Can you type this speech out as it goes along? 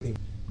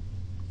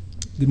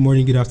Good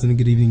morning, good afternoon,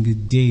 good evening,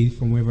 good day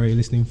from wherever you're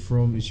listening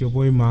from. It's your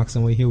boy Max,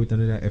 and we're here with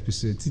another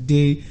episode.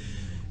 Today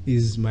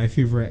is my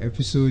favorite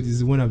episode.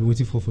 It's the one I've been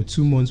waiting for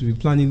 2 months. We've been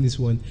planning this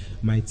one,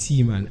 my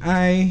team and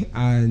I,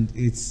 and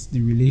it's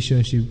the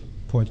relationship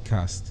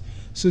podcast.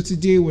 So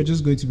today we're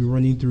just going to be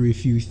running through a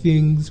few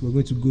things. We're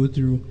going to go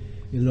through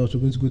a lot. We're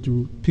going to go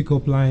through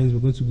pickup lines. We're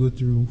going to go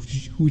through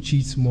who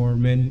cheats more,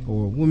 men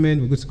or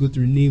women. We're going to go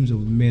through names of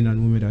men and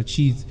women that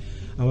cheat,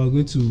 and we're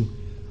going to.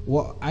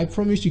 Well, I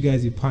promised you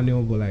guys a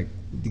panel, but like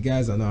the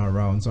guys are not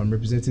around, so I'm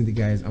representing the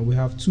guys, and we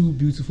have two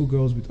beautiful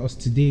girls with us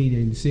today. They're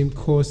in the same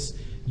course.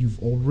 You've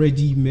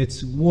already met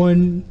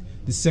one.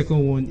 The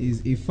second one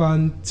is a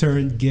fan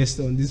turned guest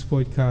on this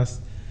podcast,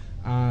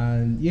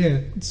 and yeah,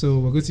 so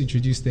we're going to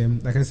introduce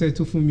them. Like I said,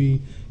 Tofumi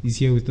is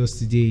here with us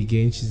today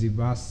again. She's a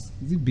bass.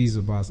 Is it bass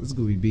or bass? Let's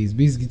go with bass.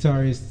 Bass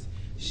guitarist.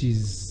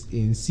 She's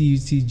in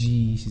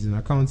CUTG. She's an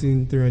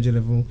accounting 300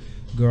 level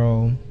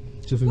girl.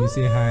 Tofumi,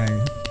 say hi.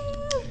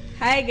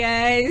 Hi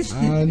guys.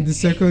 And the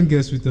second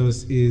guest with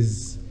us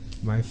is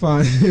my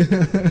fan.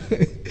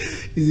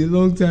 He's a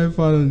long time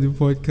fan on the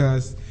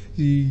podcast.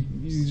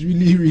 She's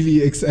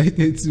really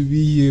excited to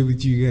be here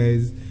with you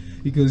guys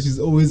because she's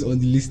always on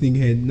the listening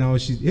end. Now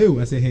she's she's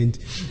always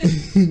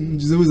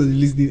on the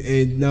listening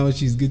end. Now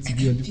she's good to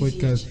be on the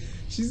podcast.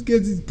 She's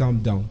getting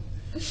calm down.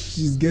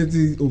 She's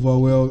getting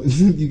overwhelmed.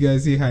 You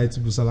guys say hi to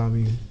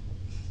Busalami.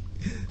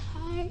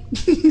 Hi.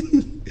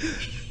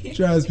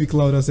 Try and speak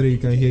louder so that you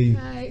can hear you.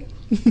 Hi.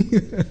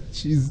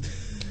 she's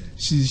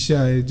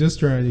shy. Just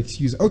try and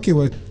excuse. Okay,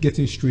 we're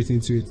getting straight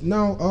into it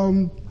now.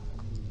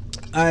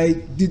 I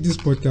did this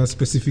podcast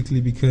specifically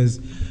because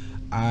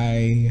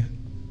I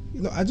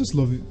just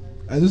love it.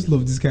 I just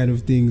love this kind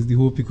of things, the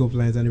whole pickup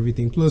lines and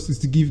everything. Plus, it's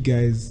to give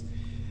guys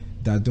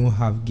that don't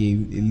have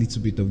game a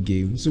little bit of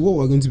game. So what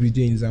we're going to be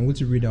doing is I'm going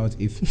to read out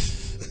if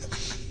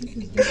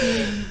Pickup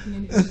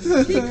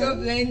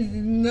lines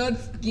is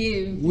not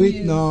game. wait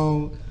please.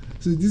 now.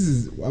 So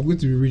I'm going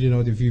to be reading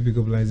out a few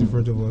pickup lines in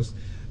front of us.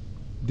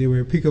 They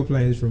were pickup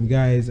lines from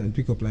guys and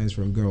pickup lines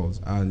from girls.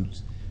 And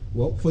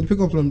well, for the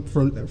pickup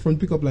from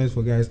pickup lines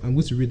for guys, I'm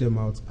going to read them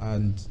out.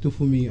 And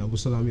Tofumi and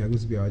Busalami are going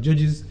to be our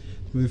judges.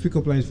 For the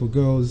pickup lines for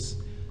girls,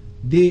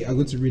 they are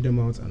going to read them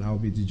out and I'll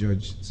be the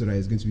judge, so that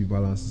it's going to be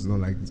balanced. It's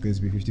not like it's going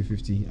to be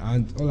 50-50.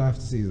 And all I have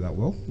to say is that,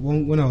 well,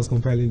 when I was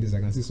compiling this,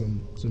 I can see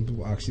some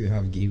people actually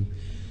have game.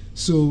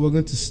 So we're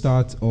going to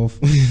start off.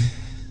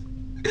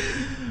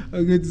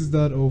 I'm going to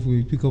start off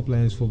with pickup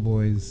lines for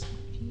boys.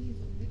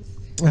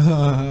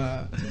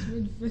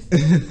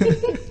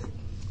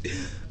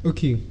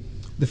 Okay,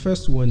 the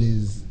first one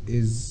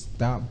is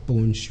that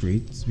bone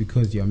straight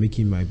because you are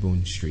making my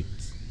bone straight.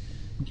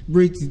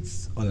 Rate it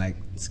on like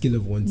scale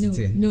of 1 to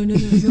 10. No. I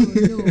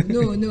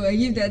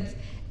give that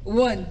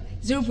 1,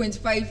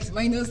 0.5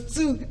 minus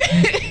 2.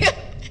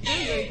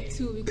 Like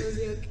 2 because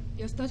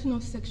you're starting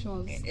off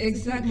sexual.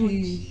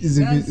 Exactly. It's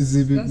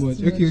a bit much.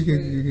 Too Okay.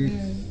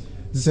 Yeah.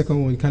 The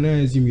second one, can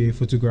I assume you're a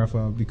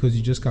photographer because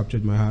you just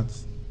captured my heart?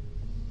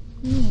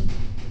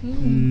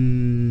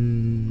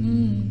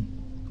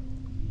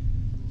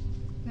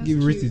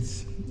 Give rate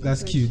it.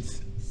 That's cute.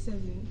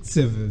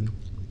 7.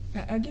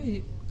 I'll give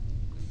it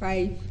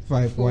 5.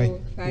 5. Four, Why?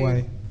 5.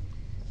 Why?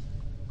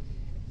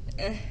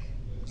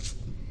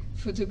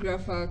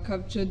 Photographer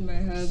captured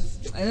my heart.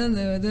 I don't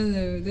know. I don't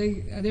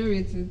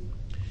rate it.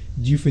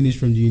 Do you finish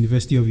from the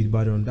University of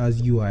Ibadan?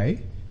 That's UI,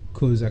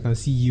 because I can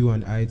see you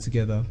and I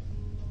together.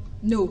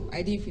 No,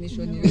 I didn't finish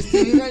from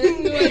university.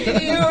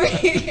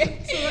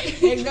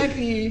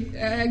 Exactly.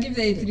 I give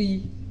that a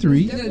 3.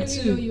 3? No, Definitely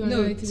 2. know you and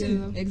No, I 2.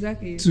 together.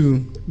 Exactly.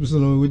 2.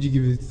 So what'd you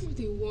give it? Give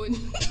it a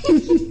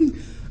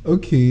 1.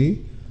 Okay.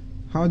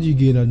 How do you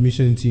gain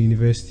admission into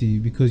university?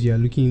 Because you're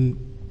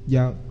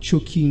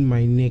choking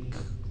my neck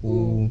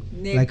or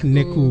like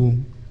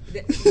neko.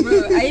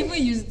 Bro, I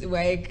even used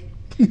like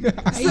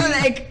so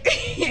like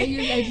I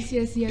use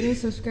IGCSE. I don't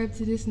subscribe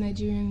to this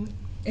Nigerian.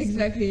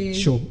 exactly.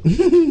 Sure.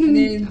 And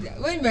then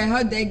when my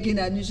how did I gain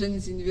admission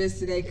into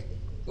university? Like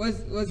what's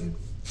it?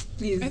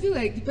 Please. I feel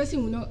like the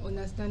person will not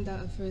understand that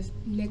at first.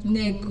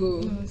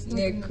 Neko. No, it's not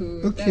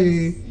Neko.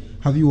 Okay.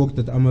 Have you worked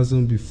at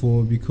Amazon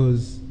before?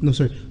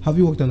 Have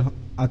you worked at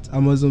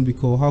Amazon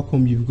because how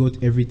come you've got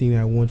everything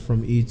I want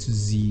from A to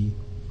Z?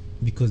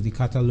 Because they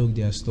catalog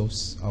their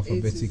stuffs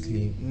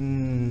alphabetically.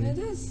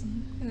 That's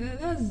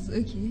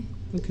okay.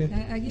 Okay.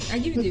 I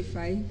give it a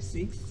 5,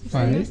 6.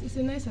 5. It's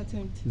a nice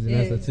attempt. It's a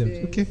nice Yes, attempt.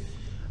 yes. Okay.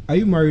 Are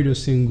you married or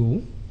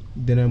single?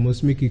 Then I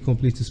must make a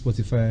complaint to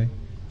Spotify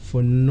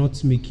for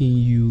not making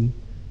you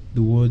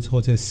the world's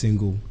hottest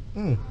single.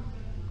 What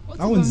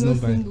That if one's I'm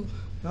not not bad.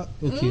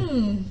 single?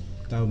 Okay.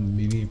 That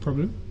may be a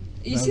problem.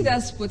 You see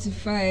that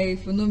Spotify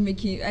for not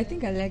making. I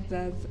think I like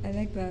that.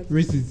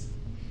 Rate it.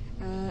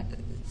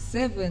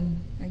 7.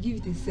 I give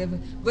it a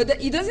 7. But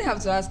it doesn't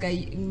have to ask are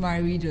you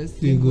married or You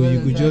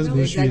single. could just go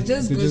Like, straight.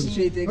 just You go could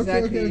straight.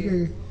 Exactly.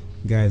 Okay.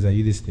 Guys, are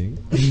you listening?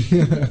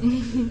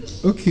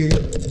 Okay.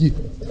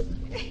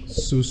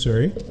 So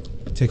sorry.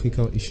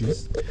 Technical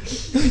issues.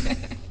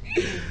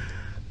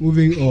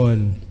 Moving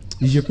on.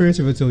 Did your parents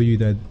ever tell you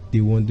that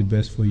they want the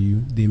best for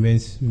you? They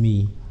meant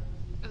me.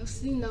 I've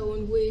seen that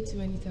one way too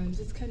many times.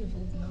 It's kind of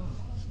old now.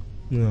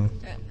 No.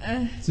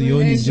 So your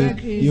own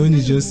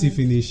is just see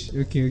finish.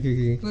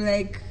 Okay. But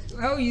like,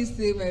 how you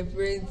say my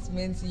parents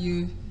meant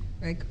you?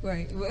 Like,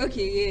 why? Well,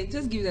 okay, yeah,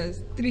 just give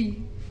us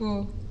 3,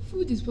 4.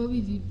 Food is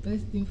probably the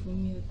best thing for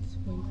me at this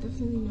point.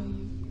 Definitely not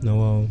you.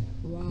 No,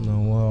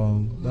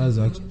 wow.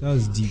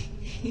 That's deep.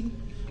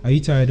 Are you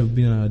tired of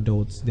being an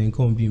adult? Then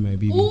come be my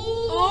baby.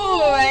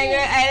 Oh my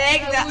god, I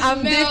like that.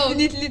 I'm melt.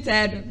 definitely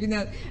tired of being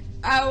out.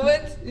 I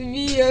want to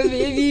be your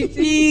baby,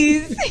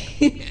 please.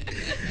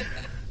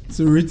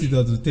 So rate it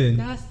out of 10.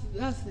 That's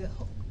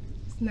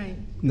it's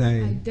 9.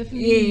 9. I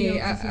definitely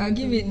Yeah, I'll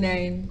give it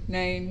 9.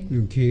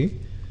 Okay.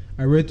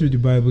 I read through the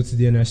Bible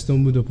today and I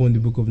stumbled upon the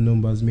book of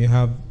Numbers. May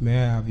I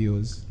have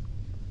yours?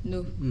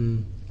 No.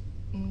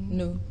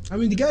 No. I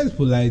mean, the guy is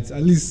polite.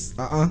 At least.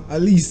 At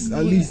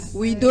least.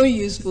 We don't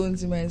use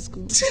phones in my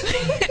school.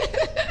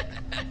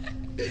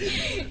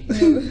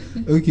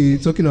 Okay,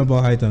 talking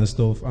about height and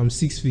stuff. I'm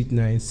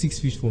 6'9". 6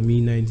 feet for me,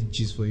 9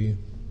 inches for you.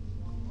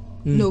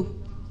 No.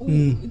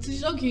 Ooh, to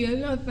shock you, you're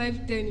not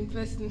 5'10" in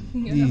person.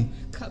 You're not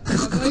cap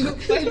about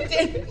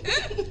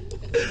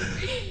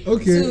 5'10".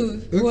 Okay.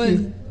 2,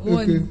 1.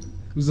 Okay.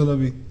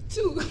 Uzalabi.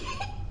 2.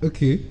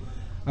 Okay.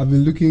 I've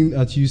been looking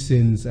at you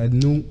since. I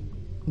know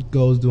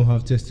girls don't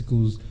have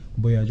testicles,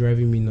 but you're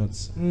driving me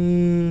nuts.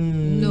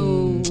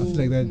 No. I feel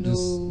like that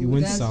it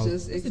went that's south.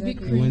 Just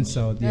exactly. It went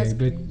south. That's Yeah,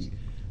 but cringe.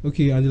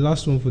 okay. And the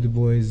last one for the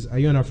boys: are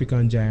you an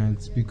African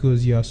giant?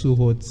 Because you are so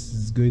hot,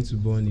 it's going to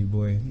burn a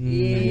boy.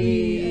 Yeah. I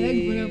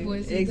like Burna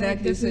Boy, so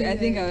Exactly. So I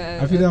think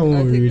I feel that one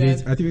will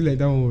relate. I feel like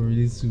that one will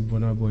relate to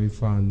Burna Boy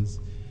fans.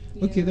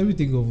 Okay, let me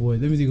think of what.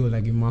 Let me think of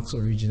like a Max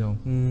original.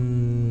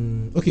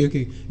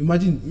 Okay.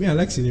 Imagine me. I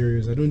like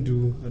scenarios. I don't.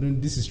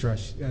 This is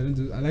trash. I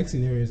like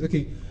scenarios.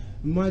 Okay,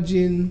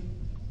 imagine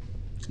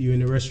you're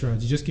in a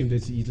restaurant. You just came there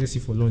to eat. Let's say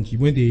for lunch. You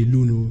went there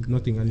alone,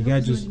 nothing, and the guy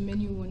just. The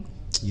menu one.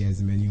 Yeah, it's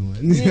the menu one.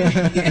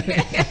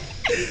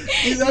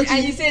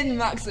 And you said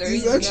Max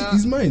original.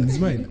 It's mine.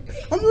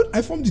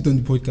 I formed it on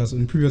the podcast,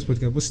 on the previous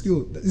podcast, but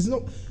still, it's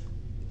not.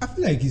 I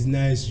feel like it's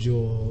nice,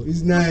 Joe.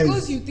 It's nice. Of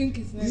course you think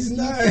it's nice. It's You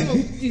nice. come up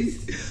with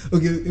this.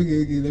 Okay.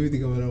 Let me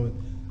think about that one.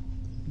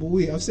 But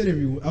wait,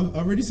 I've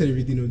already said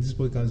everything on this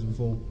podcast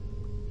before.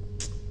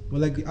 But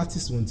like the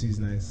artist one too is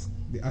nice.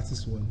 The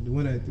artist one, the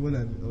one I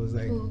was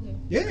like,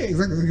 yeah,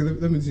 exactly. Okay,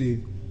 let me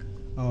see.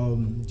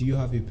 Do you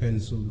have a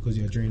pencil because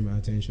you're drawing my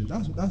attention?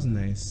 That's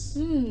nice.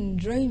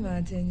 Drawing my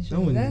attention.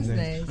 That one That's is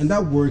nice. And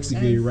that works if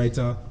you're a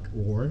writer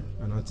or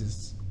an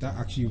artist. That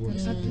actually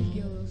works.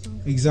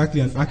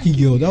 Exactly, an Aki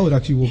girl. That would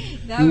actually work.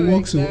 That It works,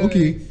 works. So that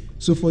okay. works.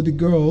 So for the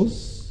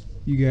girls,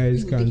 you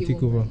guys You can take it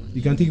take one over. by one.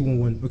 You can take it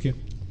one. Okay.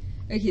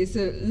 Okay,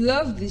 so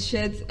love the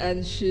shirts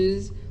and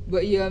shoes,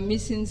 but you are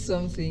missing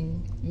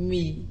something.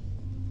 Me.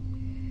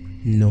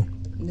 No.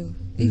 No.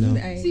 No.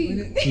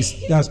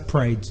 See, That's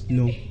pride.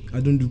 No, I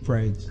don't do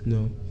pride.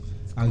 No.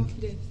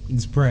 Confidence.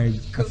 It's pride.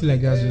 I feel like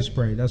that's just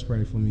pride. That's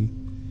pride for me.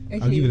 okay,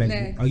 I'll give it like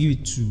next. I'll give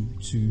it two.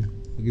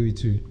 I'll give it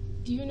 2.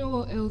 Do you know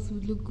what else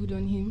would look good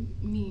on him?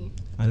 Me.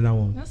 Another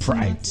one. That's Pride.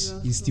 natural It's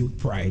stuff. still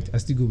pride. I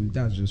still go with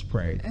that's just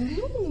pride.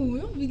 No,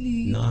 not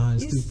really. Nah,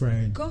 it's still pride. You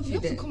have to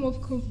Confident. come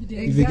off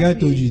confident. If a guy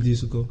Exactly. told you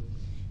this, okay.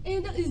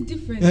 And that is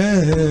different.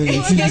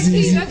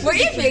 It's But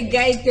if a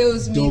guy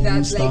tells me double that,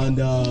 like,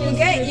 standard.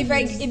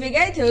 if a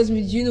guy tells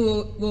me, do you know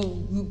what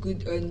will look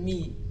good on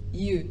me?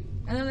 You.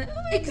 And I'm like,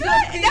 oh my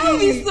Exactly. god, that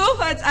would be so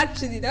hot.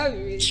 Actually, that would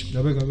be really.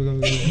 Abeg.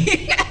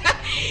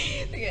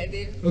 Look at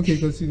this. Okay,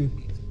 continue.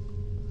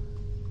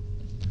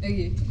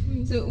 Okay.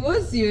 So,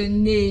 what's your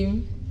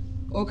name,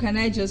 or can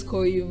I just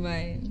call you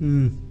mine?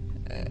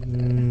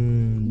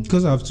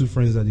 Because I have 2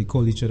 friends that they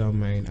call each other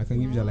mine. I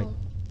can give you like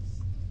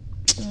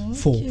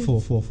four.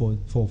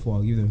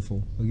 I'll give them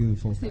 4.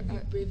 Say be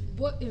brave.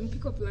 What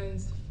pick up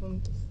lines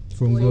from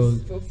From boys.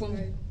 girls. From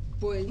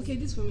boys. Okay,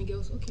 this from me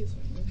girls. Okay, it's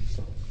fine.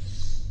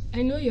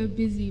 I know you're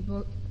busy,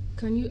 but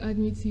can you add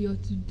me to your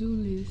to-do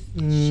list?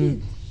 Shit.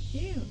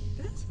 Yeah,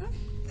 that's.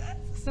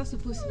 It's not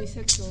supposed to be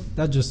sexual.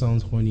 That just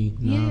sounds horny.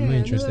 Nah, I'm Yeah, not no,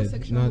 interested.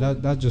 sexual. No,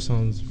 that just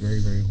sounds very,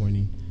 very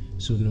horny.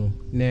 So no.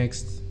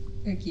 Next.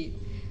 Okay.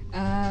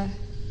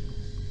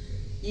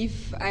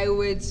 If I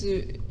were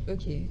to,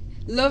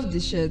 love the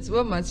shirts.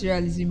 What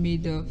material is it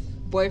made of?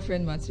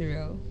 Boyfriend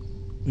material.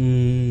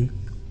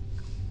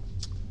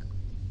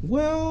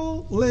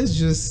 Well, let's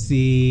just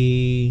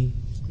say,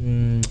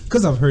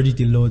 because I've heard it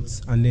a lot,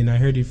 and then I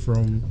heard it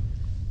from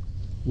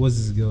what's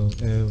this girl?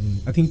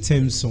 I think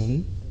Thames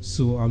song.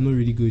 So I'm not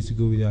really going to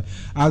go with that.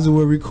 As we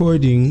were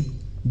recording,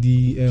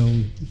 the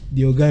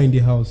guy in the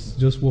house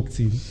just walked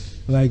in.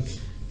 Like,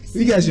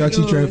 you guys should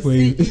actually try for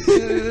him.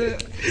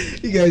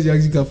 You guys should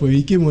actually try for him.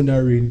 He came on that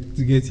rain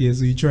to get here,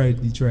 so he tried.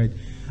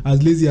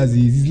 As lazy as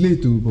he is, he's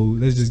late too, but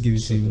let's just give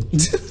it to him.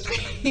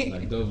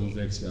 Like double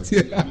vex me. So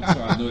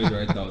I know it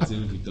right now.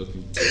 Till we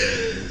talking.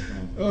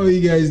 Oh,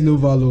 you guys know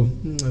Valo.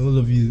 All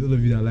of you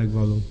that like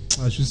Valo.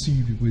 I should see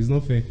you people. It's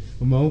not fair.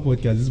 On my own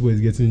podcast, this boy is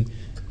getting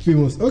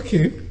famous.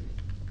 Okay.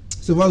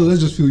 So Valo, let's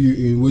just fill you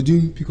in. We're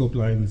doing pickup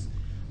lines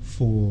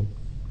for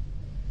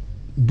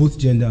both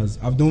genders.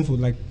 I've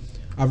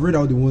read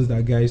out the ones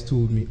that guys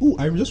told me. Oh,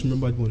 I just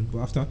remembered one, but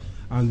after,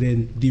 and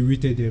then they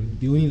rated them.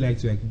 They only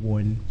liked like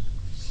 1,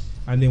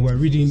 and then we're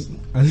reading,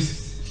 and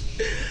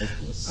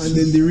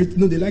then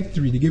they liked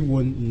 3. They gave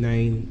 1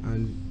 9,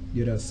 and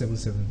the other 7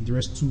 7. The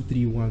rest 2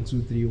 3 1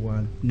 2 3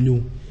 1.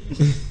 No.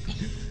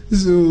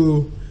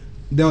 So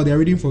now they're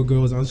reading for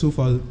girls, and so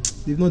far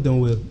they've not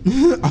done well.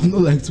 I've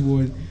not liked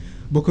 1,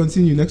 but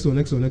continue. Next one.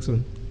 I know.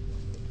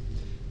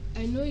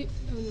 Oh no,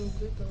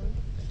 good one.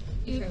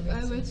 If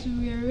I were to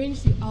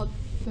rearrange the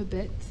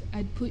alphabet,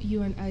 I'd put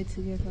you and I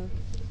together.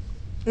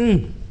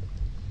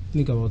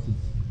 Think about it.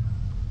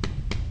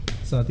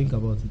 So think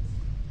about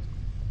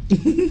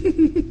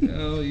it.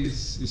 Oh,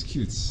 it's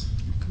cute,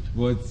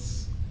 but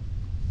it's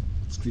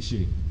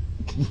cliche.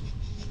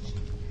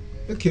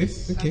 Okay.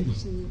 Actually,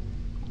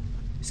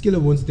 Scale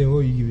of 1 to 10, what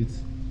will you give it?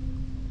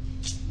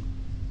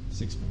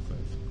 6.5.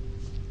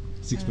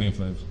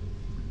 6.5.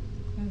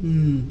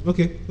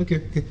 Okay.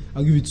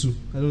 I'll give it 2.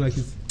 I don't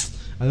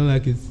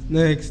like it.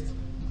 Next.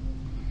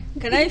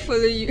 can I follow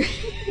you?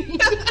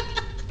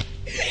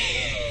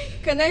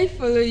 Can I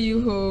follow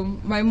you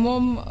home? My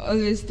mom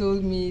always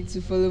told me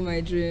to follow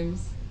my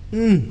dreams.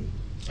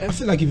 I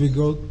feel like if a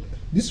girl,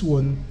 this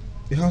one,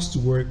 it has to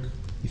work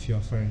if you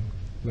are fine.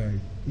 Like,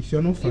 if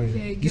you're not fine, If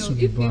you're a this girl, would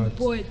be if a bad.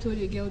 boy told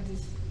a girl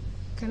this,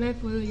 can I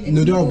follow you?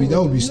 No, that would be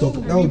No, stop.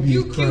 no, That would be a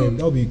rebuke crime. you.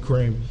 That would be a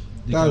crime.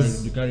 They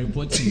That's can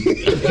report you.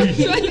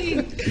 Actually,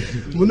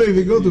 well, no. If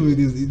a girl told me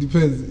this, it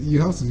depends. You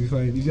have to be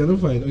fine. If you're not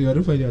fine, or you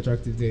don't find it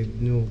attractive, then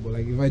no. But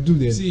like, if I do,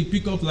 then See,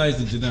 pickup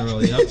lines in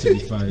general, you have to be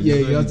fine. yeah,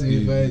 you have to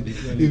be fine.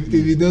 If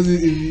it doesn't,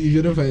 if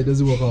you're not fine, it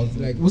doesn't work out.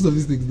 Like most of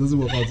these things doesn't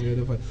work out if you're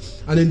not fine.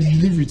 And then the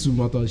delivery too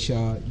matters.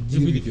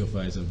 Even if you're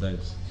fine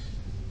sometimes.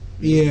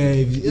 Yeah,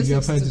 if Just you're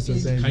looks fine to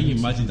stupid. sometimes. Can you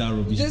imagine that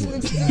rubbish Just boy?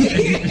 looks.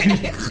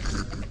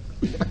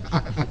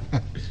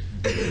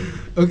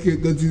 Okay,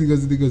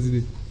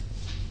 continue.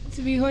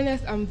 to be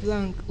honest, I'm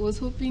blank. Was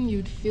hoping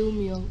you'd fill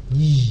me up.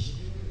 This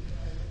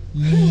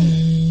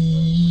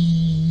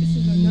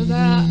is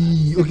another.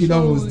 Okay,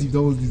 that was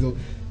sexual- deep.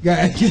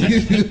 Guys,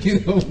 okay,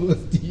 that was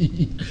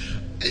deep.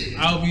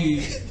 I'll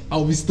be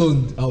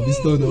Stunned. I'll be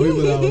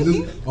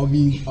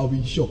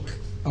in shock.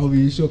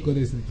 Honestly.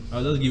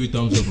 I'll just give it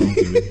thumbs up.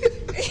 Okay.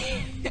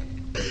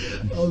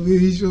 I'll be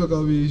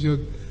in shock.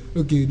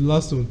 Okay, the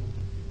last one.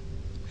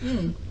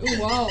 Oh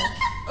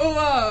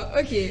wow.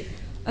 Okay.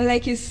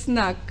 Like a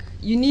snack,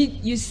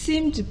 you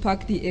seem to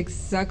pack the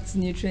exact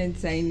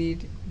nutrients I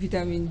need.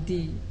 Vitamin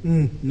D.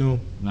 No.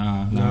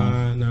 Nah.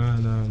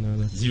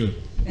 Zero.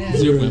 Yeah.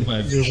 0.5.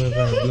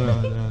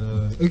 0.5.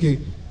 No. Okay,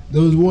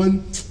 there was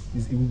one.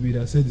 It would be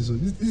that said this one.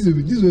 This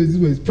one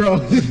is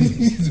proud.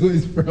 This one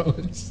is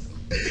proud.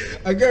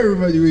 I can't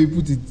remember the way he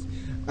put it.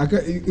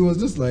 It was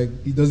just like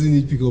he doesn't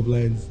need pickup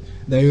lines.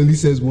 That he only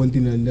says one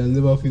thing and they'll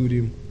never failed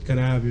him. Can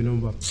I have your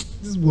number?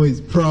 This boy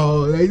is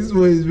proud. Like this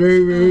boy is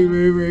very, very,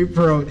 very, very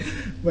proud.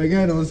 My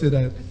guy don't say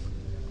that.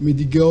 May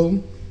the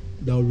girl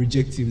that will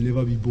reject him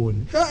never be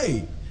born.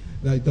 Hey,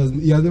 he has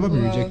never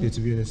been Wow. rejected,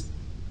 to be honest.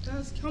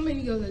 That's how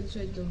many girls I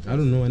tried them. I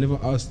don't know. I never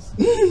asked.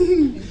 Yeah,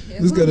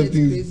 This kind of it's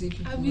things. Crazy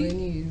people, Abi,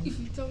 anyways. if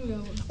you tell me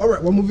how. All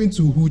right, we're moving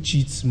to who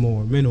cheats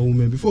more, men or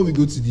women. Before we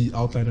go to the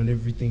outline and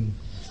everything,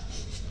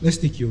 let's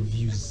take your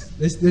views.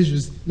 Let's do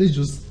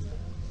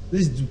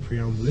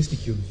preamble. Let's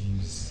take your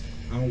views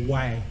and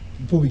why.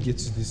 Before we get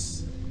to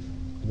this,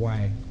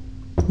 why?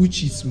 Who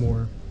cheats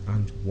more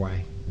and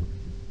why?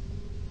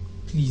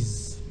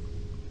 Please,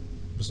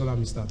 Busola,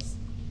 me start.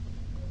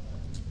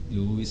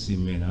 You always say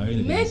men. How are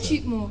you Men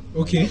cheat more.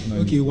 Okay,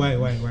 why?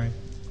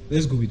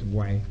 Let's go with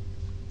why.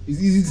 It's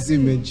easy to say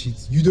men cheat.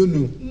 You don't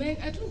know, Men,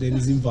 I don't. then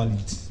it's invalid.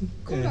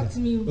 Come back to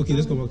me. Okay,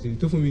 let's come back to you.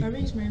 Talk for me.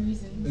 Arrange my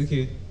reasons.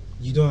 Okay,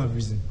 you don't have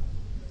reason.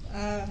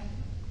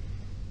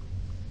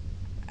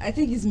 I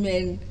think it's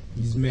men.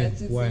 It's men.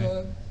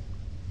 Why?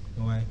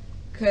 Why?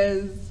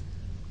 Because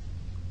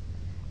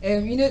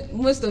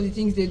most of the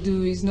things they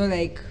do is not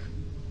like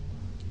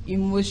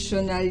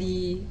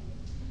emotionally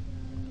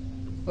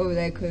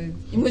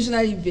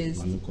emotionally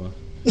based. Manukwa.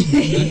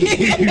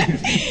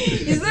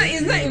 It's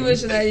not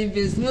emotionally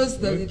based. Most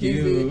of the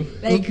Okay, things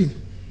they, like Okay.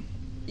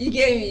 you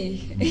get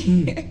me.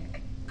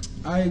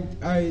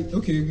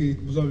 Okay.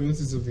 Busola, you want to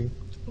say something?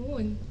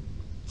 One,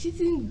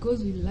 cheating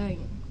goes with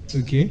lying,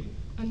 Okay.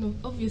 and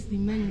obviously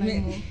men lie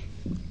Men- more.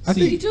 I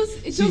See, think It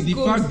see, just the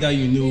goes. fact that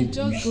you know. It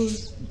just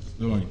goes.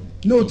 Don't worry.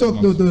 no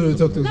talk.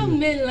 That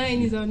men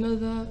lying is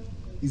another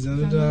Is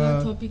another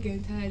another. topic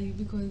entirely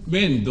because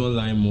Men don't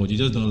lie more. They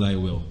just don't lie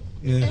well.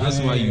 Yeah, That's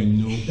why you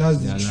know That's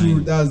they the are truth.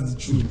 lying. That's the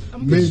truth.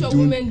 I'm pretty sure don't-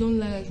 women don't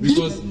lie as much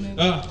Because as men.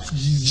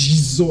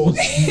 Jesus.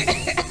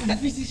 I'm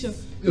pretty sure.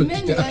 Okay.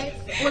 Men lie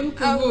I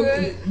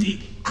unprovoked. will-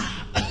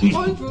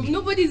 Unprovoked.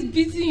 Nobody's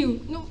beating you.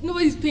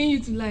 Nobody's paying you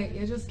to lie.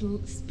 You're just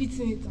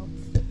spitting it out.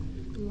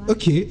 Lie.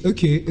 Okay.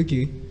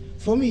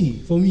 For me,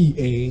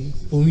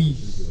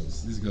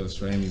 This girl's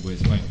trying me, but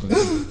it's fine.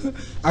 Continue.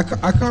 I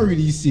can't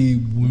really say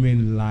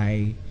women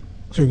lie.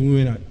 Sorry,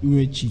 women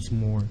cheat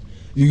more.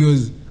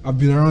 because I've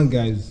been around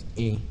guys,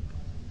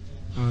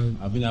 and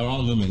I've been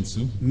around women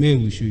too.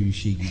 men will show you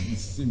shaky.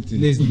 Same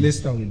thing. Let's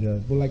start with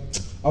that. But like,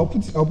 I'll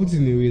put it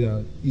in a way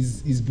that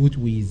is both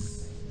ways.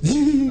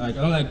 Like,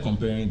 I don't like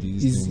comparing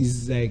these things.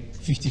 Is like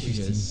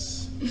 50-50.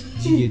 Yes.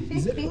 Do you get?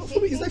 Is that, for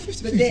me, it's like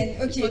 50-50. But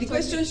then, okay, the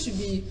question should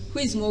be who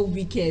is more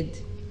wicked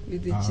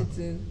with the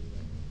cheating?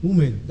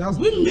 Women. That's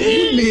women.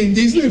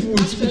 There's no even way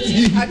to put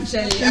it.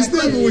 Actually, There's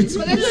no even way to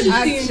But put that's it.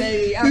 not the thing.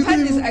 actually, I've had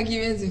this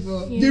argument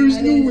before. There is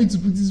And no then- way to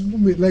put this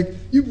woman. Like,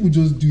 you people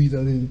just do it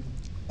and then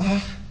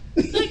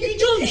Like,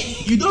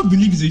 you don't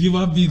believe it's a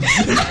human being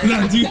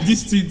that do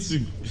this thing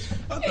too.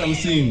 That's what I'm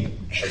saying.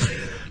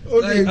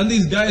 okay. Like, at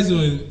least guys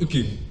on,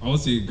 okay, I won't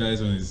say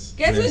guys on is.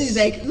 Guys, one is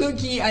like low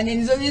key and then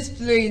it's always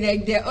flowing.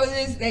 Like they're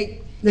always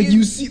like. Like it's-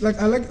 you see, like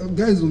I like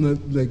guys on a,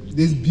 like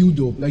there's build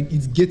up, like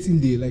it's getting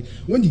there. Like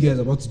when the guys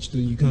are about to cheat on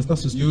you, you can start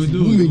You suspecting.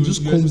 do. Women you-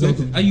 just you comes out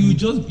expect of it. And you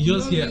just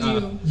hear,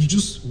 you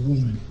just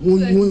one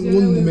Like,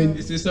 one woman.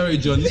 they say, sorry,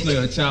 John, this is not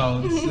your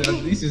child.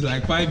 This is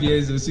like 5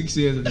 years or 6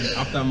 years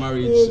after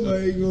marriage. Oh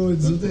my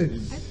god! So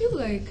then, I feel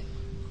like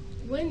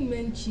when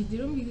men cheat, they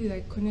don't really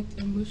like connect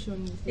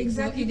emotions.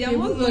 Exactly, If they're a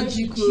more woman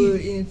logical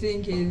cheats, in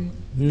thinking.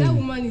 That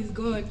woman is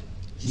God.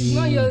 She's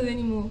not yours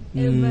anymore.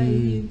 Ever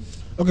again.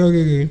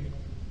 okay.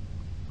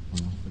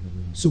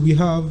 So we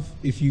have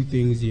a few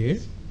things here.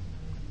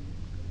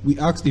 We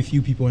asked a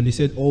few people, and they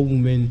said all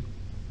women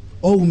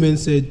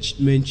said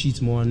men cheat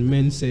more, and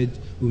men said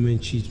women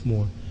cheat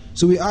more.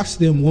 So we asked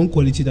them one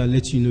quality that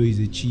lets you know is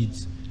a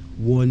cheat.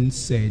 One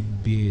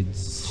said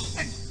beards.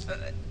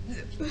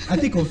 I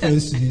take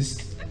offense to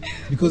this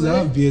because I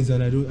have beards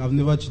and I've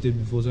never cheated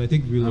before, so I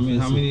take real I mean,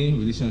 offense. how many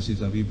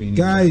relationships have you been in?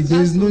 Guys,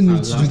 there is no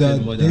need to do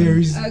that. More than- There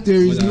is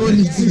no more than-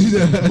 need to do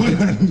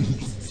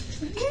that.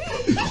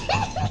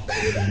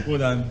 More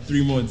than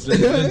 3 months.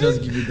 Let's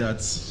just give it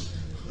that.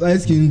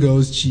 Light skinned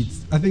girls cheat.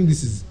 I think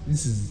this is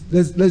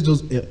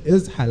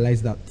let's highlight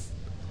that.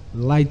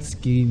 Light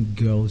skinned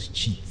girls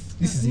cheat.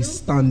 This is a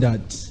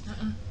standard.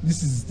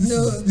 This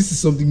is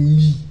something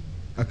me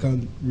I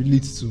can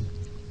relate to.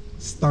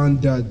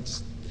 Standard.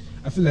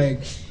 I feel like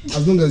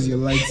as long as you're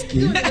light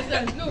skinned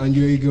and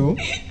you're a girl,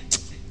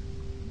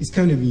 it's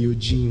kind of in your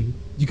gene.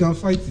 You can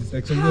fight it.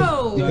 Like sometimes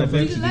How? you can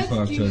Very fight to it.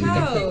 differ, actually.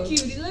 How? Thank you.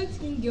 The light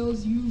skinned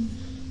girls, you.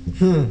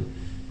 Hmm. Are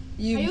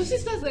your You.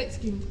 sisters light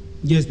skinned?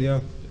 Yes, they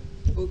are.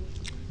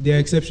 There are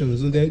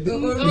exceptions. No, in every Oh,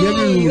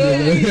 rule,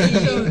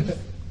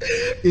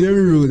 in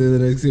every rule,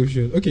 there's an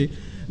exception. Okay,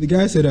 the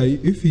guy said that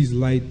if he's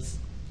light,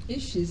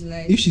 If she's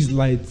like. if she's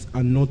light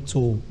and not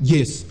tall,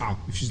 yes.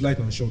 If she's light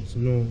and short,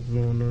 no.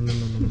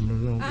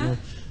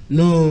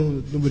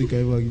 Nobody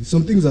can ever argue.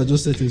 Some things are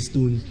just set in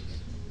stone.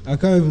 I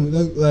can't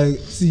even like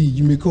see.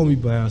 You may call me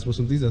biased, but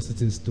some things are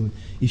set in stone.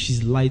 If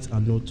she's light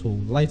and not tall,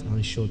 light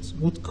and short,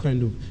 what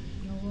kind of?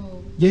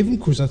 You're even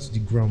closer to the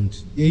ground.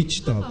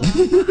 H tab.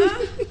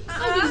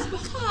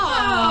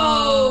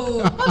 How?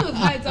 How does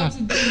height have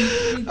to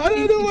do with I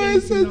don't know why I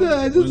said that.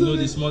 I You just know,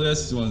 the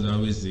smallest ones are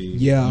always the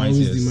yeah, always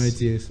the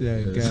mightiest.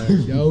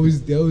 mightiest. Yeah,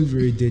 they're always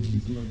very deadly.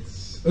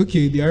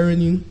 Okay, the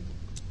irony.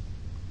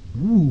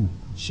 Ooh,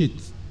 shit.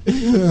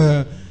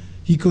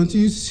 He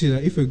continues to say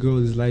that if a girl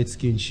is light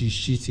skinned, she's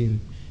cheating.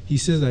 He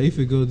says that if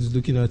a girl is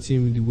looking at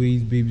him the way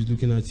his baby's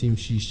looking at him,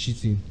 she's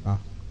cheating.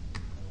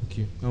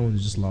 Okay, that one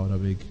is just loud, I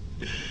beg.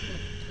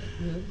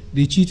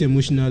 They cheat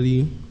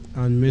emotionally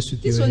and mess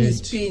with This your one head.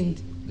 is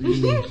pinned.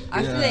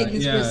 I feel like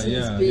this person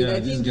is paid. I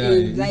this think guy- a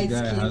this light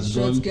guy skin has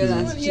short gone girl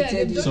has through- Yeah,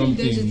 cheated they've with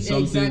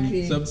done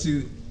Exactly.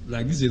 something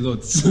like this a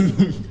lot.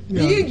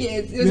 Do you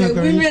get? It was Yeah, like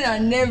can you- women are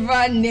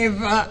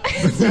never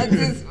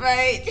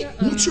satisfied.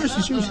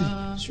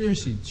 No,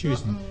 seriously.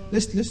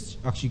 Let's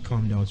actually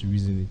calm down to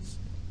reason it.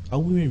 Are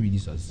women really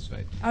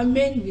satisfied? Are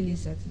men really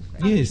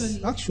satisfied? Yes,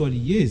 actually,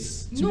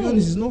 yes. To be No.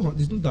 honest, it's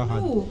not that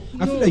hard. No,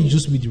 I feel like you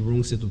just meet the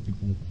wrong set of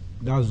people.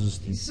 That's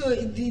just it. So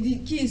the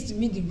key is to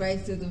meet the right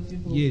set of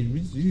people. Yeah,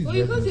 really Well, the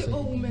you right can't say set.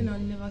 all women are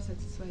never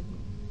satisfied.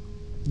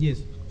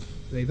 Yes,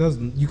 like that's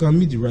you can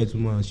meet the right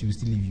woman and she will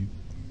still leave you.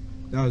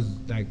 That's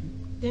like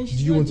Then she's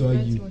Do you not want to the right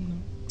argue? one now.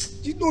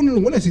 you no.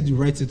 When I say the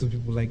right set of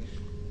people, like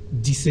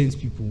decent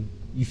people,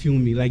 you feel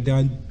me? Like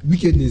they're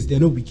wickedness, they're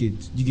not wicked.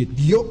 You get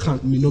the girl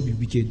may not be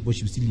wicked, but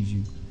she will still leave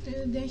you.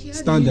 Then she had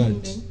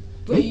Standard. Then.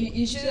 But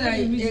you shouldn't That's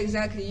the have, reason.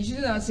 exactly. You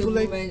shouldn't have said But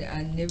like- women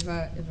are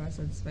never ever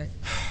satisfied.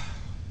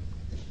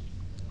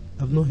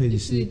 I've not heard you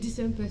If she's a say.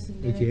 decent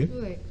person, then Okay. I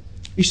feel like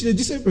If she's a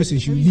decent person,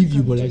 she'll At least leave you,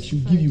 you but can like she'll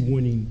give you justify it.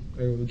 warning.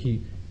 Okay,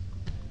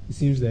 it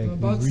seems like I'm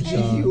about we've to reached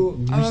leave you.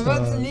 we've I'm reached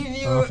about to leave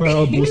you. our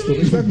final bus stop.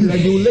 Exactly,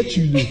 like they will let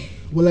you know.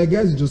 But like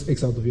guys will just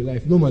X out of your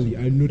life. Normally,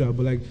 I know that,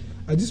 but like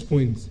at this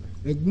point,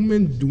 like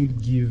women don't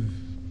give.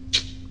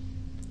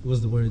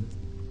 What's the word?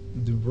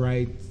 The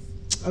right.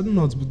 I don't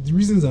know, but the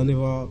reasons are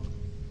never.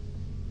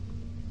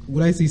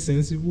 Would I say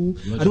sensible?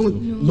 I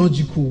don't. No.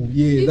 Logical.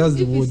 Yeah, if, that's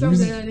the if word. it The sounds like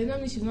reasons- that, then that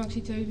means she's not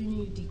actually telling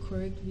you the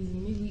correct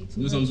reason. Maybe it's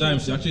You know, not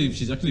sometimes actually-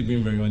 she's actually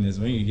being very honest.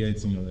 When you hear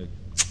it, you're like,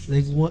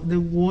 like what? The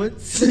what?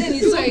 But then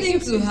it's Like, something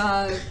to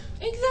have.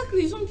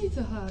 Exactly, something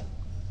to her.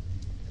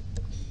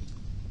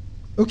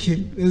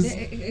 Okay, it's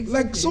Exactly.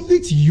 like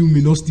something to you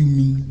may not still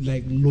mean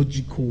like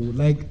logical.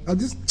 Like at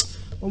this,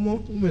 women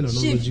are not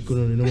Shift. logical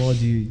on a normal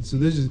day. So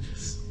let's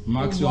just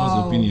Maxwell's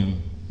Wow.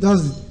 opinion.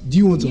 that's. Do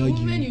you want to The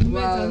women argue? you've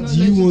met are Wow. not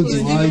Do you want to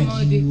logical anymore.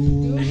 argue? The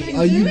women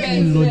Are you you've met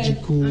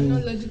illogical? are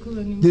not logical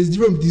anymore. There's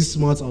difference between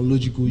smart and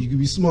logical. You could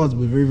be smart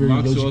but very, very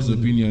Maxwell's logical.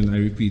 opinion, I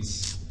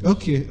repeat.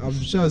 Okay, I'm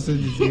sure I said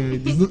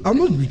this. I'm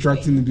not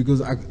retracting it because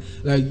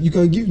you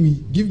can give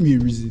me a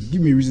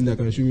reason that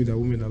can show me that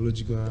women are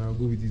logical, and I'll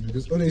go with it.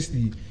 Because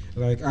honestly,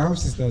 like I have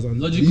sisters and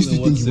Logical they used to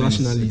in what think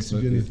sense? irrationally. To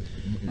be honest,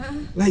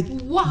 like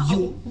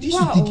Wow. they used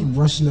to think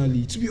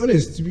irrationally. To be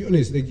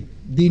honest, like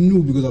they know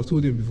because I've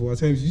told them before. At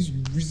times, you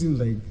used to reason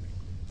like.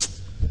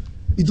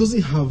 It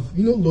doesn't have,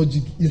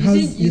 logic. It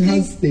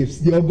has steps.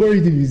 The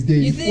algorithm is there.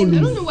 You It think- follows.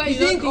 I don't know why You you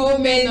don't think think all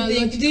men men are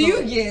think? Do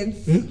logical. you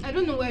get I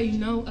don't know why you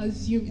now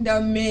assume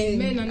that men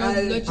men are not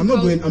are logical.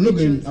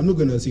 I'm not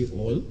going to say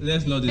all.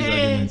 Let's not do these Eh.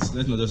 arguments.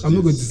 Let's not just. I'm do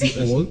not going it. to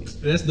say all.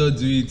 Let's not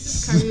do it.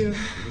 Carry on.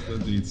 Let's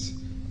not do it.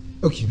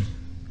 Okay,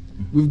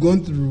 we've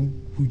gone through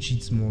who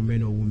cheats more,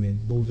 men or women,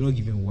 but we've not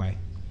given why.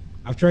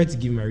 I've tried to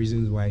give my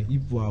reasons why.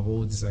 People have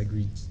all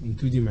disagreed,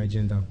 including my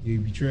gender. You're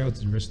a betrayal to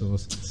the rest of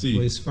us. See.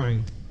 But it's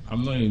fine.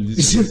 I'm not in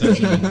this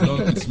conversation.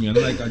 Don't hit me. I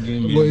don't like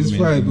arguing with But it's men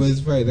fine. things. But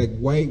it's fine.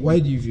 Like, why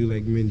do you feel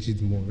like men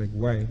cheat more? Like,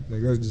 why?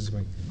 Like, that's just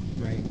my.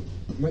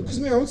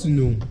 Because I want to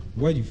know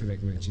why do you feel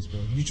like men cheat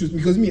more? You choose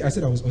because me. I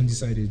said I was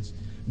undecided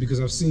because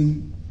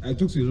I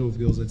talk to a lot of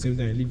girls at the same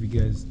time. I live with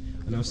guys,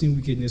 and I've seen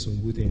wickedness on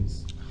both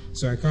ends.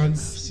 So I can't. I've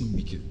seen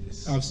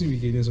wickedness. I've seen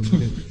wickedness on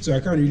both ends. So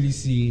I can't really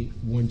say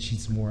one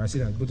cheats more. I say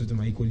that both of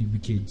them are equally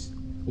wicked,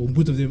 or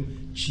both of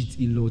them cheat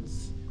a lot,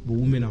 but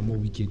women are more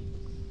wicked.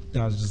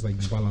 That's just like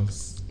the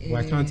balance. But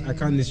I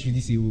can't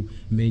necessarily say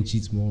men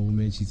cheat more,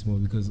 women cheat more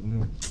because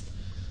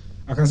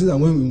I can say that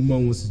when a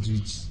woman wants to do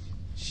it,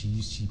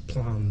 she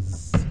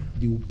plans.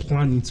 They will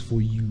plan it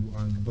for you,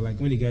 but like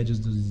when the guy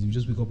just does it, you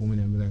just wake up one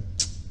morning and be like,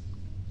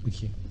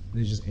 okay,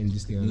 let's just end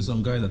this thing. There's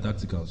some guys are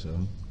tactical, so.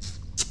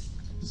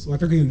 So I'm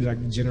talking in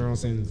like the general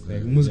sense.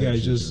 Like most Yeah,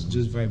 guys sure,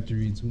 just vibe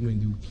through it. Women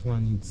do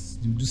plan it.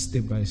 They do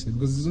step by step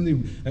because it's only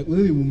like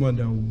only a woman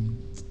that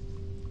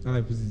will, how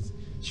I put it,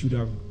 she would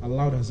have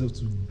allowed herself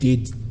to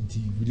date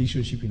the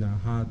relationship in her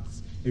heart.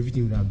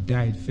 Everything would have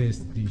died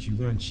first. Then she'll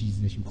go and cheat.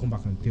 Then she'll come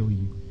back and tell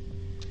you.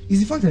 It's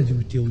the fact that they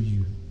will tell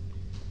you,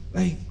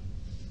 like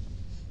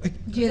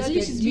Do you At least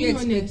expect, she's do you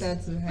being expect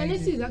honest. her to hide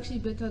Honesty it? is actually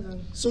better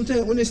than.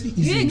 sometimes honestly,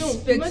 Do you it's No,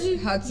 expect imagine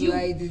her to you-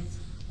 hide it?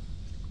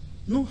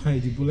 not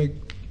hide it, but like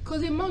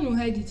Because a man will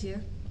hide it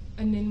here,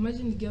 and then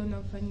imagine the girl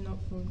now finding out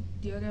from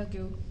the other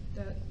girl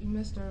that you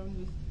messed around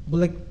with. but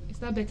like Is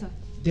that better?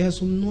 there's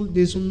some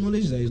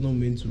knowledge that is not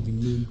meant to be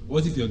known.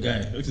 What if your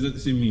guy? Okay,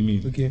 say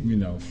me. Okay. Me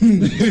now.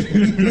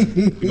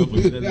 Go for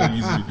it, that's not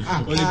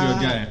easy. What if your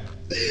guy?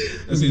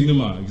 I say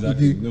Numa,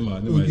 exactly. Okay. Numa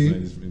Okay. is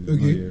not his friend. He's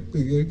not here.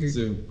 Okay.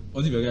 So,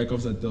 what if your guy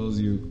comes and tells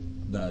you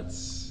that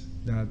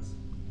That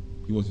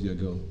he wants to be a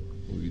girl?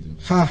 What will you do?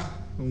 ha.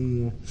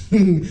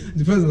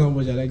 Depends on how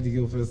much I like the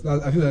girl first.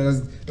 I feel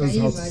like that's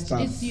you how to imagine?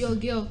 start. It's your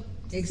girl.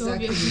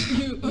 Exactly. So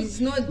obviously you- It's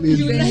not Maybe.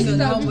 depends You on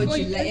like how that much before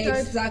you you like. entered.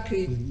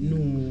 Exactly.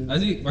 No. I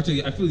think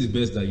actually, I feel it's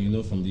best that you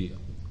know from the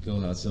girl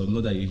herself,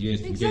 not that you hear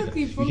it.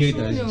 Exactly, you from hear it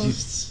someone as else.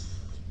 gist.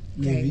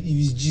 No, Okay. if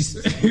it's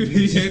gist, You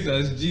hear it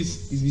as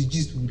gist. if it's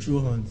gist, we'll throw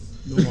hands.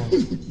 No,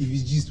 if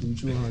it's gist, we'll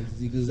throw hands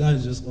because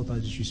that's just utter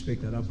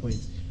disrespect at that point.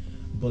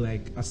 But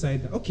like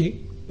aside that, okay,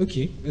 let's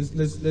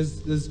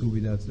go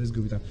with that. Let's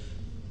go with that.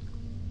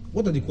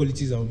 What are the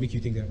qualities that will make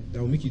you think that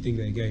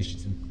a guy is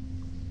cheating?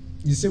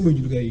 It's the same way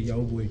you look at a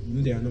Yahoo boy, you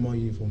know they are normal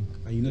uniform,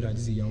 and you know that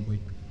this is a Yahoo boy.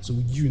 So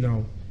you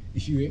now,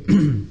 if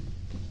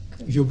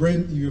your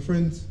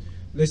friend,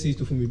 let's say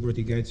Tofumi brought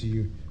a guy to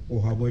you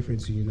or her boyfriend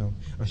to you now,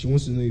 and she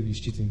wants to know if he's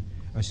cheating,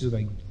 and she's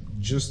like,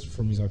 just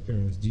from his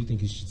appearance, do you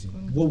think he's cheating?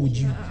 What would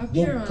you?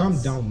 Appearance. Calm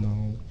down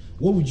now.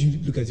 What would you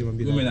look at him and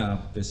be Women like? are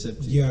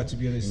perceptive. Yeah, to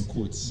be honest, In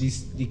quotes.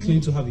 they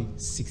claim to have a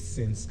sixth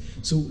sense.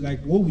 So,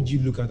 like, what would you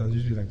look at and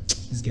just be like,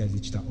 this guy is a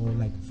cheater? Or,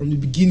 like, from the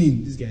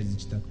beginning, this guy is a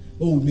cheater?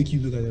 What would make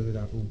you look at it and be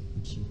like, oh,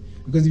 okay?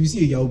 Because if you see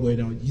a Yahoo boy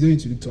now, you don't need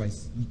to look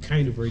twice. You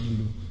kind of already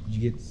know.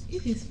 You get.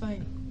 If it's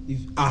fine. If,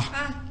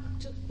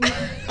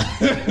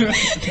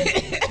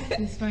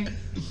 It's fine.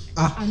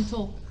 And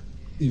tall.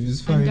 if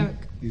it's fine, dark.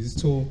 if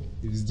it's tall,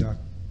 if it's dark.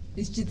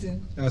 It's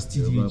cheating. That's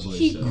Yoruba TDH. boy,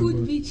 He sha.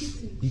 could be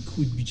cheating. He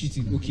could be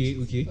cheating.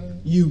 Okay.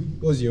 You,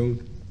 what's your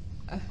own?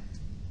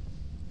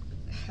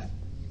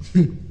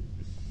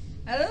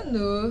 I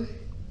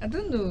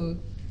don't know.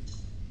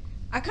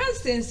 I can't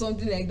say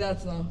something like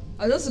that now.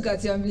 I'll just look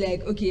at you and be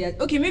like,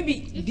 okay,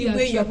 maybe If the you're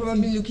way you're attractive.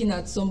 probably looking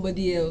at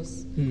somebody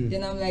else, Hmm.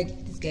 then I'm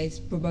like, this guy is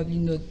probably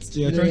not So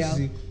you're trying to loyal.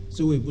 say,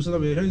 so wait,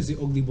 Busala, you're trying to say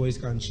ugly boys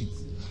can't cheat?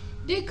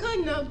 They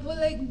can now, but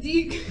like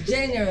the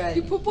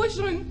Generally.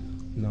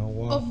 proportion Now,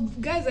 wow. of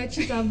guys that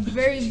cheat are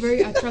very,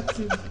 very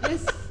attractive.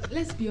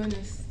 Let's be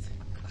honest.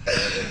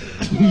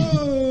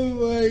 Oh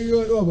my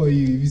god, what about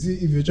you?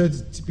 If you're trying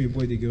to tip a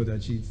boy the girl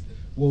that cheats,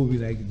 what would be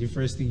like the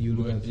first thing you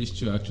look Well, at? it's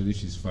true. Actually,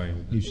 she's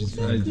fine. If she's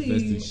That is the first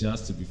thing. Exactly. She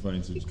has to be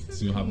fine to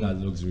have that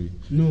luxury.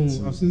 No,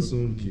 So, I've seen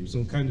okay.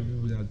 some kind of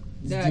people that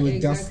That the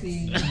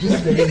exactly.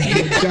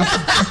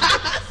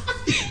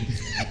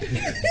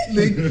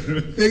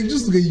 like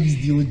just look at you,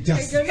 the Like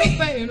audacity. you're not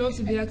fine enough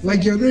to be acting.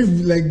 Like you're not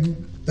even like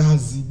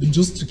that's it. You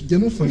just took it. You're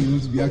not funny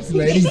enough to be acting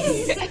like this.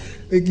 Like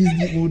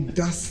it's the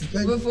audacity.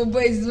 Like But for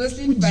boys, it's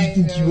mostly who do you fine.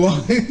 think you are?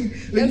 Like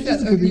That's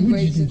just what look at them, who do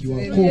ugly you think boys you are?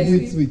 should Come on,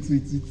 say. wait.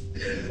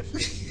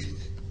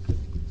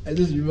 I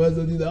just remember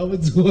something that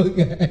happened to one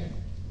guy.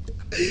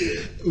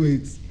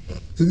 Wait.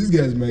 So this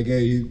guy is my guy.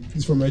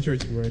 He's from my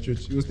church.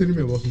 He was telling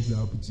me about something that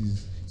happened to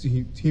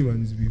him and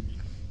his babe.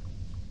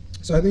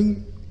 So I think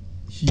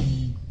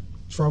he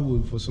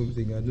traveled for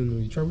something. I don't know.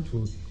 He traveled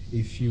for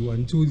a few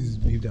and told his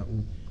babe that,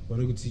 oh, we're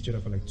not going to see each other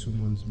for like 2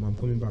 months. But I'm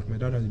coming back. My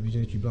dad has a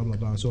business trip, blah, blah,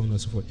 blah, and so on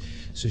and so forth.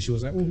 So she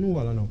was like, oh, no,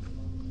 wala now.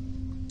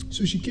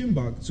 So she came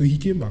back. So he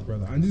came back,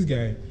 rather. And this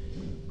guy,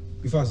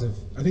 if I said,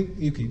 I think,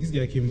 okay, this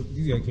guy came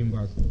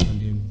back. And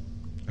then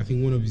I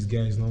think one of his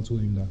guys now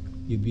told him that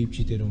your babe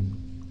cheated on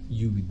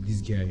you with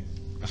this guy.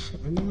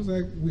 And I was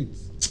like, wait,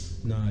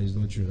 nah, it's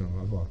not true now.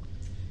 Abba.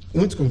 I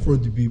went to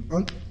confront the babe.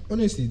 And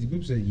honestly, the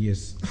babe said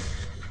yes.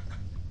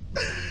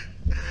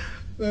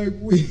 Like,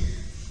 wait.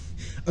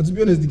 And to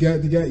be honest, the guy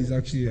is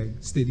actually like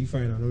steady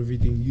fine and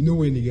everything. You know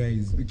when the guy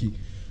is okay.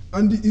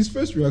 And his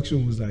first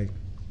reaction was like,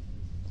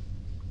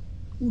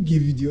 who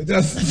gave you the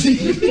audacity?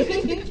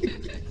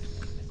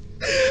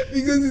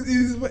 Because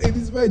in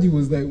his mind he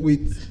was like,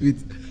 wait.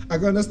 I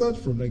can understand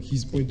from like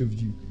his point of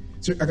view.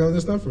 So I can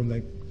understand from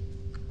like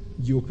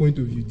your point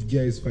of view, the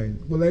guy is fine.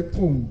 But like,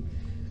 oh,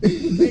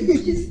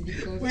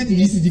 where did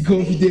you see the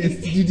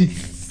confidence to do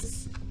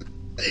this?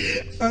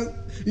 And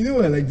you know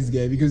why I like this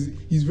guy? Because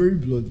he's very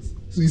blunt.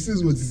 So he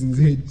says what is in his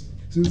head.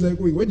 So it's like,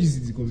 wait, where did you see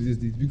the confidence?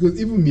 Because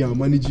even me, I'm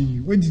managing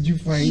you. Where did you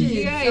find?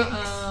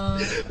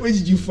 Where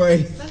did you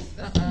find?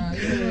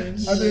 And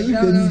then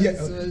look at this guy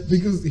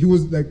because he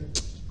was like,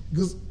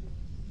 because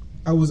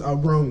I was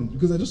around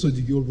because I just saw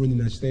the girl running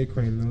and she started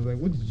crying and I was like,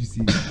 what did you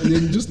see? And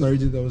then he just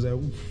narrated. I was like,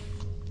 oof.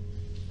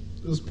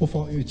 Just puff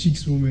out your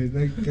cheeks moment.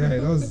 Like, guy,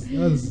 that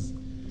was.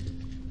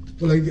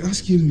 But like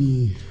asking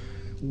me,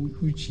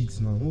 who cheats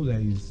now? What would I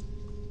use?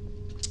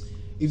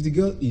 If the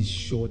girl is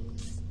short,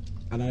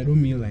 and I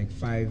don't mean like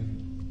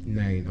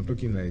 5'9", I'm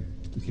talking like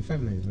okay,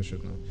 5'9" is not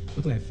short now. I'm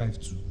talking like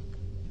 5'2",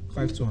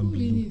 5'2" and Who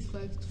really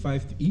below. is 5'2"?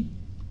 5'3".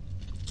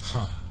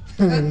 Ha.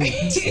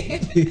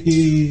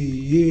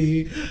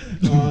 Hey.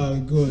 Oh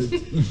god.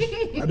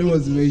 I don't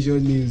want to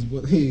mention names,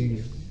 but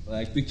hey.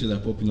 Like pictures are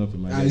popping up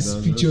in my head. As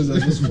pictures are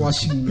just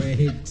flashing in my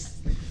head.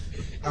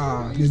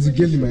 There's a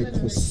girl in my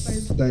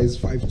course that is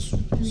 5'2".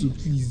 So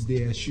please,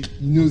 there, he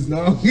knows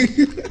now.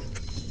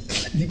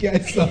 The guy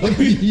saw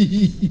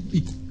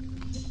me.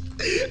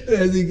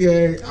 There's a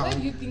guy. Why do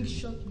you think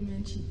short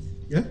women cheat?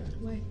 Yeah?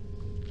 Why?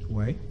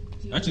 Why?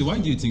 Actually, why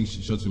do you think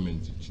short women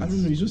cheat? I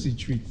don't know. It's just a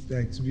treat.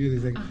 Like to be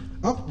honest, like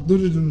no.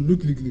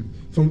 Look.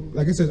 From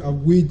like I said,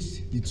 I've weighed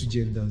the two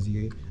genders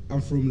here.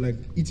 I'm from like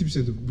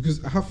 80% of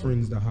because I have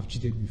friends that have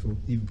cheated before.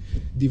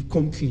 They've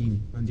come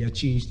clean and they are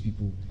changed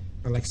people.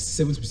 And like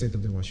 70%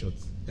 of them are short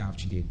that have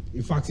cheated.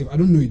 In fact, if I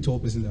don't know a tall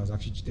person that has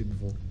actually cheated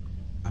before.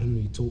 I don't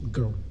know a tall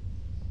girl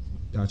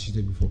that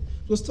cheated before.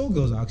 Because tall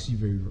girls are actually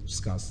very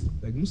scarce.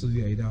 Like most of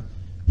them are either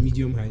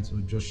medium height or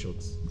just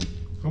short.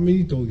 How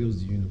many tall girls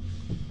do you know?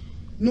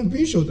 No,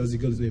 being short as a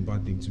girl is not a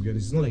bad thing, to be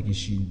honest. It's not like a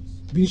shield.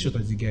 Being short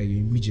as a guy,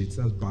 you're a midget,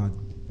 that's bad.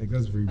 Like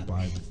that's very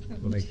bad.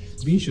 But like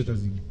being short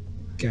as a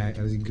guy,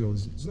 as a girl,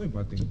 it's not a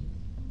bad thing.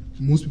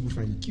 Most people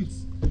find it cute.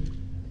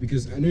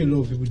 Because I know a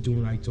lot of people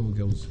don't like tall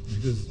girls.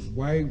 Because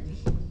why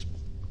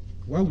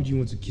would you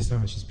want to kiss her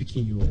and she's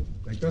picking you up?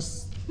 Like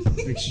that's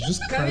like she's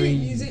just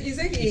carrying you. It's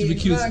okay. It should be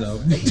cute Max. now.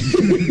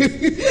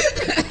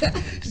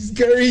 She's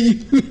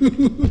carrying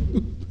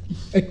you.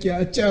 Like you're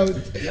a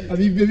child. I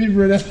mean baby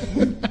brother.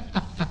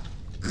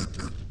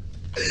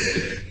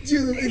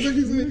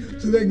 Exactly.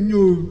 So like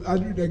no, I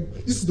do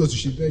like this is not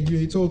shit. Like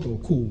you're a tall girl,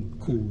 cool.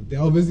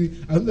 They're obviously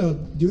I think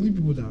that the only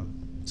people that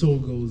tall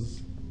girls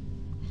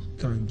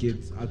can get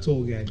are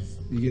tall guys.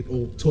 You get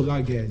all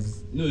taller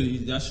guys. No,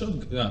 they're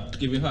short. Yeah,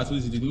 Kevin Hart. What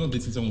is he? Did not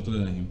dating someone taller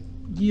than him.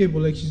 Yeah,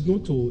 but like she's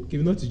not tall.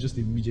 Kevin Hart is just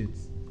a midget.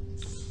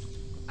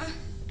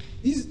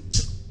 He's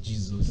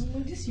Jesus. Oh,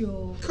 this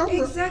your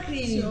Camera.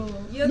 Exactly. So-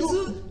 You're No.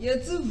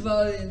 too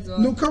violent.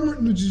 Man. No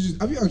camera. No, Jesus.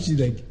 Have you actually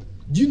like?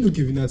 Do you know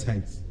Kevin Hart's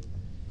height?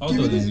 How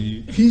tall is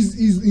he?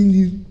 He's in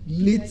the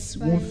late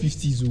Like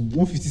 150s or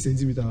 150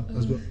 centimeter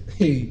as well.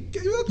 Hey,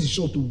 Kevin Hart is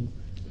short too.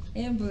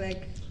 Yeah, but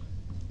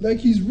Like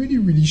he's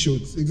really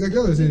short. Exactly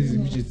as I said, he's a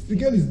midget. The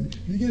girl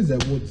is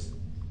like what?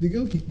 The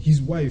girl,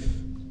 his wife.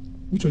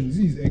 Which one is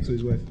he? His ex or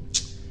his wife?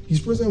 His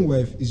present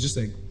wife is just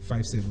like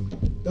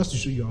 5'7". That's to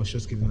show you how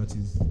short Kevin Hart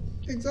is.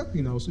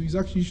 Exactly now. So he's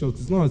actually short.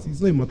 It's not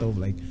a matter of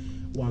like,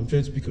 well, I'm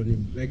trying to pick on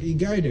him. Like a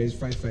guy that is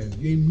 5'5",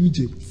 you're a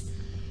midget.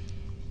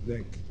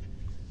 Like,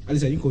 at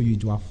least I didn't call you a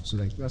dwarf, so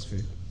like that's fair.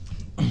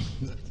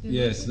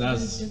 Yes,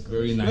 that's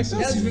very nice.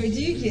 Like, that's of you.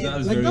 ridiculous.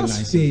 That's Like, very that's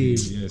nice. Of you,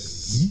 fair.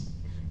 yes.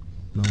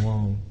 Now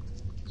wow.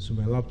 So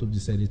so my laptop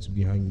decided to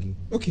be hanging.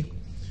 Okay.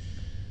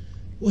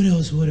 What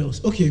else?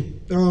 Okay.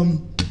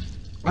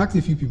 I asked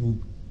a few people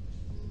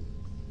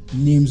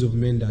names of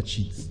men that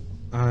cheat,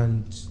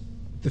 and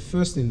the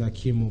first thing that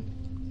came up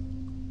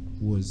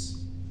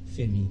was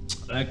Femi.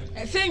 Like,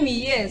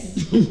 Femi,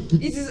 yes.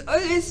 It is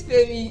always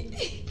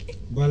Femi.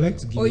 But I like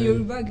to give Or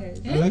Yoruba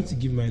guys. I like to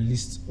give my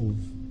list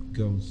of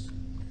girls.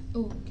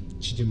 Oh, okay.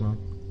 Chidima,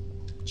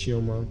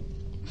 Chioma,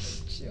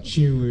 Sure.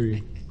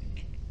 Chinwere.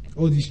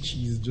 All these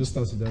cheese just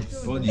start with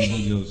that. all these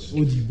good girls.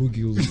 All the Igbo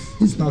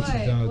girls start with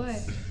Why? that.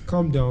 Why?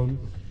 Calm down.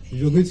 If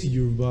you're going to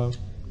Yoruba,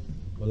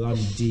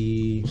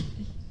 Olamide,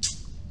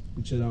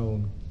 which other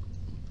one?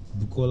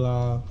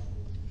 Bukola,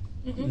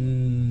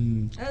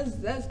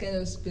 That's kind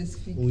of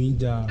specific.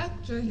 Oinda,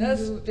 Actually,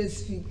 That's no.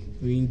 specific.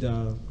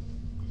 Oinda.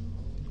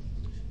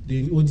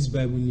 Then all these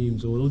Bible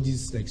names or all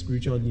these like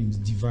spiritual names,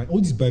 divine, all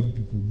these Bible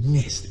people,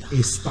 Ruth,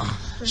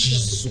 Esther,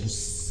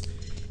 Jesus,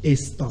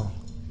 Esther,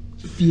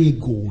 fear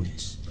God,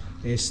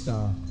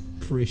 Esther,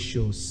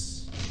 precious,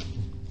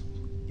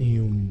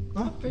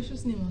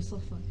 Precious name of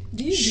suffer.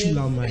 Do you get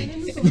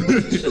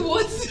Shulamite,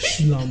 What?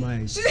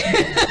 Shulamite.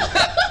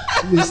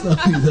 Let's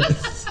not do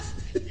that.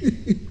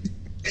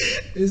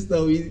 Let's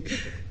not with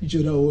each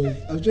other one.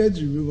 I'm trying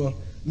to remember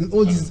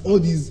all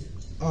these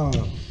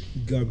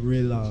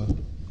Gabriella,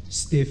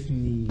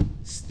 Stephanie,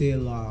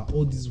 Stella,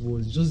 all these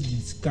words, just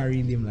be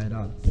carrying them like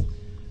that.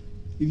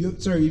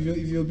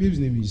 If your babe's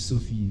name is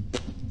Sophie,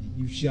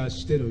 if she has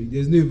cheated on you,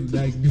 there's no even,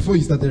 like, before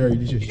you started a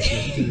relationship, she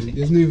has cheated on you,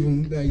 there's no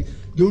even, like,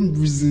 don't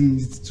reason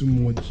it too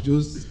much,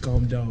 just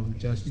calm down.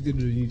 She has cheated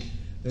on you.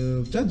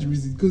 Try to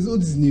reason, because all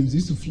these names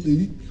used to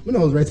when I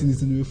was writing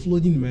this and they were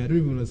flooding in my head. I don't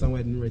even understand why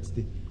I didn't write it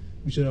there.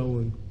 Which other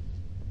one?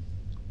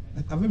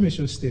 Have I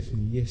mentioned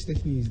Stephanie? Yeah,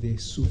 Stephanie is there.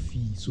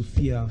 Sophie,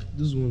 Sophia,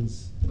 those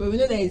ones. But we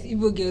know that it's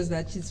Igbo girls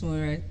that cheat more,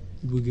 right?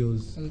 Igbo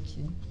girls.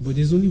 Okay. But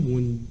there's only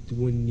one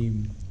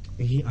name.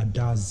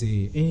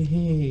 Adaze.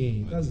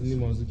 That's the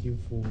name I was looking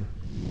for.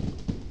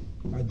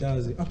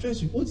 Adaze. I'm trying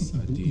to. What is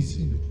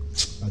Igbo?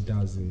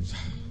 Adaze.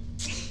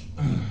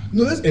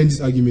 No, let's end this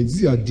argument.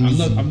 This is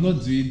Adaze. I'm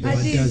not doing that.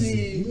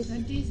 Adaze.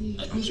 That Daisy.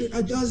 I'm sure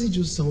Adaze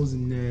just sounds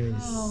nice.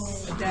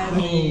 Oh,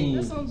 Adaze.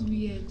 that sounds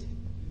weird.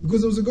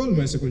 Because there was a girl in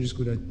my secondary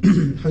school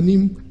that her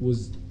name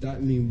was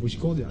that name, but she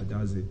called it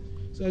Adaze.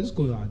 So I just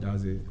called her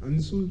Adaze. And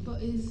so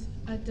But is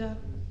Ada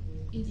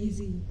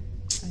Easy.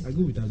 I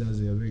go with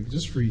Adaze, I beg.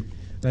 Just free.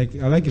 Like,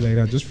 I like it like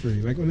that, just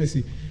free. Like,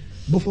 honestly.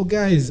 But for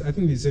guys, I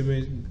think they say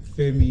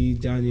Femi,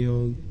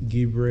 Daniel,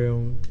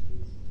 Gabriel,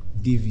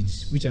 David,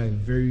 which I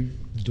very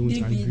don't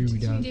David. agree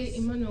with that. Tunde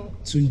Emmanuel?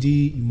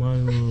 Tunde,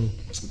 Emmanuel.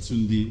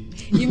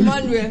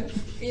 Tunde.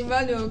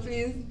 Emmanuel,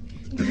 please.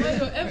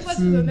 Emmanuel, emphasis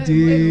on that.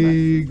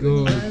 Tunde,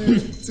 God.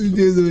 Tunde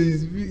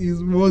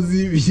is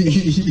Mozzie.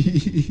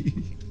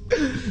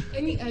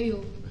 Any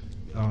Ayo?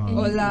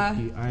 Ola.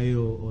 Okay,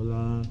 Ayo,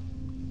 Ola.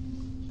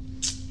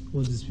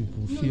 All these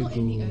people, No, fear not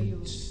any God. Ayo.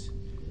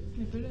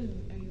 My brother is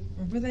Ayo.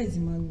 My brother is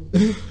Emmanuel.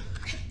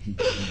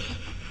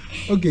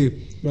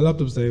 Okay, my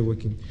laptop started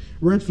working.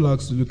 Red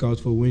flags to look out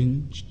for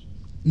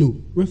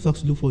red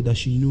flags to look for that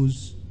she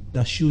knows,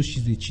 that shows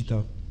she's a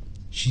cheater.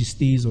 She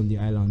stays on the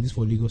island. This is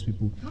for Lagos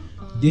people.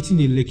 Dating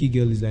a lucky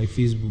girl is like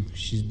Facebook.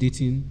 She's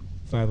dating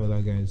 5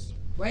 other guys.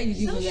 Why did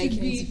you That even like should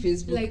him be to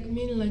Facebook? like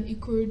mainland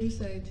Ikorodu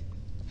side.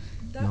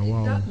 Now,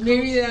 wow.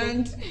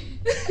 Maryland.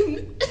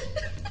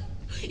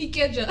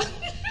 Ikeja.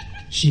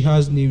 She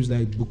has names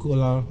like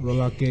Bukola,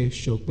 Rolake,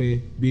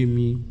 Shokpe,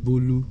 Bemi,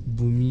 Bolu,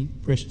 Bumi,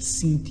 Precious,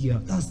 Cynthia.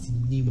 That's the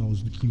name I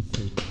was looking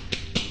for.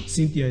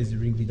 Cynthia is the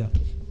ringleader.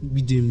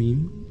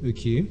 Bidemi,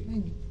 okay.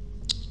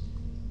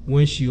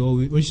 When she's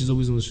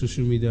always on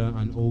social media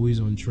and always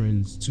on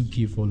trends,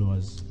 2K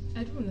followers.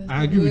 I don't know.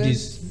 I agree with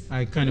Yes. this.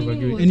 I kind of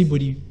agree. What?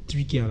 Anybody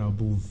 3K and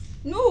above,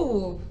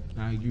 No.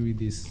 I agree with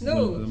this.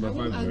 No. Number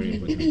 5 is agree. very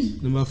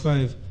important. Number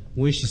 5,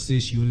 when she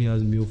says she only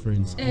has male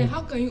friends.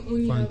 How can you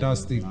only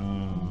Fantastic.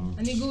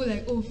 And they go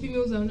like, oh,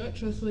 females are not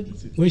trustworthy.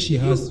 When she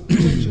has Not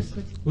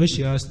trustworthy. when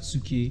she has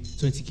 2K,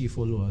 20K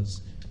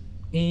followers,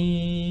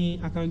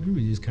 I can agree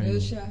with this kind of.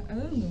 Yosha, I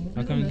don't know.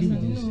 I can agree with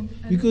understand.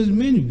 this No, I because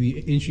men will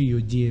be entering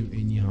your DM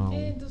anyhow,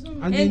 It doesn't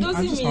and mean- then And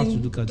I just have to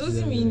look at doesn't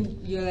it like mean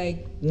you're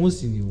like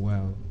once in a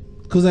while.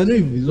 Because I know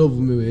if a lot of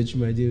women were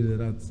entering my DMs like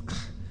that,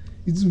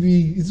 it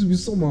will be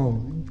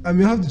somehow. I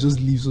may have to just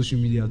leave social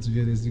media, to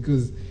be honest,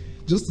 because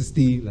just to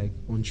stay like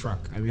on track,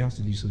 I may have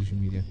to leave social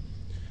media.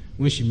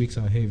 When she makes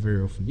her hair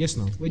very often. Yes,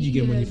 now. Where do you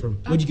get money from?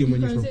 Where do you get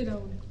money can say from?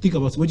 that one. Think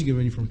about it. Where do you get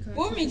money from?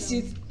 who makes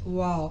it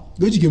wow.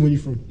 Where do you get money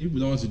from? If we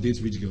don't want to date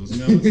rich girls, I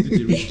mean, I want to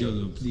date a rich girl,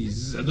 though,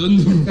 please. I don't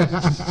know.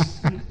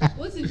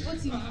 What if is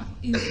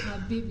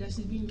her babe that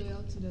she's being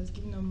loyal to that's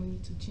giving her money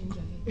to change her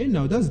hair? Hey,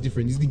 now that's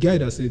different. It's the guy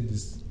that said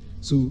this.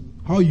 So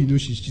how you know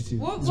she's cheating?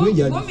 What, It's what, when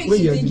you're what the- makes when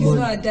you you're think the it's man.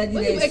 not a daddy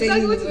What that if is exactly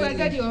sending what the if my money?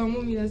 daddy or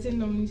mommy that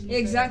send her money to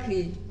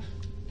Exactly.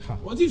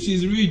 What if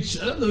she's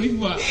rich? I don't know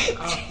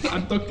if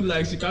I'm talking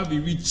like she can't be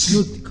rich.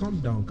 No, calm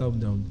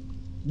down.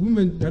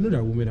 Women, I know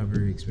that women are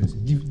very expensive.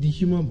 The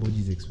human body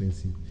is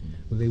expensive,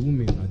 but the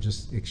women are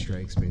just extra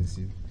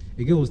expensive.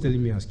 A girl was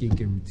telling me her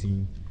skincare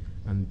routine,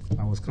 and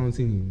I was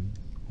counting in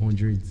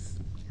hundreds.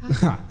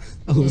 I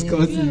was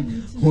counting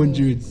in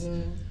hundreds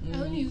I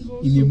only use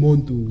one in a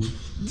month.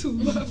 Oh. to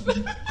bath.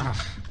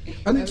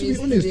 And to be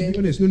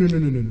honest,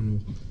 no.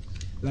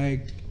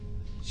 Like,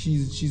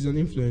 she's an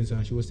influencer.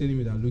 And she was telling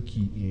me that,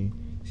 Loki,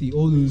 see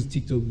all those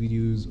TikTok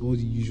videos, all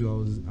the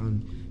usuals,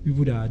 and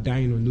people that are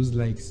dying on those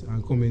likes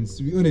and comments.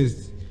 To be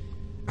honest,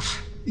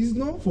 it's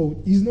not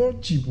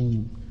cheap.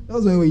 Oh.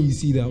 That's why when you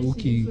see that,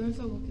 okay,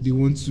 they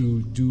want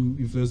to do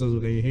influencers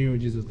work and you're hearing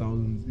hundreds of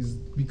thousands, it's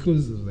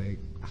because of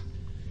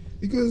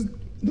because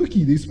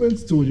Loki, they spent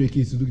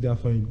 200k to look that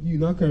fine. You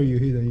now carry your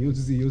head and you have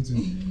to say you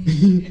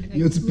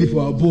have to pay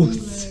for our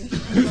boss.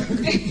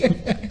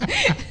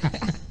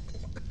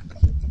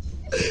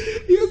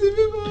 You have to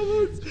pay for our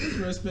boss.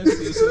 Respect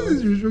yourself.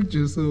 Respect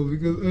yourself,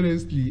 because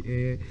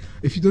honestly,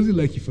 if he doesn't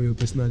like you for your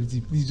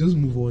personality, please just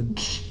move on.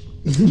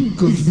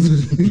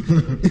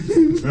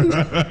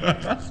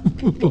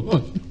 Move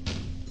on.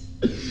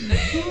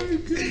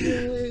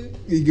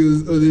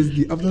 Because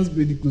honestly, after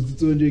spending close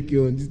to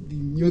 200k on this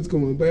thing, you want to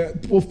come and buy a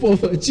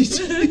puff and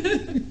chichi.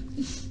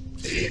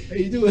 And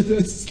you don't want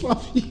to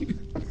slap you.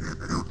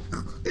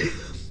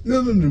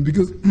 No,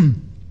 because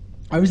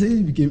I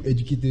recently became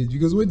educated.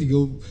 Because when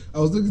I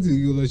was talking to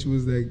the girl and she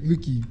was like,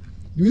 Looky,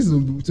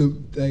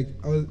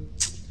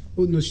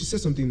 she said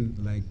something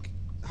like,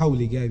 how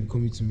will a guy be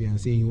coming to me and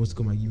saying he wants to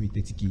come and give me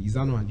 30k? Is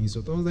that not an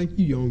insult? I was like,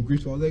 you're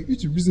ungrateful. I was like, you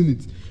should reason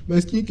it. My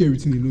skincare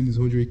routine alone is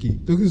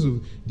 100k. Talking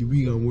of the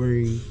wig I'm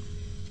wearing,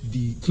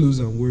 the clothes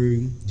I'm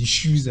wearing, the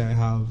shoes I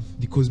have,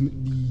 the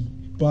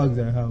bags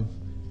I have.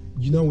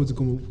 You now want to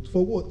come up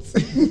for what?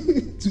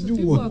 To do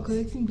People what? are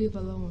collecting babe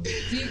allowance.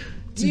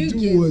 Do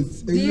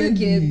you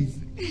get?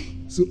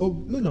 So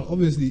no,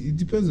 obviously it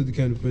depends on the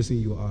kind of person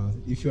you are.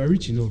 If you are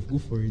rich enough, go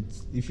for it.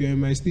 If you're in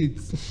my state,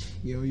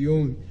 you're your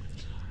own.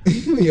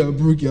 You're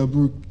broke.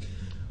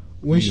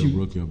 When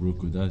you're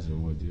broke. That's your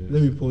word. Yeah.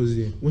 Let me pause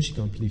here. When she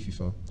can play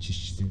FIFA, she's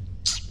cheating.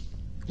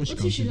 What if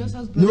she just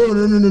has No.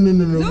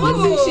 What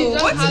if she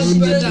just has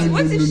brothers?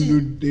 What if she?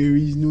 There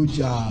is no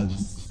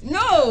jazz.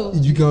 No.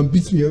 You can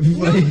beat me up if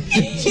What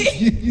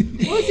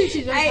if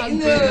she just has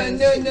brothers?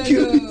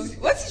 No.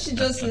 What if she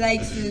just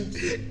likes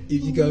it?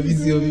 If you can beat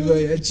me up if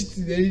you're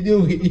cheating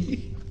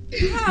anyway.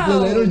 How?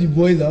 Because I know the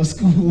boys have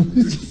school.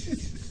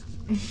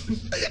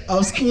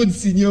 I've schooled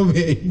senior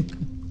men.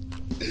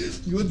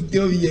 You want to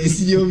tell me you're a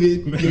senior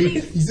man?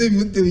 You said you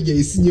want to tell me you're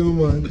a senior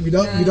man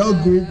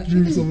without going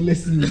through some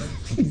lessons.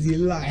 It's a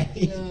lie.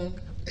 No.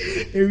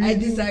 I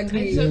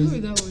disagree. I disagree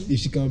with that one. If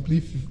she can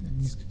play,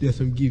 there's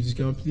some games. She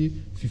can play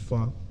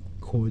FIFA,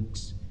 COD.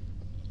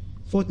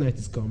 Fortnite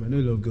is calm. I know a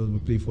lot of girls will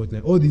play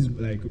Fortnite. All these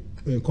like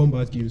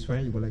combat games,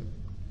 fine, but like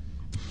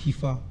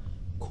FIFA,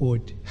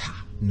 COD,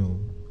 no,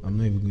 I'm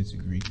not even going to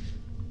agree.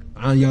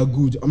 And you're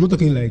good. I'm not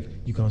talking like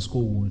you can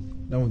score one.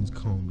 That one is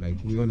calm. Like,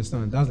 you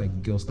understand? That's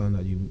like girl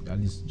standard. You at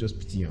least just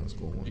pity and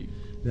score one.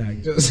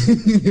 Like, just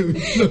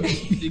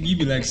They give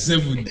you like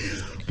 7.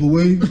 But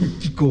when you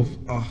kick off,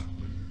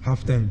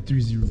 halftime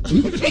 3-0.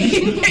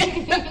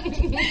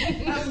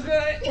 I'm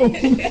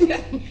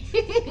good.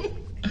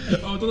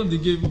 I'll turn up the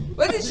game.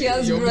 What if she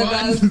has Your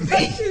brothers? man.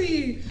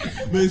 Actually.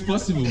 But it's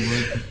possible,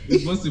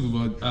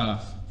 but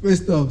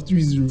First half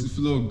 3-0. to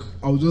flog.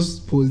 I'll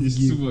just pause the It's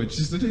game. too much.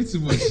 It's totally too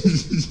much.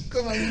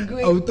 Come on, go.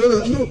 I'll tell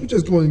her, no,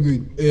 just come on,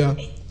 good. Yeah,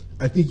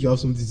 I think you have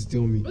something to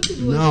tell me. What if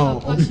it was Now,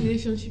 a past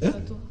relationship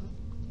that taught her?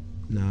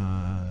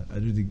 nah, I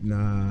don't think,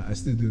 I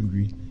still don't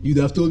agree. You'd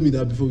have told me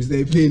that before we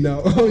started playing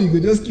now. Oh, you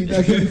could just keep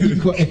that kind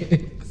of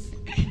quiet.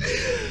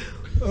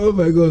 Oh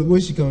my god,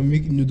 when she can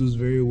make noodles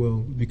very well,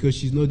 because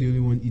she's not the only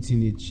one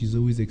eating it, she's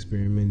always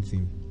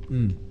experimenting.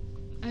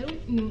 I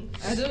don't know.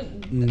 I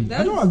don't.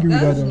 I don't agree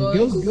with that. not-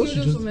 Girls Cook should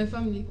noodles just for my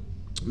family.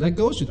 like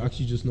girls should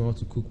actually just know how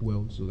to cook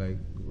well. So like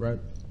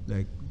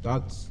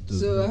that's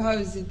So how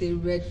is it a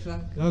red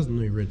flag? that's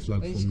not a red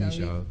flag When for she me, can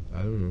Sha.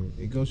 I don't know.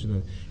 A girl should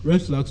know.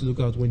 Red flag to look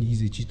out when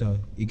he's a cheater,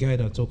 a guy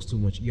that talks too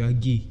much. You are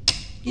gay.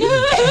 Wait,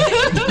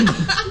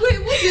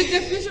 what's your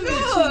definition of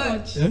too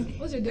much? Yeah?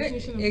 What's your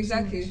definition of too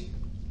Exactly.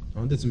 I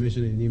wanted to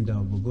mention a name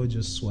down, but God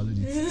just swallowed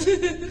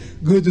it.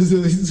 God just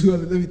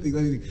swallowed. Let me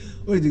think.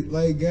 What is it?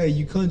 Like, guy,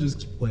 you can't just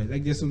keep quiet.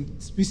 Like, there's some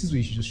spaces where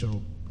you should just shut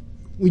up.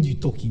 When you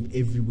talk in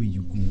everywhere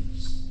you go,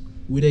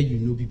 whether you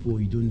know people or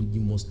you don't,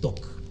 you must talk.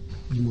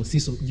 You must say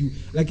something.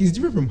 It's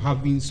different from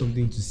having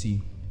something to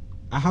say.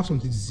 I have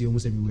something to say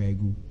almost everywhere I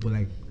go, but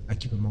like, I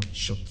keep my mouth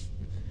shut.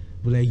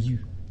 But like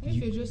What if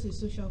you're just a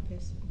social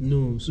person?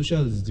 no,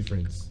 social is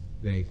different.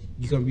 Like,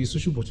 you can be a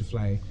social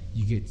butterfly,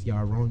 you're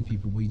around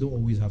people, but you don't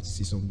always have to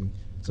say something.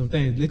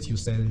 Sometimes let your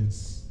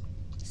silence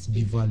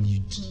be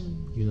valued.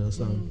 You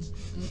understand?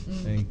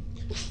 Like,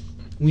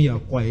 when you're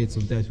quiet,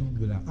 sometimes people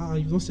be like,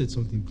 you've not said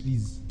something,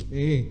 please.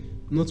 Hey,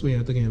 not when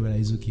you're talking about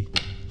it, it's okay.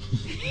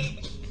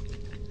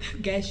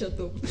 Guys, shut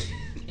up.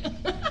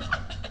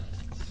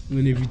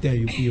 When every time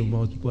you open your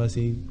mouth, people are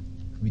saying,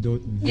 we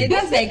don't. Yeah,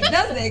 that's like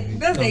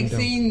Calm down.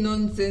 saying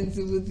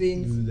nonsensical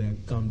things.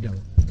 Like, calm down.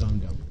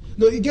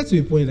 No, it gets to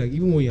a point like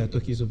even when you are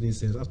talking something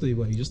sense, after a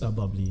while you just start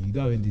babbling. You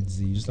don't have anything to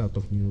say. You just start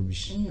talking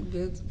rubbish.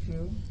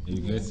 Beautiful.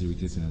 It gets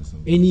irritating and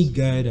something. Any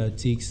guy that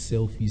takes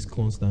selfies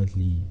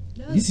constantly,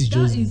 this is that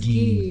just is gay.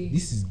 gay.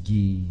 This is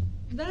gay.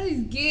 That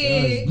is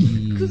gay. That's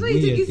gay. Because why When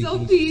you you're taking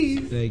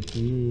selfies?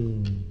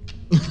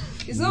 Like,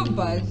 It's not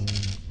bad.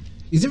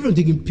 is everyone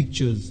taking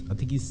pictures? I'm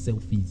taking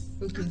selfies.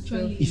 Okay,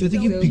 Actually, If you're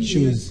taking Selfies,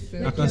 pictures,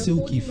 yeah. I can say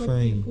okay, Holding up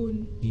fine. your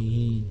phone.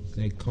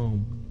 Like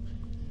calm.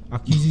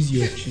 Accuses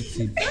you of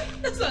cheating.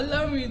 That's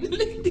alarming.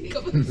 Let's think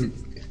about it.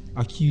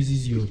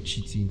 Accuses you of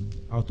cheating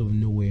out of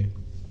nowhere.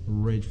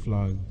 Red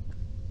flag.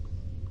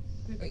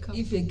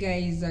 If a guy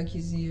is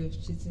accusing you of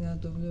cheating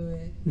out of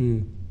nowhere,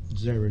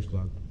 Is that a red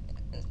flag?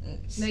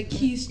 Like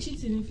he's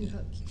cheating if you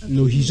have.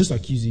 No, he's just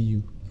accusing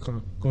you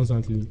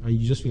constantly, and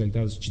you just feel like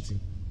that's cheating.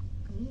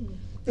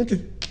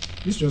 Okay,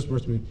 this just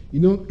brought me.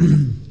 You know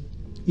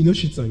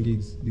Shits and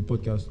Gigs, the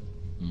podcast.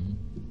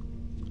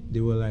 They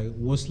were like,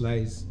 "What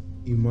lies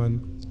a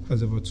man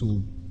has ever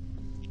told?"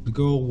 The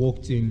girl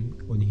walked in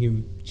on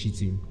him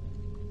cheating.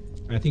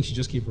 I think she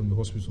just came from the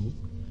hospital.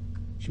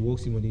 She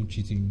walked in on him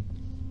cheating.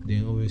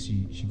 Then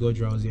obviously she got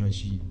drowsy and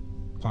she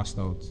passed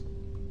out.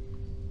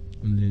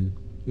 And then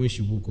when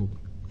she woke up,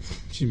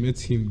 she met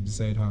him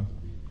beside her,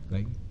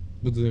 like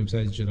both of them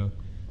beside each other,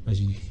 and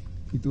he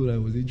told her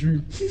it was a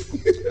dream.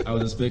 I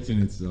was expecting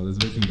it. I was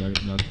expecting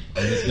that. I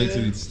was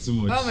expecting it too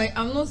much. oh my,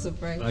 I'm not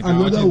surprised. Like,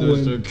 I'm Another watching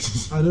those one,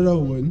 jokes. another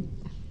one,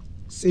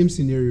 same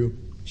scenario.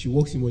 She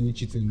walks in on him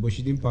cheating, but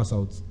she didn't pass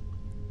out.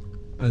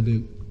 And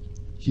then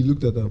he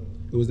looked at her.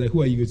 It was like,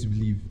 who are you going to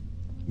believe,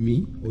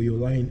 me or your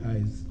lying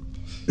eyes?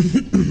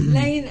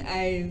 Lying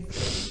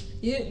eyes.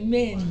 You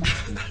men.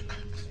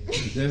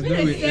 There's no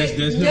way.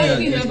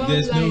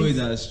 There's no way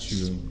that's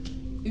true.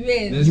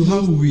 Men. There's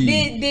no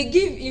way. They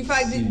give, in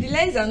fact, the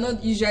lies are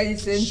not usually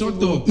sensible.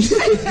 Shut up.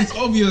 It's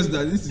obvious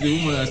that this is the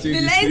woman that said The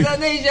this. lies are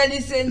not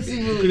usually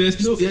sensible.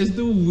 There's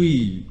no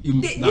way. The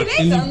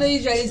lies are not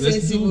usually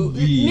sensible.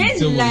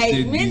 Men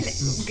lie. Men,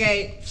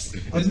 guy.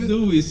 There's no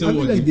way I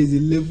someone. feel like there's a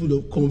level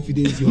of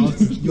confidence you have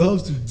to be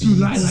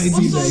lie like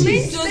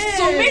this.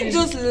 Some men Yes.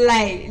 just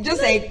lie.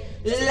 Just like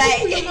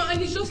lie.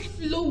 And it's just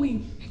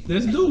flowing.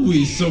 There's no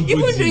way somebody.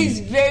 Even though it's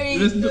very.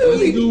 There's no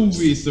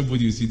way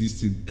somebody will see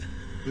this thing.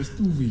 There's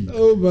no way.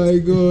 Oh my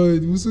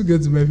god, we'll soon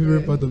get to my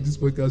favorite part of this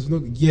podcast.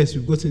 Yes,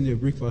 we've gotten the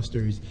breakfast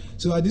stories.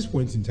 So at this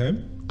point in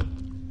time,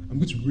 I'm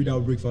going to read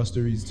out breakfast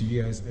stories to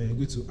you guys and I'm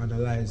going to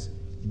analyze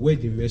where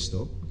they messed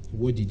up,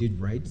 what they did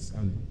right,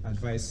 and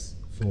advice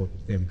for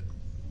them.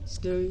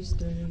 Story.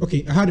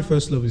 Okay, I had a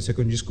first love in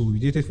secondary school. We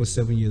dated for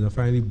 7 years. I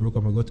finally broke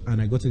up.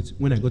 When I got into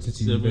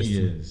 7 university.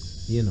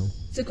 years. You know.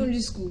 Secondary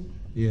school.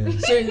 Yeah.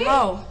 Sorry,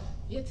 how?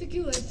 You're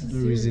taking like too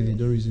Don't reason it.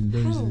 serious.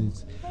 Don't reason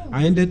it.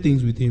 I ended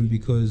things with him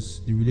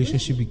because the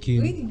relationship Where did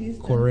became this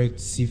start? correct,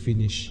 see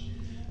finish.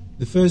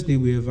 The first day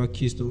we ever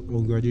kissed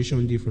on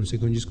graduation day from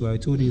secondary school, I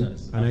told him,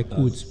 That's- and I that's-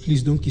 quote,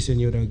 "Please don't kiss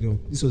any other girl."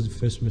 This was the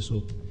first mess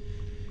up.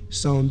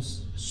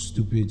 Sounds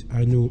stupid,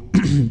 I know,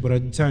 but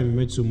at the time it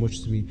meant so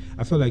much to me.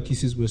 I felt like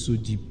kisses were so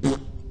deep.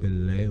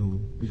 Beleo.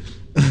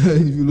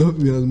 If you love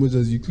me as much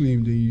as you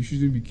claim, then you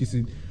shouldn't be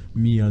kissing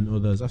me and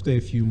others. After a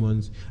few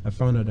months, I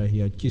found out that he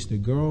had kissed a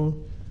girl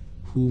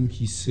whom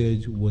he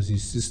said was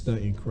his sister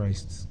in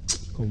Christ.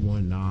 Come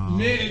on now.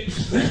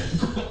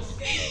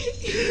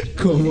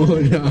 Come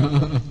on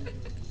now.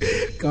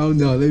 Calm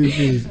down, let me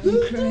finish.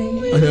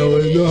 And I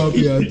was not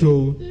happy at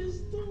all.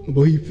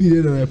 But he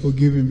pleaded and I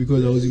forgave him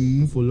because I was in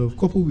mood for love.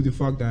 Coupled with the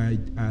fact that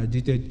I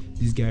dated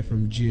this guy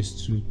from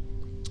GS2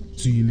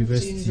 to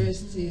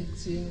university.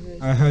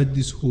 I had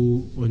this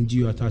whole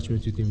undue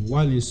attachment with him.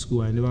 While in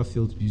school, I never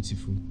felt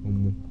beautiful.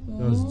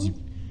 That was deep.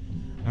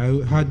 I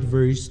had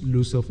very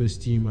low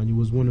self-esteem, and he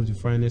was one of the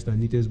finest and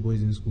neatest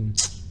boys in school.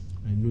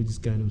 I know this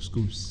kind of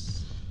scopes.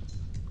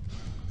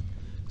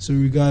 So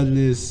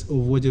regardless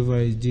of whatever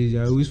I did,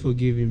 I always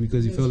forgave him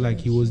because he felt like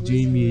he was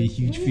doing me a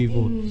huge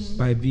favor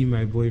by being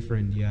my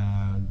boyfriend.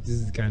 Yeah, this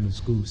is the kind of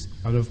scopes.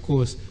 And of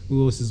course,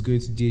 who else is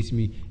going to date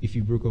me if he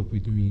broke up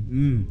with me?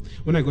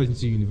 When I got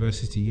into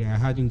university, I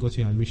hadn't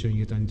gotten admission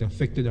yet, and it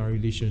affected our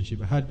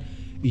relationship. I had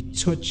a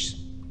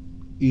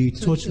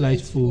torchlight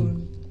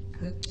phone.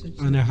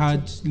 And I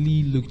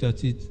hardly looked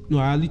at it. No,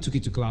 I hardly took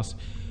it to class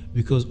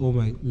because all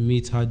my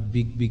mates had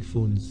big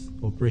phones.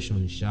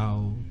 Operation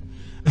Shao.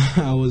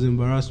 I was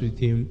embarrassed with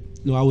him.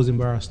 No, I was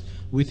embarrassed.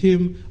 With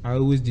him, I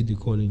always did the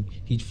calling.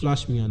 He'd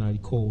flash me and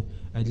I'd call.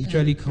 I could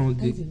literally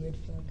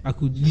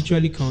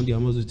count the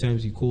amount of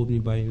times he called me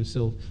by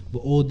himself. But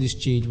all this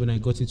changed when I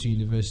got into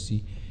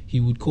university. He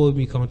would call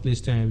me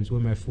countless times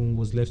when my phone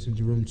was left in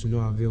the room to no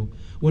avail.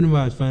 Whenever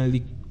I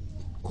finally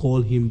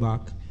called him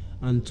back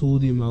and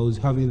told him I was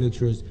having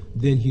lectures,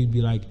 then he'd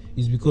be like,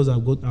 "It's because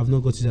I've not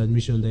got his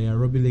admission that you're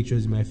rubbing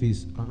lectures in my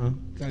face."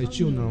 Guys,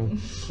 chill now.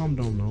 Calm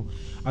down now.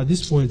 At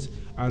this point,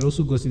 I'd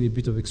also gotten a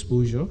bit of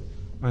exposure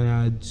and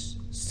I'd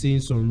seen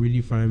some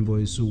really fine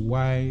boys. So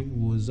why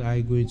was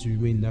I going to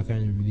remain in that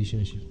kind of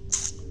relationship?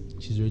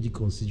 She's already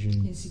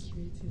considering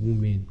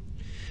women.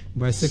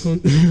 By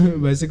second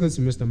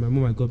semester, my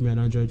mom had got me an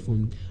Android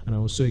phone and I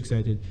was so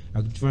excited.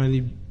 I could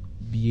finally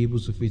be able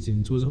to fit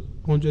in. It was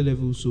 100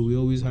 levels, so we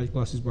always had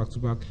classes back to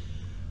back,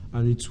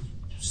 and it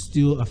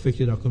still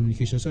affected our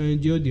communication. So I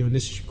endured the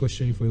unnecessary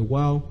questioning for a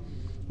while,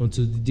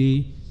 until the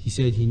day he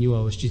said he knew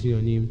I was cheating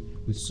on him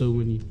with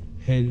someone,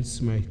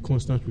 hence my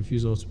constant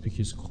refusal to pick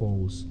his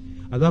calls.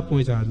 At that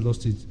point, I had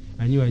lost it.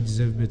 I knew I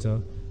deserved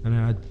better, and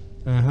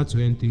I had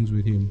to end things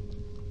with him.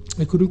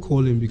 I couldn't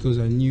call him because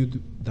I knew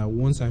that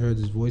once I heard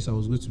his voice, I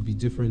was going to be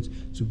different.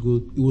 It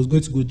was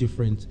going to go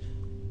different.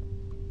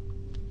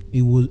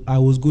 I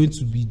was going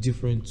to be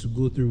different to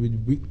go through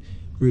with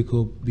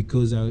breakup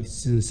because I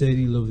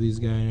sincerely love this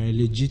guy, and I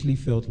legitimately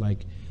felt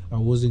like I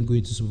wasn't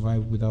going to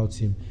survive without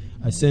him.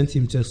 I sent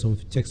him text on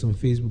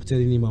Facebook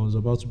telling him I was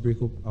about to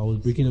break up. I was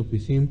breaking up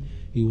with him.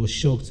 He was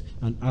shocked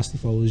and asked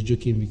if I was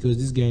joking because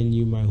this guy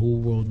knew my whole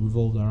world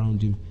revolved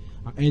around him.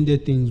 I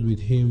ended things with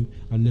him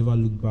and never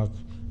looked back.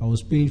 I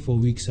was pain for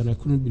weeks and I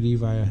couldn't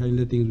believe I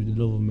ended things with the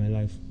love of my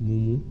life.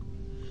 Mumu.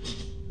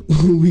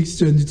 Weeks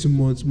turned into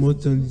months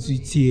turned into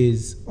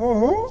tears.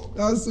 Oh,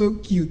 that's so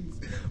cute.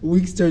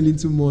 Weeks turned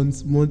into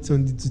months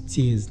turned into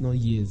tears, not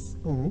years.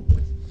 Oh.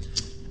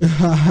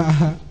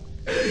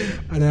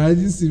 And I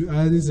hadn't seen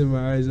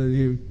my eyes on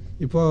him.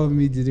 A part of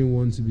me didn't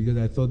want to because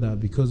I thought that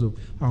because of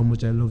how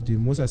much I loved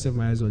him, once I set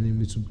my eyes on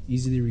him, it would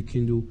easily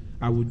rekindle.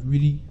 I would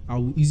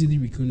easily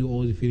rekindle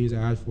all the feelings I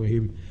had for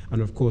him.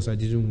 And of course, I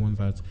didn't want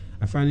that.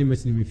 I finally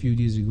met him a few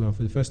days ago, and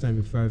for the first time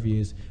in 5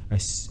 years,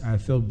 I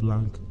felt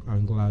blank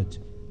and glad.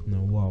 Now,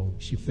 wow,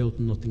 she felt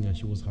nothing and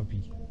she was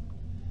happy.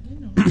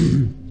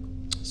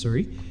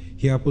 Sorry.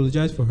 He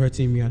apologized for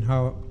hurting me and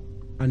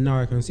now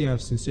I can say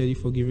I've sincerely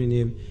forgiven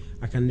him.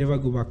 I can never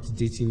go back to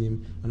dating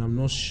him, and I'm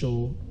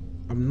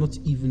not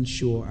even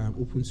sure I am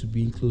open to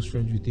being close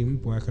friends with him,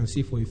 but I can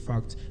say for a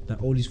fact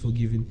that all is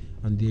forgiven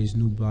and there is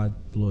no bad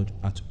blood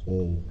at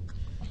all.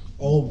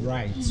 All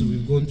right, so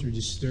we've gone through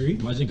the story.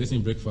 Imagine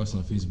getting breakfast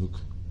on Facebook.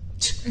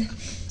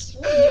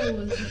 What year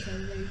was it?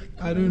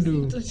 I don't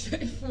know. Touch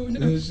my phone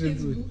on No,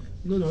 Facebook.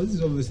 no, this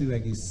is obviously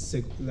like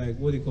like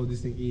what they call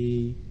this thing,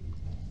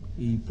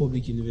 a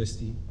public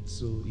university.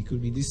 So it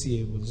could be this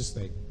year, but just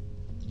like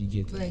you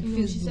get. Like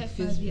No, she Facebook, said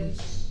 5 Facebook.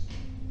 years.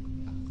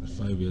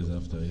 5 years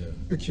after, yeah.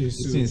 Okay, It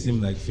so didn't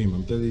seem like fame,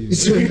 I'm telling you.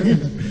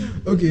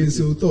 okay,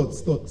 so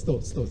thoughts.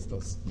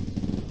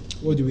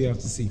 What do we have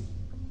to say?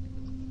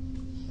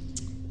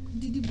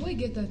 Did the boy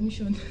get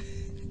admission?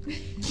 Did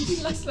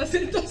he last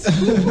at us?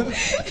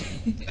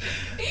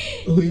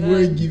 We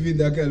weren't given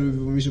that kind of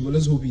information, but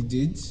let's hope he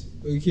did.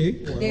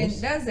 Okay. What Then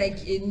else? that's like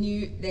a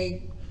new,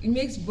 like, it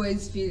makes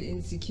boys feel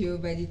insecure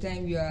by the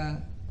time you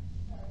are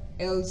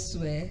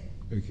elsewhere,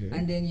 Okay.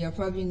 and then you're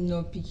probably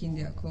not picking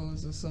their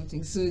calls or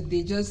something. So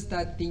they just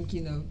start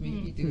thinking of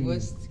maybe the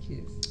worst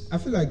case. I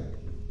feel like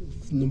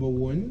number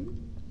one,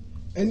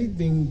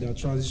 anything that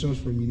transitions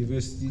from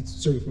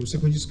from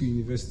secondary school to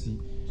university,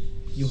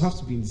 you have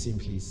to be in the same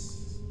place.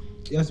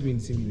 You have to be in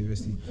the same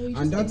university, Oh, you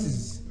and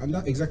just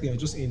that exactly. I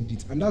just ended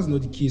it, and that's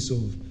not the case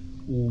of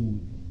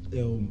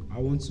I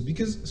want to,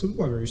 because some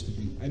people are very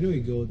stupid. I know a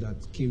girl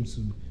that came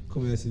to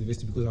Commonwealth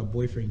University because her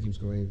boyfriend came to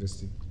Commonwealth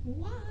University.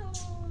 Wow.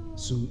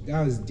 So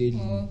that was deadly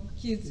Oh,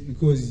 cute.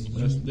 because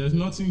There's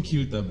nothing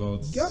cute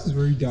about. that's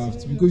very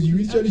daft because you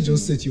literally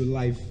just set your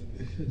life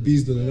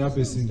based on another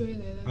person, Story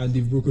like that. and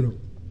they've broken up.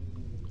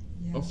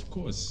 Yeah. Of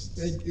course.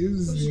 Like, it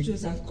was She like-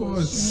 chose her Of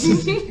course.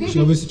 she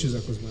obviously chose her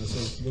course by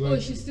herself. But Oh,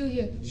 like, she's still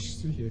here. she's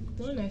still here.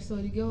 The one I saw,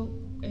 the girl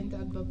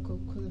entered Babcock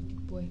because of the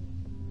boy.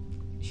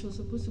 She was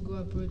supposed to go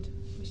abroad,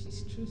 but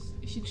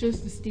she chose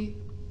to stay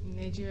in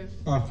Nigeria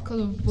because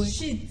of the boy.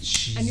 Shit.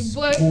 She's And the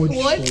boy good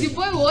what? for The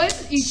boy what?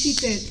 He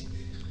cheated.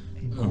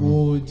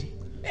 good.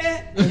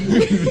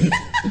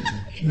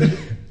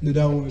 No,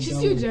 that one. She that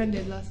still one,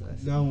 drowned last.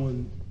 that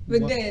one. But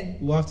we'll- then-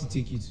 we'll have to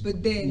take it.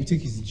 But then- we'll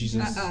take it to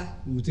Jesus. Uh-uh.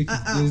 We'll take it.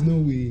 Uh-uh. There's no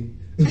way.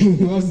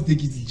 We'll have to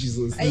take it to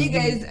Jesus. Are you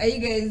guys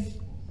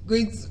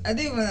going to, I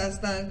don't even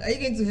understand. Are you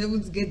going to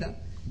heaven together?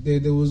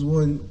 There was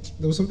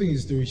something in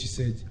the story she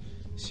said.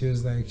 She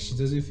was like, she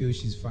doesn't feel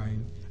she's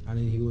fine, and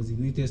then he was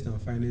the neatest and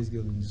finest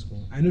girl in the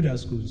school. I know that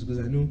school because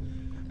I know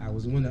I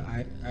was one that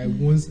I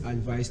once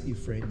advised a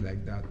friend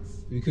like that,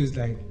 because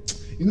like,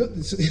 you know,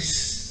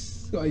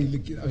 so are you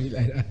looking at me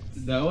like that?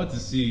 I want to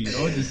see. No,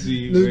 where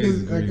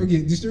because, it's like, going.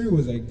 okay, the story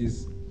was like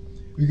this,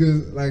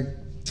 because like,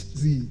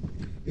 see,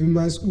 in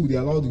my school they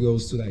allowed the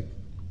girls to like,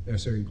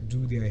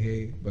 do their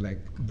hair, but like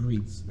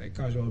braids, like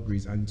casual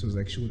braids, and it was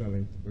like shoulder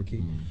length,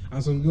 okay.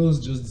 And some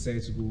girls just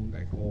decided to go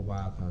like all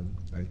back and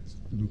like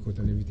look cut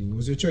and everything. It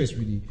was your choice,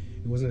 really.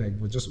 It wasn't like,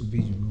 but just obey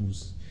the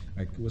rules.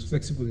 Like it was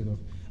flexible enough.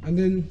 And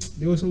then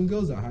there were some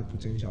girls that had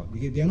potential.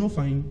 They are not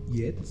fine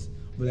yet,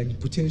 but like the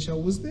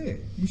potential was there.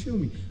 You feel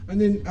me? And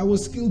then I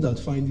was skilled at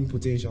finding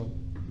potential.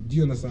 Do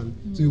you understand?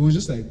 So it was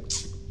just like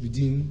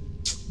within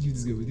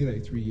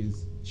like 3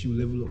 years, she will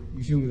level up.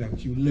 You feel me? Like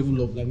she will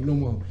level up like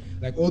normal.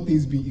 Like all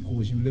things being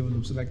equal, she will level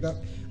up. So like that.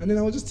 And then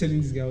I was just telling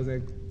this guy, I was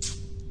like,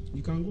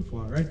 you can't go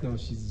for her. Right now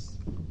she's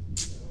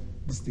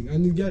this thing.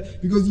 And the guy,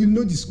 because you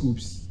know the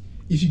scopes.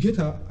 If you get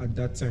her at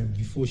that time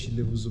before she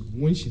levels up,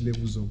 when she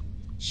levels up,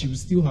 she will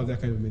still have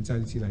that kind of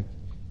mentality like,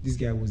 this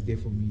guy was there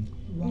for me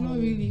Not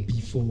really.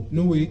 before.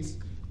 No, wait,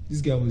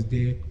 this guy was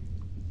there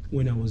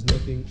when I was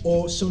nothing.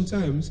 Or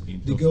sometimes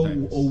In the tough girl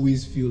times. will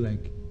always feel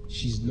like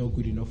she's not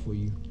good enough for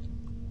you.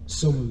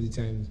 Some of the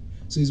times.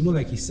 So it's more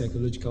like a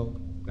psychological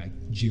like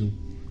jail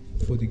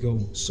for the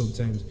girl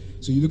sometimes.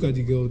 So you look at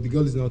the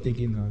girl is now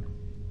thinking that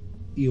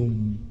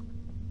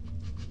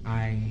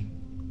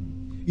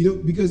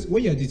because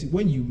when you're dating,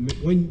 when you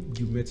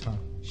met her,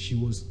 she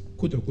was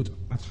quote unquote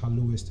at her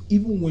lowest.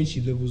 Even when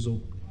she levels up,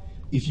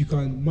 if you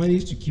can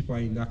manage to keep her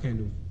in that kind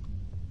of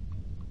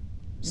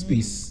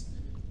space,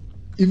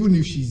 even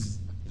if she's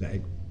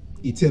like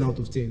a 10 out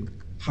of 10,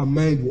 her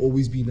mind will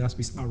always be in that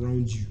space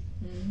around you.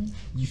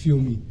 You feel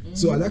me?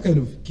 So at that kind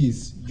of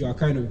case, you are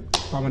kind of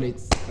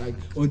permanent. Like,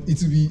 or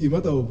it will be a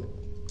matter of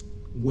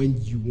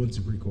when you want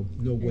to break up,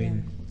 not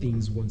when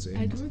things want to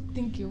I end. don't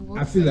think it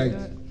works. I feel like,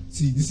 that.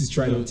 see, this is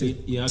tried No, and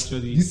tested. he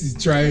actually. This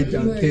is tried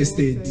and Right.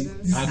 tested. Right.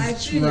 This I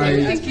is feel tried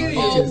like- I and feel tested.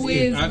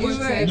 always Act- works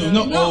like no, that.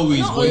 not always,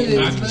 not but it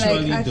always, but,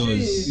 actually like, I feel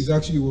does. It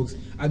actually works,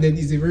 and then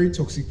it's a very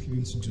toxic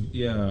thing to do.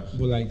 Yeah.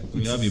 But like,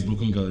 We have a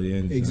broken girl at the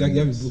end. exactly,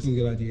 you and have a broken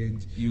girl at the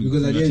end. You-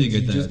 because at you the end, actually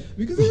you get just that.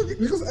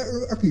 because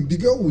actually the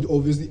girl would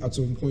obviously at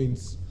some point,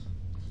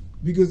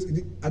 because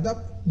at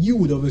that you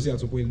would obviously at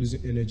some point lose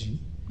energy.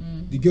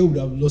 The girl would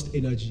have lost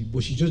energy,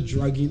 but she's just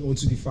dragging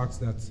onto the fact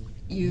that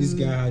this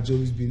guy had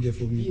always been there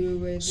for me. You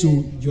were So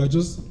there. you are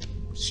just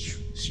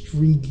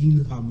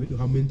stringing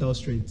her mental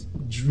strength,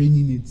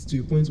 draining it to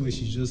a point where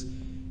she's just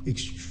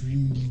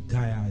extremely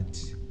tired.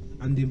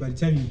 And then by the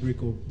time you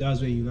break up,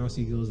 that's when you now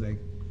see girls like,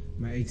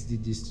 my ex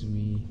did this to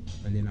me,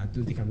 and then I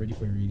don't think I'm ready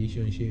for a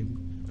relationship,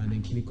 and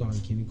then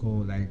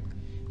Kiniko, like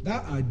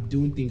that. I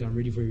don't think I'm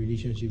ready for a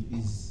relationship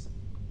is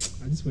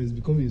at this point it's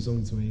becoming a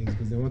song to my ears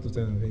because the amount of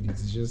time I've heard it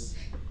is just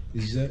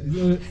it's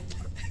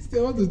the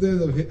amount of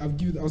times I've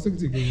given. I was talking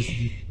to a girl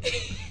yesterday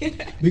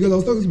because I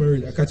was talking to my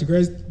friend. I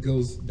categorized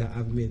girls that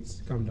I've met.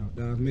 Calm down.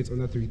 That I've met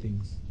under 3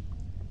 things.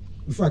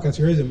 Before I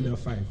categorize them under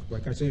 5, but I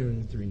categorize them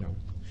under 3 now.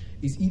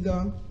 It's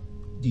either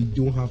they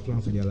don't have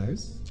plans for their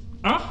lives,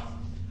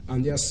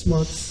 and they are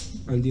smart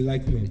and they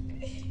like men.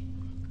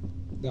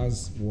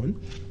 That's 1.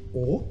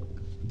 Or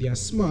they are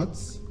smart,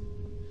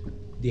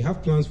 they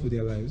have plans for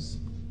their lives,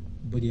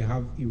 but they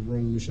have a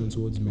wrong notion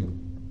towards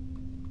men.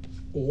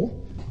 Or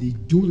they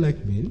do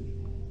like men,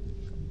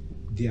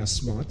 they are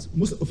smart.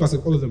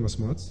 All of them are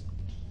smart,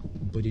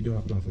 but they don't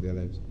have plan for their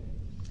lives.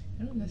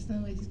 I don't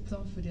understand where this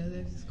plan for their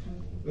lives is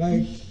coming from.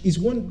 Like, it's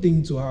one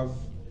thing to have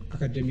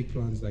academic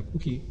plans, like,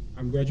 okay,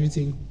 I'm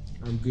graduating,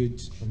 I'm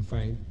good, I'm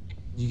fine.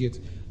 You get,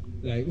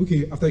 like,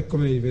 okay, after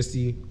coming to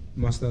university,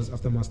 masters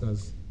after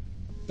masters,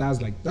 that's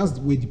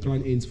the way the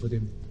plan ends for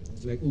them.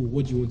 It's like, oh,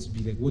 what do you want to be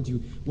like? What do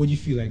you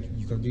feel like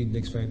you can do in the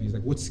next 5 years?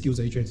 Like, what skills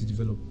are you trying to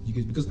develop? You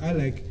get, because I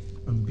like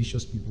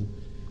ambitious people.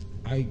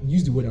 I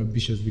use the word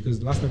ambitious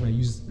because last time I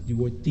used the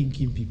word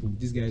thinking people,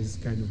 these guys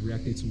kind of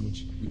reacted too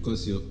much.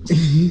 Because you're.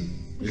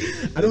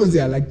 I don't want to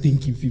say I like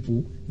thinking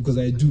people because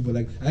I do, but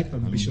like I like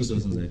ambitious who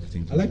doesn't people. like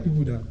thinking? I like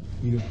people that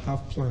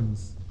have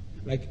plans.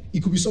 Like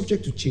it could be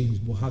subject to change,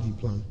 but have a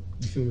plan.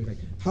 You feel me? Like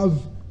have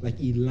like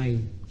a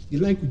line. The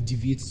line could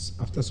deviate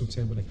after some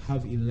time, but like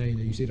have a line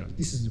that you say that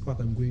this is the path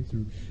I'm going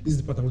through. This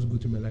is the path I want to go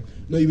through my life.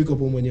 Now you wake up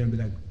one morning and be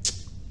like,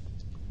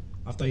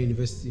 after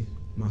university,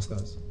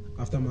 masters.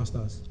 After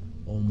masters,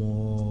 or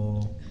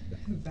more.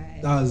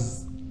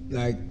 That's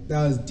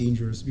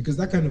dangerous because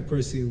that kind of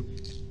person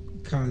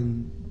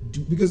can do,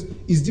 because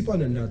it's deeper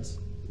than that.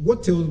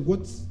 What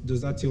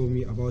does that tell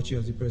me about you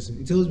as a person?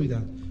 It tells me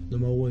that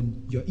number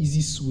 1, you're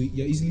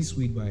easily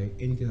swayed by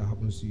anything that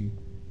happens to you.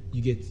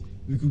 You get,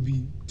 we could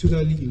be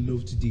totally in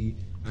love today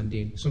and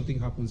then something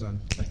happens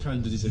and I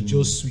can't do this you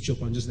anymore. just switch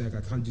up and just like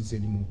I can't do this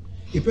anymore.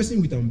 A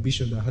person with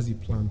ambition that has a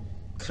plan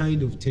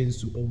kind of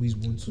tends to always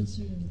want to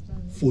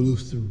follow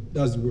through.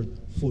 That's the word,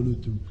 follow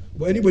through.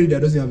 But anybody that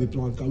doesn't have a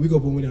plan can wake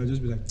up one morning and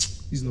just be like,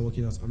 this is not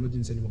working out, I'm not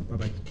doing this anymore, bye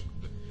bye.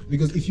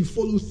 Because if you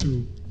follow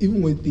through,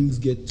 even when things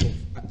get tough,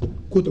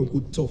 quote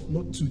unquote tough,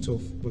 not too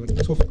tough, but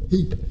like tough,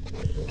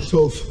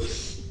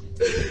 tough.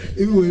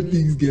 Even when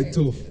things get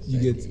tough,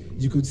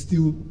 you could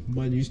still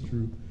manage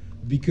through.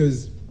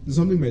 Because there's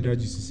something my dad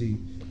used to say.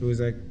 It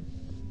was like,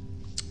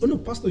 oh no,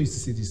 pastor used to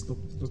say this, not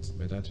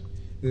my dad.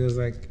 It was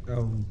like,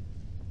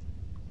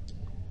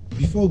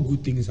 before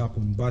good things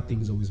happen, bad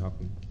things always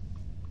happen.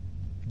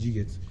 Do you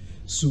get?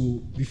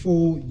 So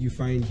before you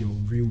find your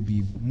real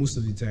babe, most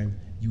of the time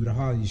you would have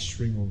had a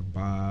string of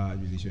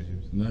bad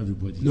relationships. Not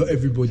everybody. Not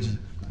everybody,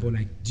 but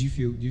like, do you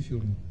feel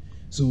me?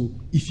 So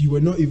if you were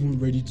not even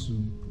ready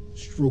to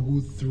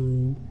struggle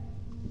through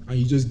and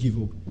you just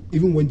give up,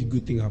 even when the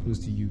good thing happens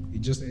to you,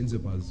 it just ends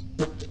up as,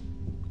 do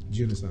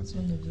you understand?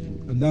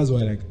 And that's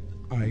why like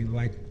I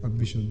like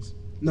ambitions.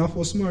 Now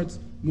for smart,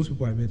 most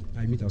people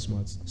I meet are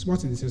smart.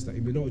 Smart in the sense that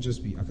it may not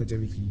just be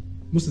academically.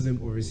 Most of them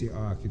already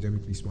are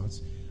academically smart.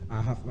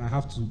 I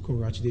have to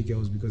congratulate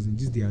girls because in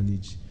this day and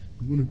age,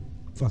 the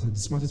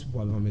smartest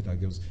people I've ever met are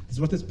girls. The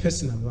smartest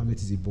person I've ever met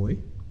is a boy.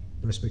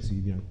 Respect to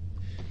Vivian.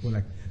 But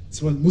like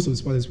most of the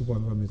smartest people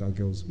I've ever met are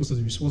girls. Most of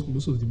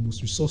the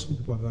most resourceful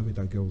people I've ever met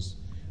are girls.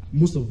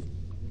 Most of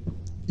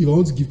if I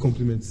want to give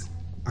compliments,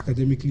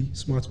 academically,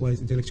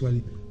 smart-wise,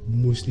 intellectually,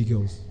 mostly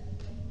girls,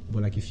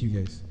 but like a few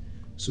guys.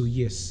 So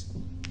yes,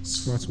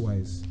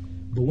 smart-wise.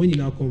 But when it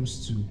now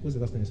comes to, what's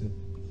the last thing I said?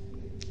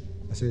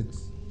 I said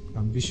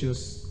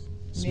ambitious,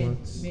 smart,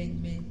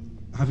 Men.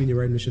 having the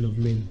right notion of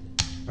men.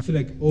 I feel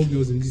like all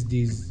girls in these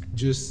days,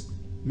 just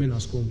men are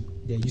scum.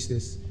 They're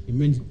useless. A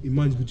man's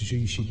good to show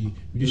you shaggy.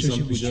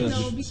 Relationship is some trash.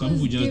 No, because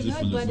people just they've do had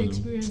follow, bad follow.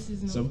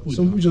 experiences now. Some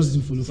people just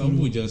do follow. Some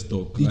people just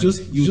talk. They Like,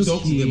 just- you just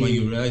talk to them hear- and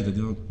you realize that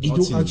They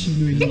don't actually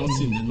know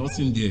anything. There's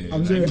nothing there.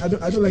 I'm sorry,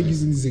 I don't like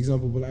using this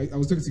example, but I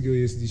was talking to a girl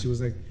yesterday. She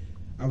was like,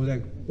 I was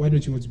like, why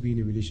don't you want to be in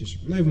a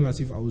relationship? Not even as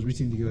if I was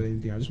reaching the girl or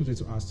anything. I just wanted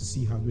to ask to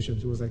see her mission.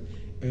 She was like,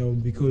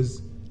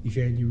 because if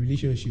you're in a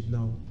relationship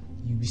now,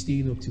 you'll be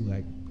staying up till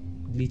like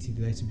late in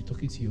the night to be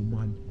talking to your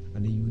man,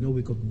 and then you will not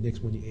wake up the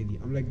next morning early.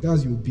 I'm like,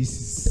 that's your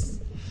basis.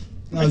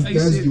 That's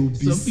said, your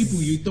basis. some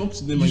people you talk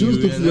to them you and just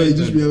you talk to them and you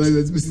just realize realize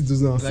that this person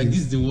doesn't have that, like, sense.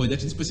 this is the word that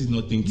this person is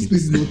not thinking. This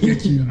person is not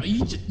thinking. Are you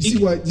just-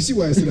 You see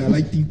why I said I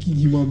like thinking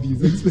human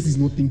beings? Like, this person is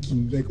not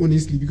thinking. Like,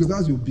 honestly, because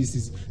that's your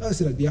basis. That's why I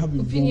said that they have a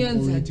wrong Opinions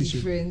are orientation.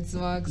 different,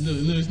 Max. No,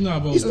 it's not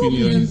about It's not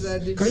opinions. opinions are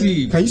Can different.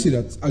 you, can you say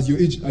that as your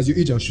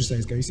age and shoe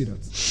size? Can you say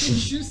that?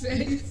 Shoe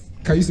size.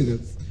 Can you say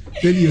that?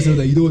 Telling yourself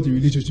that you don't want a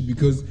relationship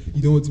because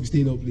you don't want to be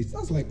staying up late.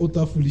 That's like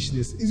utter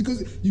foolishness. It's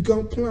because you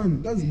can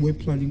plan. That's where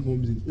planning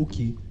comes in.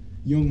 Okay,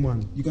 young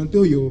man, you can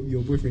tell your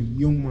boyfriend,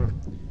 young man,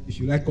 if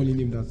you like calling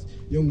him that,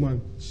 young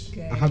man,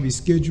 Okay. I have a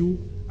schedule.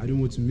 I don't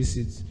want to miss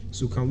it.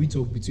 So can we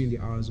talk between the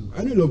hours of?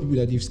 I know a lot of people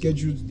that they've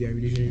scheduled their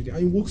relationship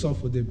and it works out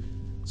for them.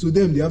 So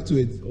them they have to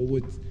or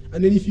what?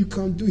 And then if you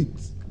can't do it,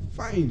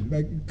 fine,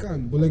 like you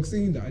can. But like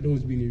saying that I don't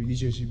want to be in a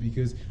relationship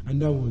because and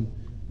that one,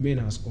 men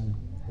has come.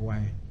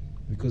 Why?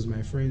 Because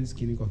my friends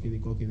clinical.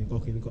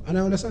 And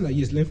I understand that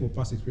yes, learn from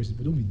past experiences,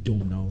 but don't be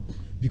dumb now.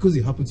 Because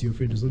it happened to your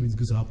friend does not mean it's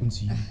going to happen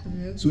to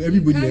you. So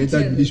everybody that can't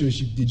entered tell.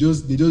 relationship, they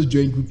just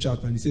join group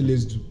chat and they say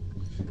let's do.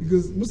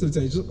 Because most of the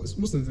time,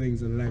 most of the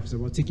things in life is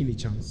about taking a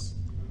chance.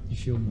 You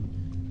feel me?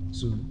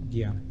 So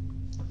yeah.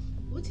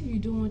 What if you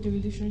don't want a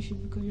relationship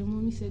because your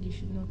mommy said you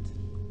should not?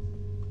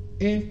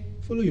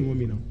 Follow your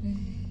mommy now.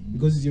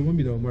 Because it's your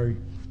mommy that will marry.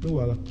 No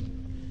wala.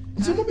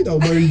 It's your mommy that will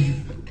marry you.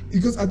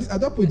 Because at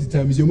that point in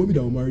time, it's your mommy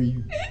that will marry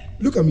you.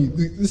 Look at me.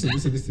 Listen.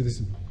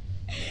 Guys,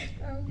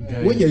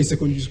 When you're in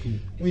secondary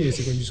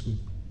school,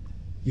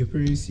 your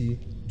parents say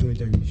don't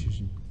enter a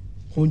relationship.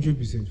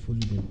 100% follow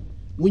them.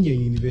 When you're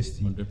in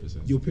university,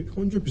 100%. your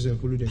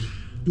 100% follow them.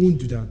 Don't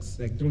do that.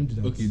 Like don't do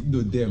that. Okay,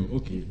 no, them.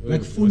 Okay.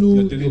 Like You're follow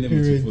telling your them what to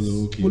parents.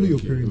 follow. Okay, Follow your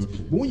okay, parents. okay.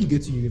 But when you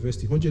get to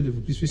university, 100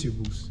 level, please face your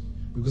books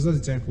because that's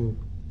the time for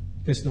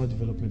personal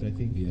development. I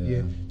think.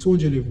 Yeah.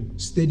 200 level,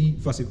 steady,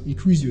 fast.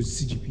 Increase your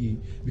CGPA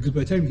because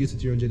by the time you get to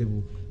 300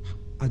 level,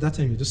 at that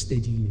time you're just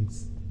steadying it.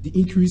 The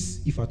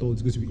increase, if at all,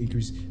 it's going to be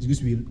increase. It's going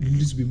to be a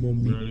little bit more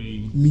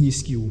Very-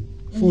 minuscule.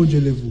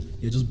 400 level,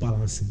 you're just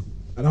balancing.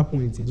 At that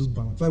point, you're just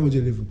balance.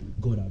 500 level,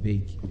 God, I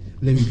beg,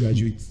 let me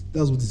graduate.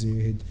 That's what is in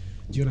your head.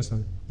 Do you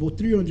understand? But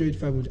 300,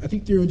 500, I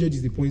think 300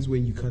 is the point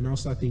when you can now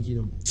start thinking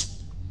of,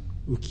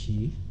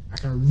 okay, I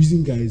can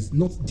reason, guys,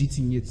 not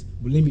dating yet,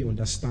 but let me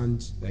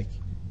understand like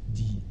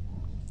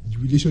the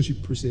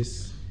relationship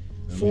process.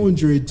 I mean,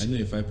 400, I know a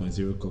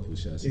 5.0 couple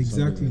shots.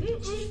 exactly.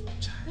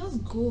 That's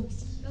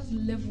goals. That's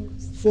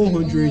levels.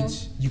 400,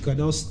 you can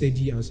now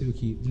steady and say,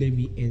 okay, let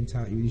me enter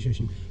a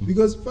relationship.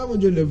 Because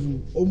 500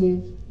 level,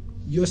 almost,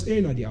 you're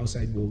staring at the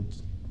outside world.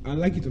 And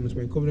like it or not,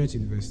 we're in Covenant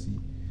University.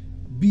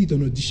 Be it or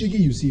not, the shaggy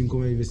you see in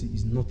Covenant University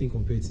is nothing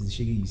compared to the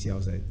shaggy you see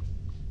outside.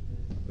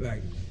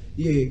 Like,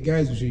 yeah,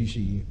 guys will show you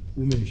shaggy,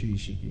 women will show you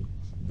shaggy.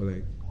 But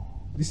like,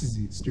 this is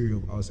the story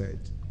of outside.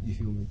 You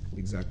feel me?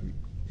 Exactly.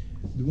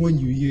 The one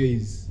you hear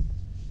is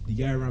the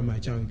guy ran my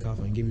child calf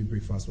and gave me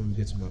breakfast when we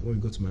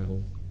got to my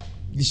home.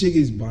 The shaggy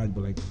is bad,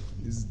 but like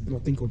it's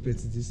nothing compared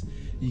to this.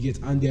 You get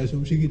and there's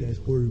some shaggy that is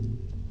horrible.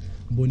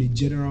 But in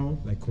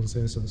general, like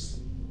consensus,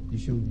 you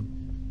feel me?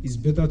 It's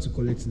better to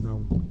collect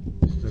now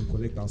than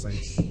collect outside.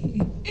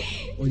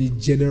 On the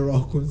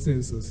general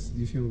consensus,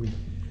 you feel me?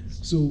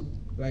 So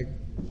like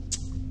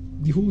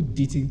the whole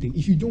dating thing,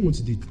 if you don't want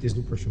to date, there's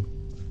no pressure.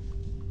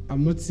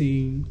 I'm not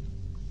saying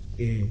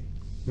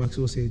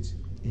Maxwell said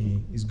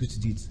it's good to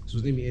date, so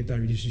let me enter a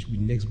relationship with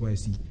the next boy I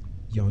see.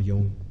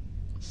 Young.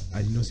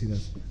 I did not say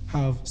that.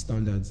 Have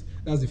standards.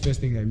 That's the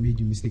first thing I made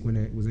the mistake when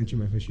I was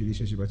entering my first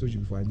relationship. I told you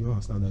before, I did not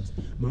have standards.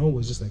 My own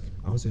was just like,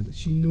 I said,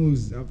 she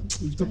knows.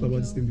 We've talked about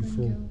this thing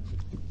before.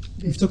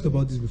 We've talked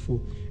about this before.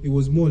 It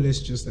was more or less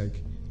just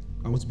like,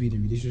 I want to be in a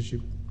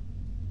relationship.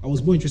 I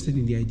was more interested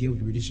in the idea of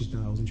the relationship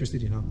than I was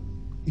interested in her.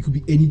 It could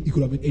be it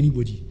could have been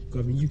anybody. It could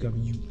have been you, it could have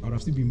been you. I would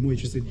have still been more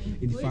interested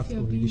in the What fact if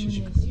you're of being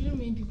relationship. honest? You know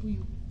many people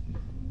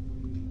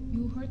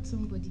you hurt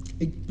somebody.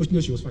 But you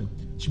know, she was fine.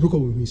 She broke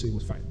up with me, so it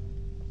was fine.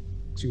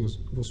 It was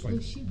Oh,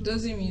 fine. she broke.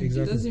 Doesn't mean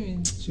Exactly. it doesn't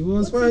mean She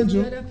was What fine, if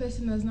Joe. the other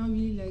person has now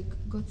really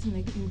like gotten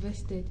like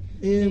invested?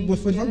 Yeah, Then but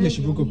for the you fact that realize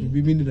she broke up you're with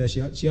me, meaning that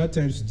she had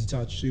time to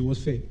detach, so it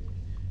was fair.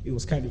 It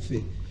was kind of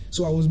fair.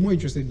 So I was more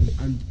interested in,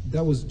 and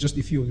that was just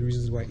a few of the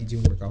reasons why it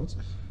didn't work out.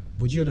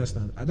 But you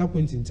understand, at that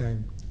point in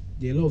time,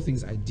 there are a lot of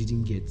things I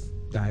didn't get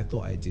that I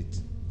thought I did.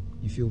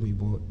 You feel me?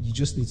 But you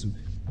just need to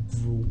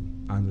grow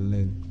and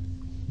learn.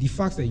 The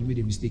fact that you made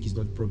a mistake is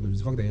not the problem. It's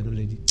the fact that you're not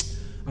ready.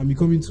 I'm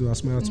becoming to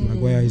Asmaya to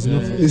Maguire is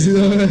enough. Is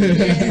enough.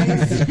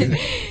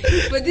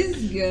 Yes. But this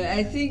girl,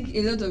 I think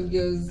a lot of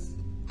girls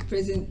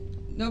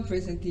not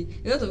presently,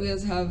 a lot of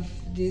girls have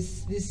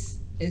this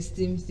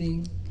esteem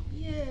thing.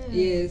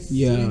 Yes.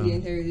 Yeah. In the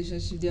entire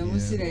relationship, they're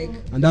mostly like,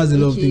 and that's a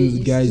lot of things he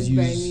guys stood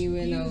by use. me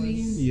when I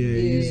was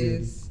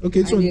Yes.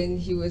 Okay, so and then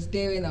he was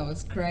there when I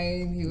was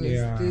crying. He was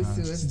this.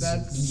 He was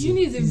that.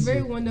 Uni is a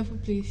very wonderful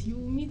place. You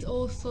will meet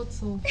all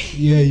sorts of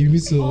you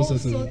meet all all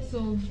sorts sorts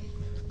of. of.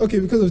 Okay,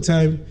 because of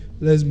time,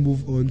 let's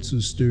move on to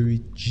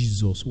story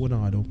Jesus. What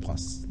now I don't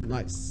pass.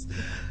 Nice.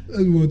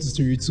 Let's move on to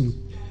story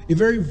 2. A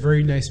very,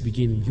 very nice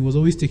beginning. He was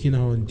always taking her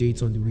on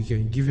dates on the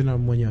weekend, giving her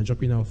money and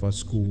dropping her off at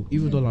school.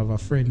 Even though all of her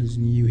friends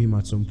knew him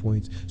at some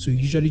point. So he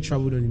usually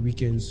traveled on the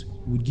weekends,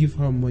 would give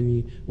her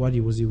money while he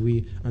was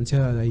away and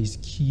tell her that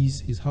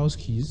his house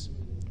keys.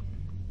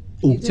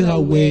 Oh, tell her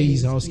where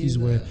his house keys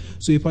were.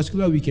 So a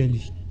particular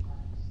weekend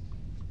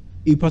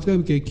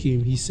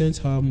came, he sent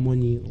her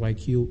money like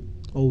he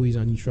always,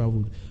 and he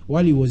traveled.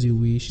 While he was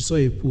away, she saw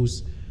a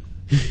post.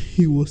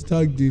 He was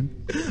tagged in,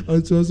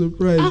 and to her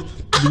surprise,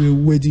 there were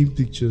wedding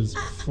pictures.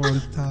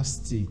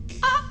 Fantastic.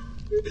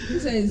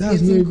 This one is That's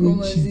getting not even common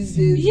these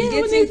cheating. days. Yeah,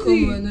 It's getting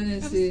honestly, common, I've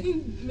honestly.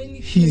 seen many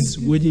His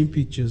friends wedding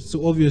pictures.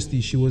 So obviously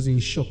she was in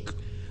shock.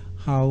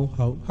 How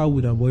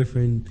would her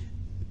boyfriend?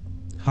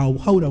 How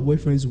would her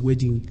boyfriend's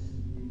wedding,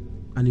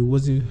 and it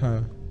wasn't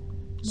her?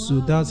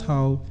 So that's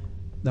how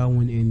that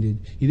one ended.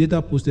 He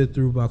later posted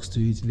throwbacks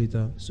to it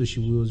later, so she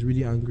was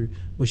really angry.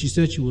 But she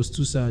said she was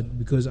too sad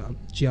because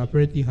she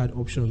apparently had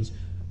options,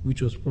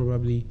 which was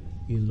probably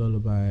a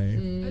lullaby.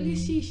 At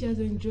least she has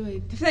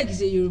enjoyed. I feel like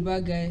he's a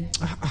Yoruba guy.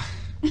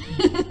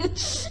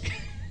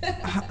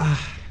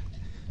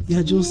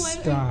 Yeah, just No, I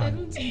start.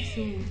 don't think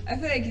so. I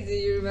feel like he's a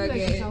Yoruba I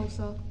feel like it's guy.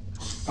 Hausa.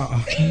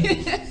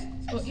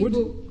 Or What?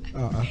 Igbo.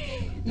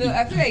 No,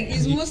 I feel like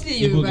he's mostly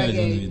a Igbo Yoruba guys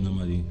don't do guy. it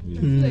normally. I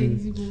feel like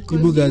it's Igbo. 'Cause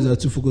Igbo guys you- are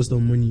too focused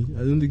on money. I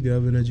don't think they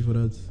have energy for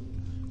that.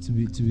 To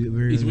be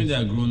very It's when honest. they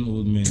are grown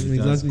old men.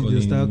 Exactly,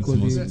 they start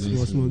calling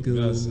small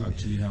girls. That's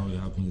actually how it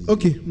happens.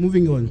 Okay,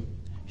 moving on.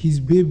 His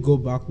babe got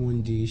back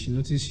one day. She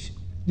noticed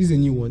this is a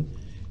new one.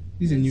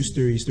 This is a new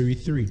story. Story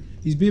 3.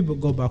 His babe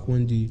got back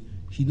one day.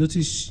 He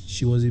noticed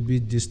she was a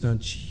bit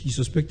distant. He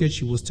suspected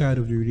she was tired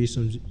of the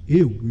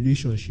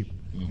relationship.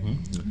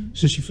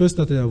 So she first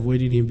started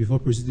avoiding him before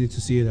proceeding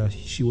to say that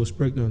she was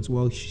pregnant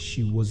while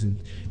she wasn't.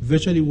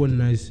 Eventually one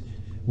night,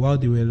 while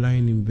they were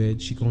lying in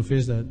bed, she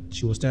confessed that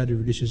she was tired of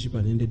the relationship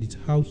and ended it.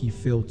 How he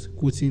felt,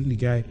 quoting the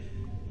guy,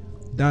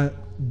 that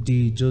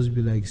day just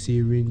be like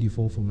say rain dey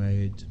fall for my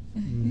head.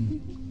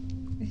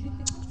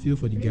 Feel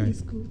for the guy.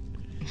 It's cool.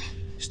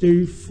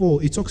 Story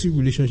 4. A toxic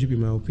relationship,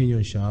 in my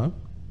opinion, Sha.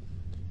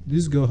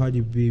 This girl had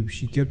a babe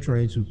she kept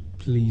trying to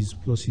please,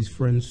 plus his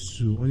friends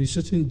too. On a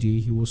certain day,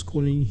 he was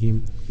calling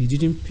him. He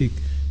didn't pick,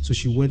 so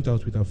she went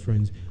out with her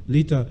friends.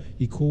 Later,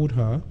 he called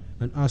her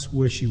and asked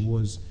where she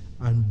was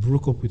and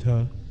broke up with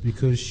her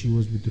because she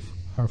was with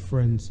her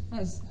friends.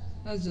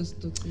 That's just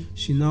toxic.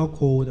 She now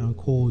called and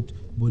called,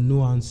 but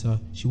no answer.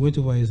 She went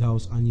over his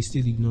house and he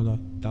still ignored her.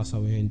 That's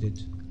how it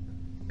ended.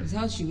 It's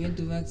how she went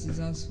over to his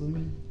house for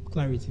me.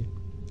 Clarity.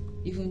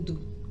 Even though.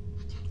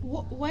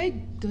 Why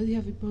does he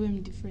have a problem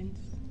with the friends?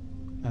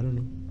 I don't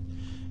know.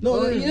 No,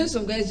 Or, no, you no. know,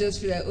 some guys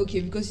just feel like, okay,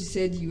 because you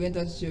said you went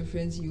out with your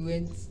friends, you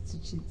went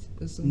to cheat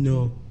or something.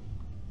 No.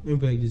 Let me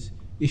put it like this.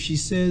 If she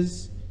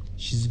says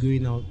she's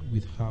going out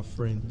with her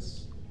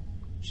friends,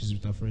 she's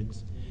with her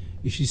friends.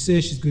 If she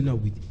says she's going out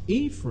with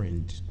a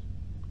friend,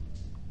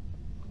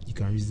 you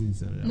can reason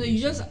it. Another No, way. you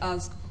just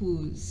ask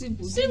who.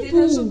 Simple.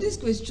 Simple. So this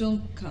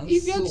question can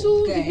If you're solve,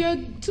 too, guy. if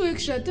you're too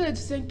extra, tell her to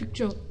send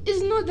picture.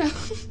 It's not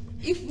that.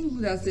 If people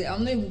that say,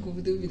 I'm not even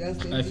comfortable with that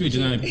statement. I feel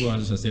generally people are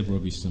just accept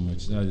rubbish so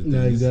much. That's the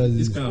No, thing. exactly.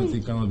 This kind of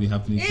thing cannot be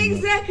happening. to you.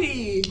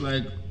 Exactly.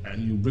 Like,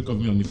 and you break up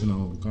with me on the phone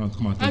and can't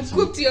come and And text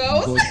cook to your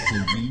house. God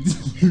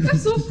forbid.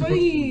 That's so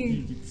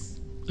funny.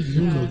 You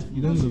don't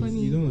love, that's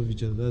funny. you don't love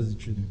each other. That's the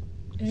truth.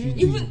 If you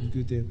do, Even-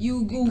 you go there.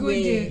 You go Go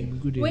where? there. You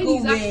go there. When Go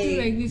he's acting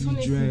where? like this, You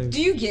honestly. drive.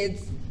 Do you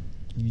get?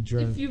 You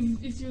drive. If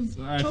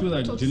you've I feel talked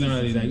like toxicity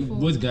generally, like before,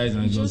 both guys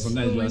and you girls, just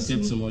sometimes you go accept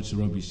into- so much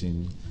rubbish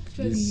and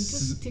Actually, you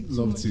just take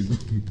so love much. to.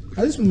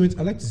 At this moment,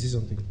 I'd like to say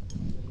something.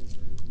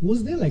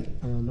 Was there like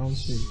an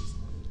announcement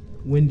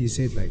when they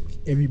said like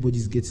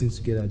everybody's getting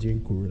together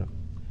during Corona?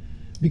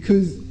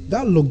 Because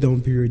that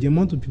lockdown period, the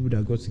amount of people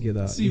that got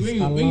together. See, is when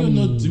you're alarming.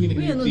 not doing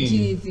We are not doing anything,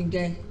 anything,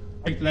 guy.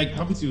 like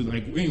happen to you,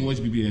 like when you watch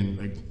BBN,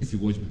 like if you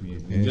watch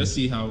BBN, you Yeah. just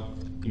see how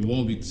in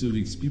 1 week, 2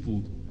 weeks,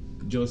 people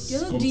just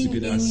They're not come doing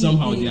together and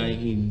somehow they are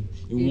anything.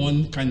 in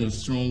one kind of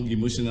strong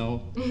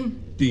emotional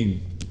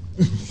thing.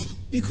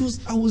 Because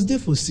I was there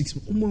for 6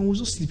 months. I was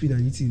just sleeping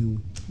and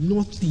eating.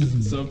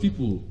 Nothing. Some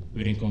people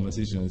were in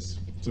conversations.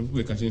 Some people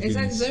were catching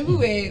Exactly. feelings. Some people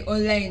were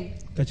online.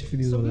 Catching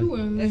feelings So we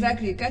online. were.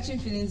 Exactly. Catching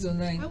feelings I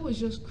online. was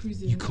just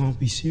cruising. You can't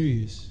be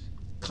serious.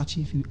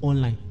 Catching feelings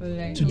online.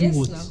 Online. To do Yes,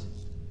 what? now.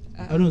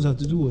 I don't have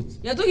to do what?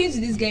 You're talking to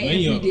this guy When every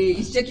you're- day.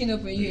 He's checking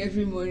up on you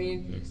every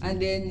morning,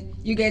 and then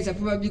you guys are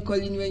probably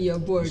calling when you're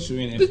bored.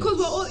 Showing Because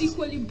we're effort. all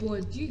equally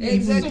bored. You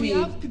Exactly. So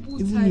we have people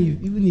Even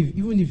time.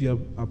 even if you're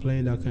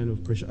applying that kind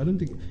of pressure, I don't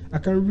think I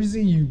can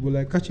reason you, but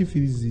like catching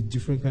feelings is a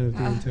different kind of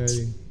thing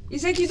entirely.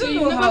 It's like you So don't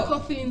you know never how.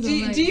 caught feelings Do,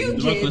 online? do you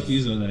Never get? cut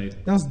these online.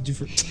 That's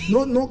different.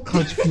 Not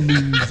catch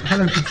feelings. How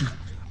do I put it?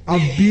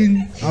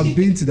 I've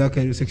been to that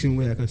kind of section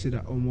where I can say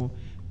that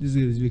this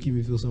girl is making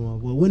me feel somehow.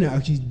 But when I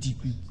actually deep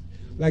it,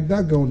 like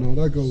that girl,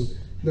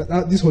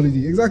 this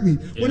holiday, exactly.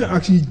 When I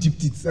actually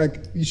dipped it,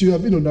 like you should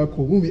have been on that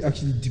call when we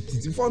actually dipped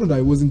it. You found out that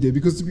I wasn't there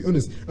because, to be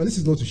honest, and this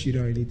is not to shade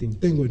her or anything.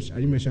 Thank God I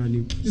didn't mention her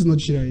name. This is not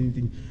to shade her or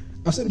anything.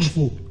 I've said it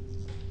before.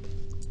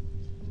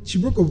 She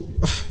broke up.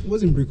 It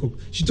wasn't break up.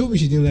 She told me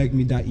she didn't like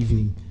me that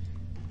evening,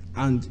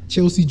 and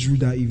Chelsea drew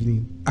that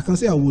evening. I can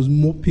say I was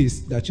more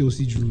pissed that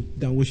Chelsea drew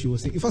than what she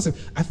was saying. In fact,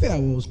 I felt I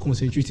was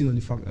concentrating on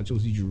the fact that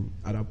Chelsea drew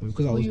at that point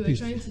because I Or was you were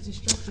pissed. trying to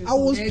distract yourself. I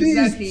was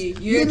Exactly.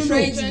 pissed. You're No.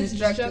 trying to Trying to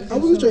distract distract I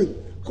yourself. wasn't trying.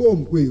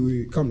 Come,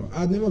 wait, come on.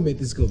 I'd never met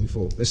this girl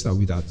before. Let's start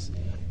with that.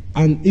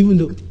 And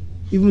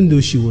even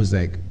though she was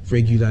like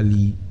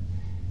regularly,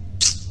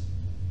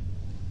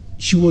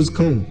 she was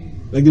calm.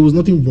 Like there was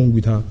nothing wrong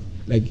with her.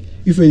 Like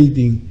if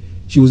anything,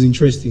 she was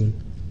interesting.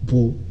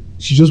 But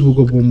she just woke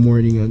up one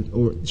morning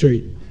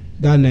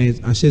that night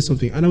and said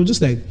something, and I was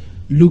just like,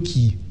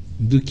 Loki.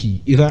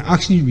 If I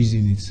actually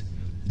reason it,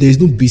 there is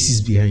no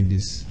basis behind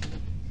this.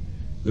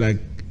 Like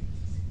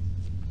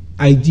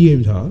I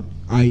DM'd her.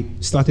 I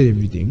started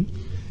everything.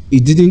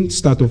 It didn't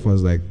start off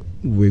as like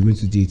we're going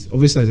to date.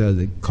 Obviously, it was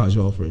like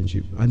casual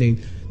friendship, and then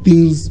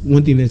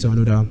one thing led to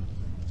another.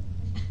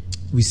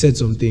 We said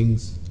some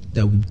things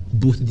that we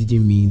both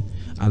didn't mean,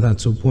 and at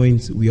some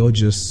point, we all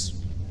just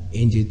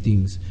ended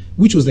things,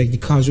 which was like the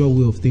casual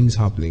way of things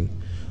happening.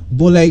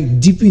 But like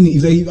deeping,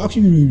 if like, you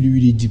actually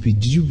really deep it,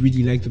 did you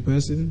really like the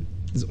person?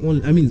 It's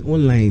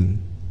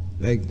online.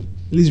 Like,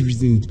 let's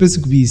reason. The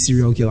person could be a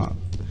serial killer.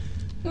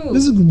 Oh.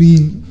 This could be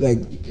like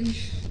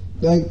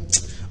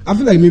I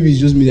feel like maybe it's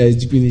just me that is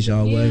deep in the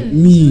shower, but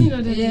me,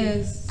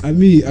 Yes. I don't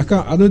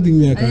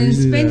think I can And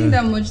reason spending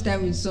that. that much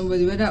time with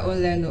somebody, whether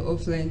online or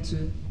offline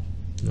too.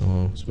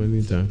 No,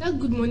 spending time. That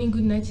good morning,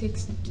 good night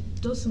text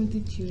does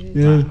something to you.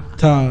 Yeah,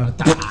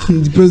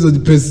 it depends on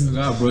the person. You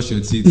gotta brush your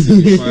teeth.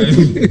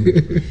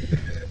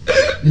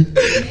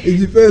 It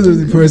depends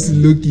on the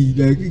person looking.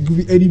 Like it could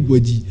be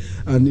anybody,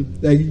 and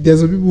like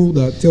there's some people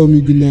that tell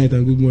me good night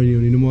and good morning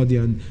on a normal day,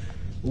 and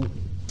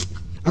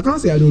I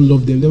can't say I don't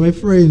love them. They're my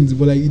friends,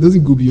 but like it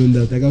doesn't go beyond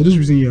that. Like I was just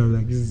reasoning here, I'm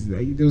like, this is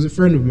like there was a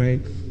friend of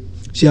mine.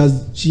 She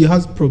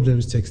has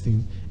problems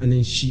texting, and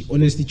then she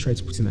honestly tried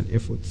to put in an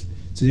effort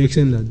to the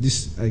extent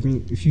that I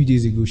think a few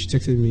days ago she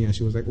texted me and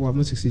she was like, "Oh, I've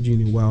not texted you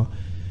in a while."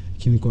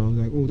 Kiniko, I was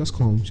like, "Oh, that's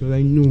calm." She was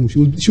like, "No," she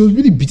was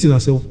really beating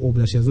herself up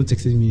that she has not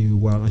texted me in a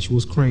while, and she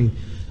was crying.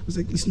 I was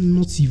like, "It's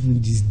not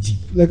even this deep.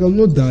 Like I'm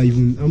not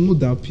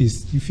that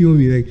pissed. You feel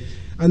me? Like,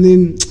 and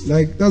then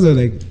like that's why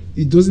like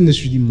it doesn't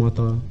necessarily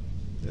matter,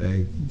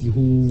 like the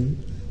whole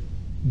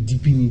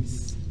deeping it."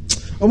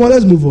 Oh man,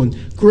 let's move on.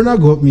 Corona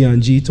got me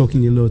and Jay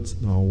talking a lot.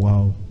 Oh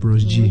wow,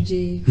 Bros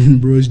G.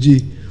 Bros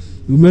G.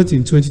 We met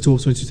in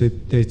 2012,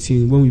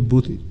 2013 when we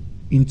both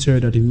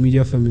interned at a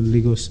media firm in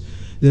Lagos.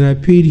 Then I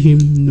paid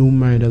him no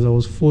mind as I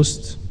was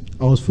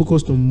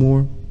focused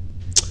more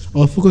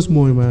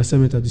on my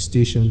assignment at the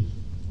station.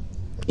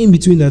 In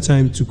between that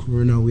time to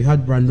Corona, we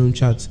had random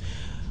chats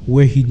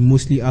where he'd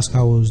mostly ask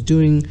how I was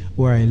doing,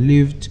 where I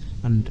lived,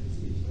 and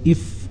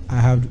if I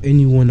had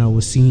anyone I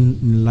was seeing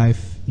in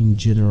life in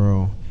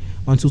general.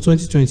 Until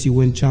 2020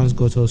 when chance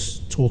got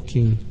us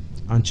talking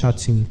and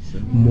chatting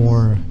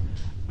more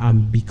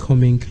and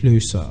becoming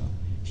closer.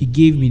 He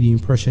gave me the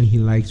impression he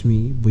liked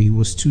me, but he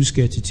was too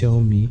scared to tell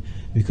me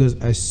because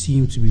I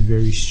seemed to be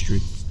very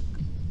strict.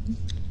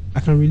 I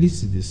can relate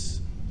to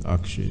this,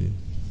 actually.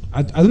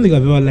 I don't think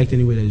I've ever liked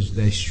anybody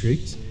that is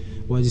strict,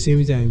 but at the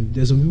same time,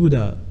 there's some people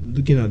that,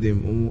 looking at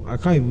them, I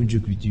can't even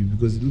joke with you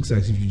because it looks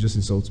as if you just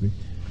insult me.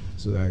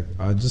 So like,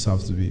 I just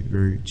have to be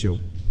very chill.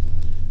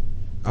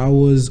 I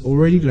was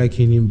already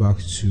liking him back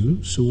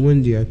too, so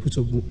one day I put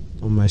up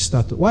on my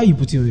status. Why are you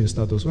putting on your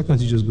status? Why can't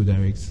you just go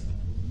direct?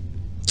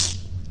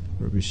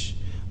 Rubbish.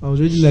 I was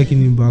already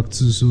liking him back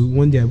too, so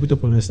one day I put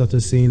up on my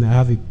status saying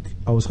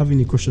I was having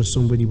a crush on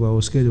somebody, but I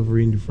was scared of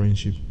ruining the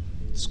friendship.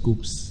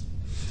 Scoops.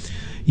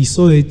 He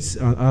saw it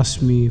and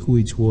asked me who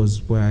it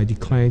was, but I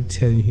declined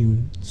telling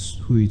him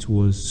who it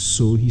was.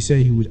 So he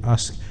said he would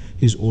ask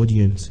his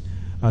audience,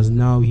 as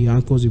now he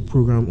anchors a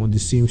program on the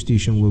same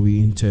station where we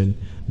intern.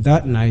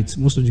 That night,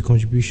 most of the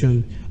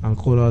contribution from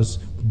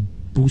callers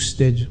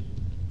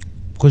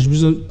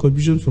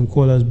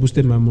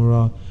boosted my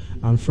morale,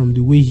 and from the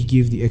way he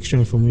gave the extra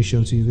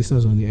information to the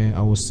listeners on the air,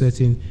 I was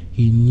certain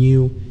he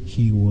knew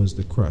he was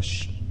the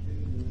crush.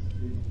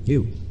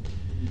 Ew.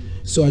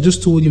 So I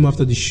just told him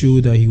after the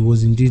show that he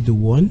was indeed the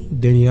one.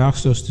 Then he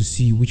asked us to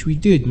see, which we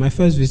did. My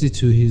first visit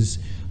to his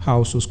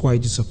house was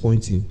quite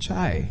disappointing.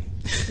 Chai.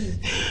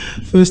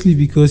 Firstly,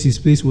 because his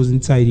place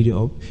wasn't tidied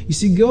up. You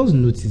see, girls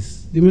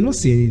notice. They may not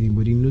say anything,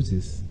 but they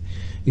notice.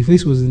 His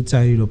face wasn't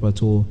tidied up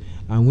at all.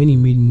 And when he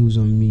made moves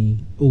on me,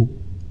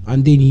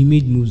 and then he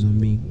made moves on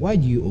me. Why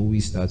do you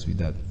always start with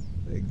that?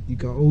 Like, you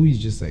can always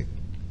just like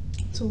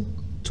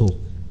talk.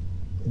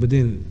 But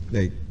then,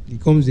 like,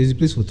 there's a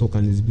place for talk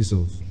and there's a place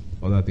of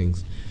other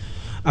things.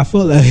 I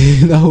felt like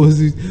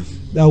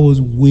that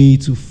was way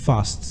too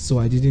fast, so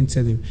I didn't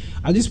tell him.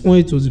 At this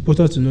point, it was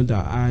important to know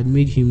that I had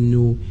made him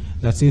know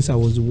that since I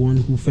was the one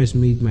who first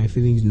made my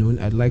feelings known,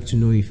 I'd like to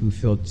know if he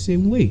felt the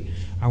same way.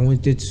 I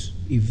wanted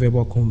a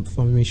verbal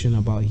confirmation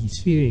about his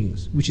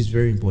feelings, which is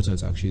very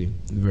important, actually.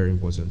 Very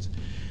important.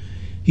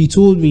 He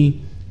told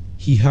me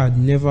he had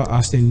never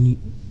asked any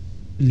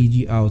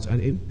lady out,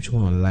 and which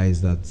one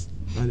lies that?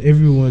 And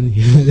everyone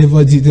he had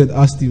ever dated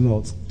asked him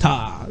out.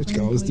 Which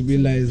guy was to be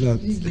lies that?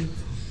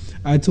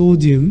 I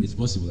told him It's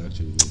possible,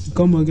 actually.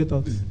 come on, get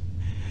out.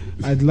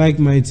 I'd like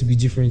mine to be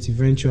different.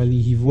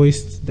 Eventually, he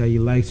voiced that he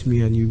liked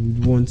me and he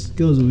would want.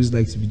 Girls always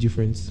like to be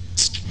different.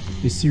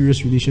 A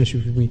serious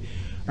relationship with me.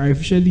 Our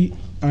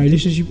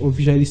relationship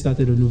officially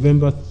started on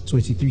November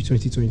 23,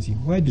 2020.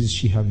 Why does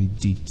she have a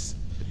date?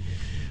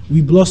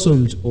 We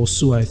blossomed, or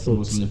so I thought. It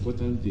was an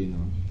important day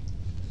now.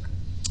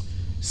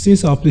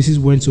 Since our places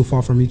weren't so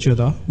far from each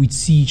other, we'd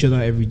see each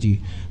other every day.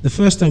 The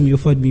first time he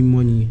offered me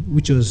money,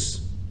 which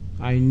was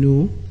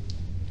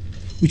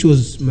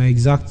my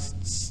exact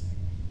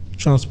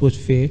transport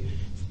fare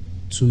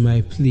to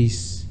my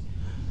place.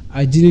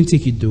 I didn't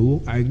take it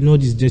though. I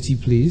ignored his dirty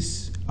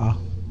place. I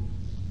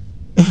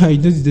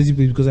ignored his dirty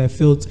place because I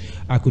felt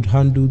I could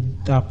handle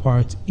that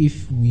part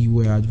if we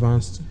were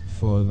advanced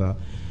further.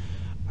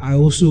 I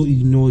also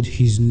ignored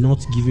his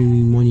not giving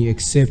me money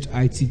except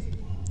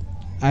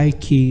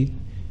IK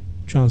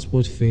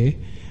transport fare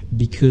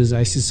because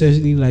I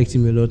sincerely liked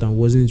him a lot and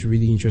wasn't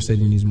really interested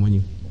in his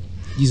money.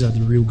 These are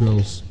the real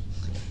girls.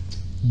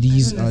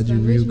 These are the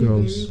real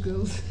girls.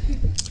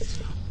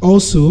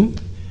 Also,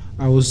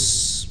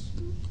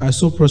 I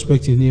saw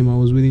prospect in him. I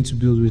was willing to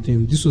build with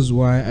him. This was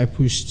why I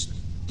pushed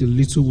the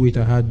little weight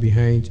I had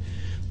behind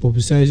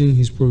publicizing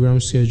his program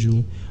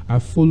schedule. I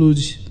followed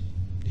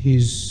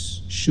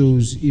his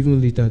shows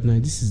even late at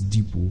night. This is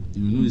deep. You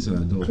know this is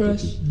an adult.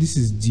 Crush. This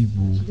is deep.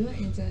 Don't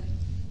enter.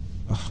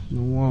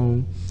 No,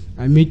 wow.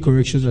 I made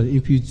corrections and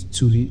input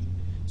to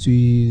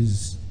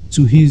his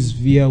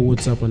via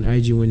WhatsApp and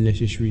IG when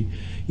necessary.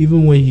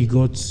 Even when he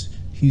got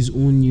his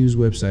own news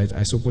website,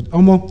 I support.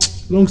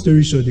 Long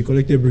story short, they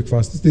collected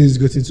breakfast. This thing is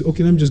got into.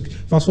 Okay, let me just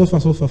fast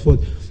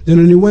forward. Then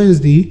on a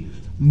Wednesday,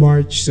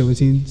 March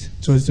 17th,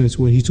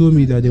 2021, he told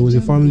me that there was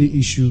a family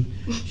issue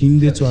he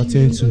needed to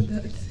attend to.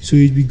 So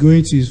he'd be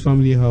going to his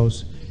family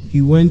house. He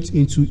went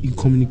into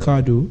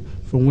incommunicado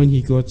from when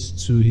he got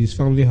to his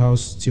family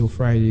house till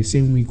Friday,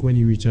 same week when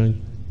he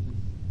returned.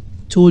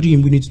 Told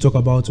him we need to talk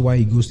about why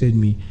he ghosted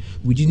me.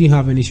 We didn't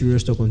have any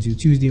serious talk until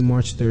Tuesday,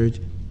 March 3rd.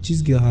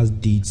 This girl has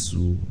dates,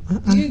 so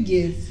You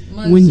guess.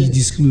 when he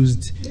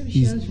disclosed Maybe she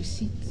his has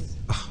receipts.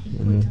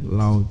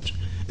 loud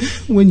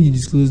when he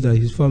disclosed that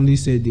his family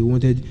said they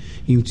wanted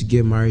him to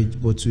get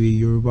married but to a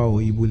Yoruba or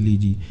Igbo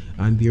lady,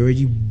 and they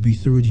already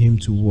betrothed him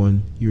to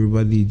one Yoruba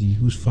lady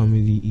whose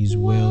family is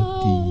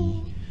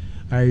wealthy.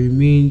 I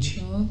remind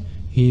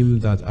him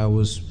that I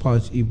was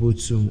part Igbo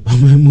too,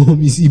 and my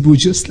mom is Igbo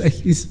just like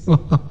his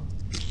mom.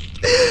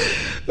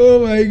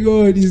 Oh my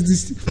God, is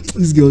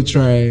this girl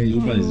trying?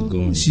 Yoruba is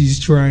gone. She's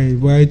trying,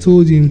 but I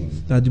told him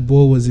that the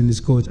ball was in his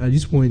court. At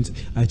this point,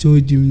 I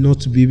told him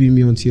not to baby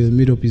me until he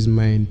made up his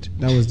mind.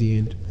 That was the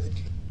end.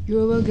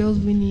 Yoruba girls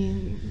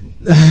winning.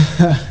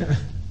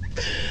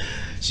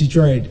 She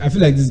tried. I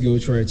feel like this girl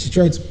tried. She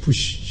tried to push.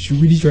 She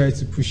really tried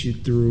to push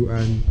it through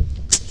and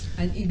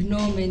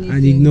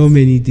ignore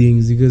many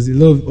things because he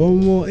loved.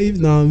 More if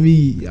now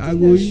me, I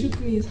go. What shook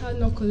me is how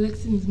not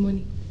collecting his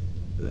money.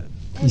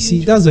 You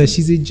see, that's why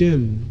she's a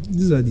gem.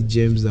 These are the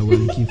gems that we're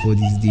looking for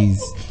these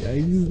days.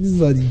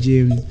 These are the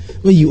gems.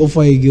 When you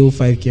offer a girl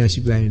 5K and she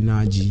be like,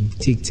 nah, G,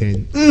 take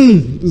 10.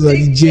 These are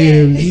the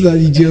gems. These are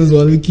the gems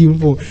we're looking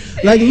for.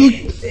 Like, look,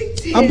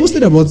 I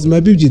posted about this. My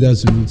babe did that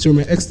to me. So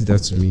my ex did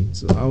that to me.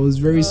 So I was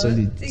very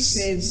solid.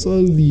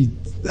 Solid.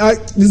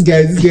 This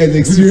guy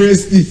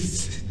experienced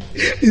this.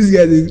 This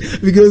guy,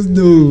 because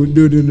no.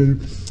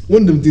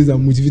 One of the things that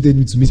motivated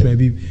me to meet my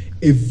babe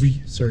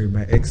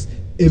my ex,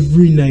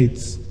 every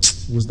night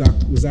was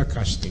that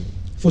cash thing.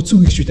 For 2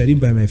 weeks straight, I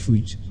didn't buy my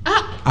food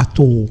at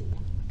all.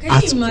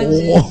 Can you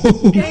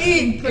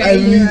imagine?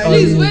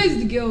 Please, where is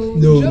the girl?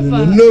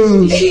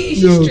 No. She's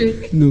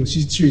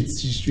straight.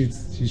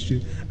 She's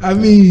straight. I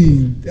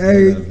mean,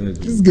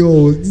 this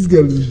girl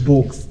is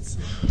boxed.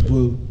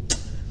 But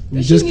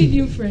does she need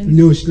new friends?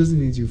 No, she doesn't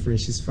need new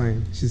friends. She's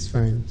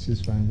fine.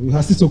 We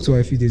had to talk to her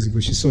a few days ago.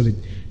 She's solid.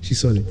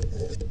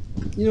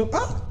 You know,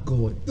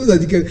 God. Those are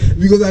the kind,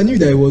 because I knew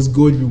that it was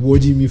God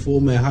rewarding me for all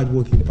my hard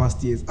work in the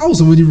past years. I was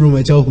somebody run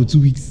my child for 2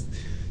 weeks.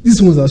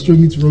 These ones are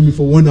struggling to run me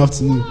for 1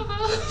 afternoon. Wow.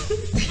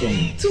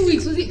 2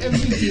 weeks, was it every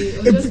day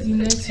or just the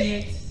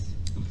night?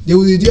 There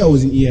was a day I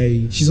was in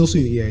EIE. She's also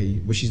in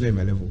EIE, but she's not in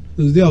my level.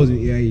 There was a day I was in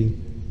EIE.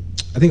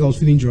 I think I was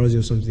feeling drowsy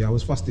or something. I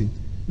was fasting.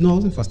 No, I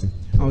wasn't fasting.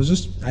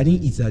 I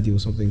didn't eat that day or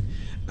something.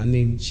 And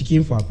then she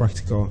came for her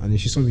practical, and then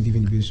she saw me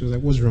leaving the building. She was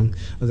like, "What's wrong?"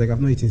 I was like,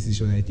 "I've not eaten since."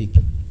 She was like, "Take."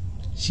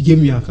 She gave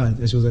me her card,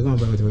 and she was like, "Go and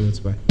buy whatever you want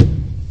to buy."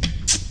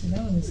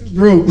 That one is cute.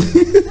 Bro,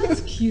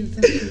 That's cute.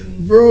 That's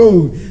cute.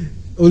 bro,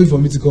 only for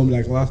me to come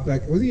like was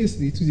it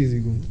yesterday, 2 days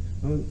ago?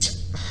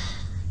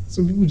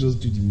 Some people just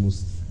do the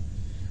most.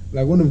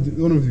 Like one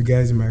of the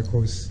guys in my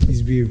course,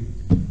 his babe,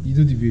 you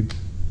do the babe.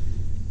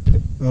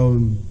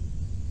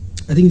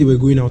 I think they were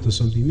going out or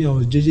something. Me, I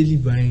was gingerly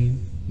buying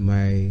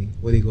my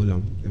what they call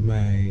them,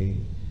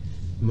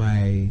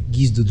 my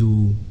geese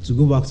dodo to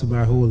go back to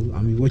my hole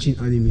and be watching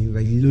anime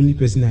like the lonely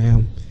person I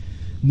am.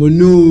 But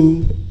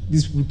no,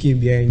 these people came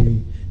behind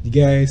me. The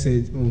guy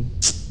said, "Oh,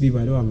 babe,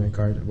 I don't have my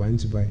card, but I need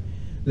to buy.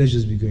 Let's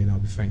just be going. I'll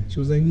be fine." She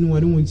was like, "No, I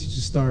don't want you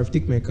to starve.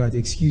 Take my card."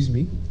 Excuse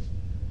me,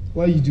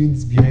 why are you doing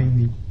this behind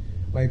me?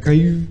 Like, can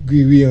you go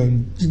away?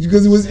 And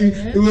because it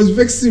was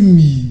vexing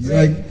me.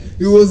 Like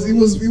it was. I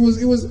was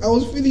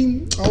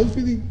feeling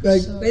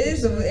like But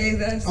it's so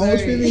exactly. I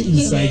was feeling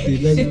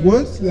excited. Like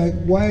what? Like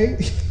why?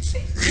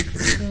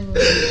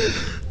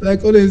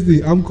 Like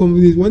honestly, I'm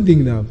convinced. One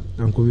thing that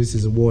I'm convinced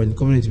is one,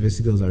 covenant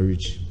university girls are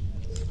rich.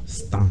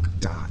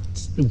 Standard.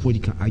 Nobody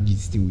can argue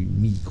this thing with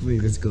me. Covenant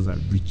university girls are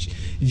rich.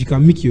 If you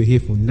can make your hair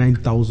for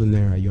 9,000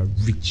 naira, you are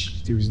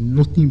rich. There is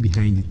nothing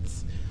behind it.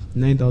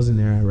 9,000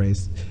 naira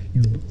rice.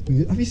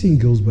 Have you seen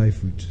girls buy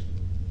food?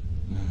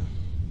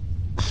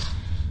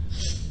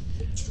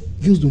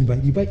 Girls don't buy.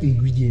 They buy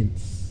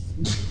ingredients.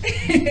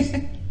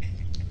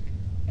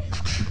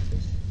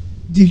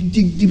 They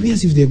pay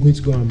as if they're going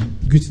to go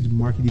to the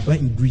market. They buy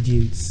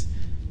ingredients.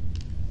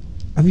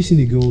 Have you seen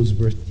a girl's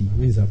birthday?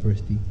 When is her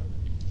birthday?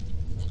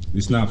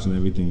 The snaps and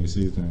everything, you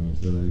see it, and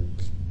they're like,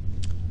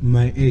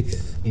 My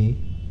ex,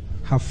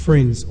 her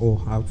friends or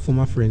her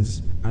former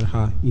friends at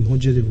her in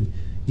 100 level,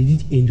 they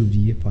did end of the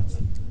year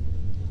party.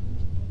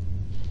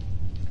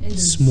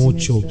 Small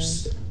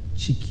chops,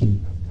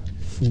 chicken,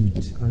 food,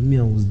 and me,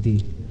 I was there.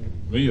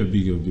 when you're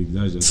big,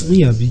 that's just Me,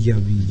 you're big.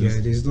 Yeah,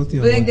 there's nothing.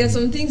 But like, about there's it.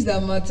 some things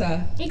that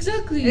matter.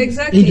 Exactly. End of the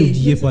Exactly.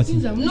 year party.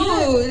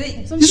 No,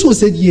 This one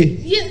said yeah.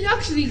 Yeah,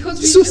 actually, because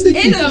This was the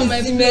end on of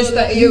my the semester.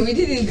 floor, like, Yeah, we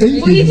didn't. Can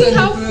you- But you didn't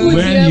have food. When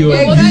Yeah, you but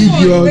are it was big,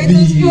 fun. you are But big.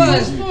 it It was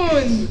was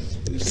fun. fun.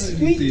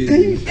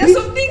 There's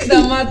some things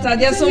that matter.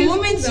 There are some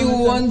moments you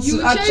want You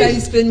to actually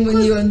cherish- spend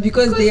money on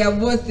because they are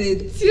worth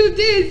it. Till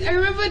days, I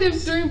remember them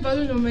throwing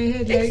balloons on my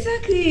head. Like,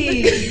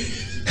 Exactly.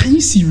 Can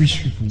you see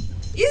rich people?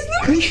 It's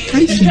not. Can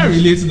you you see? can't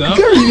relate to that.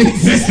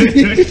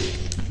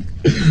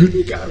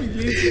 You can't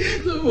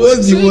relate.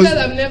 What's so the you worst? guys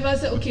have never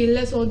said, okay,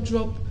 let's all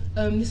drop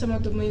this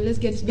amount of money. Let's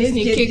get this person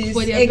a get cake this.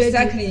 for their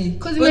Exactly. birthday.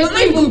 Because But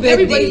not even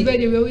everybody's birthday.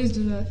 birthday, we always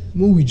do that.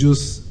 No, we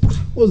just.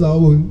 What's our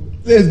own?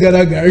 Let's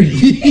gather Gary.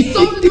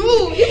 So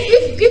no,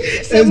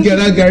 if seven get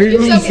that people- Gary if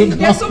Rose seven- to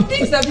There are some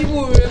things that people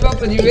will remember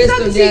for the rest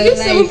Exactly. of See, their if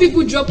 7 life.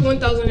 people drop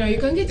 1,000 naira, you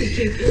can get a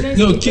cake. A nice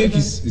No, cake cake like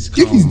is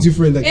Cake calm. is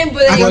different. Like, But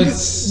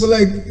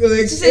like, but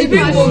like to celebrate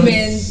But-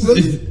 moments.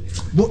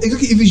 but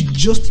exactly if it's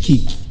just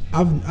cake,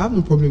 I have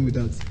no problem with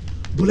that.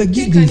 But like that.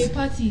 these Cake and a days,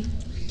 party.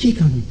 cake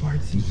and a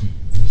party.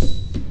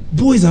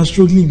 Boys are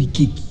struggling with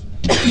cake.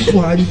 People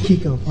are having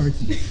cake and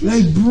party.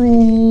 Like,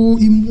 bro,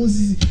 it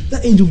must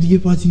that end of the year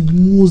party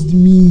must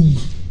me.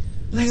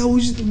 Like, I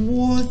was just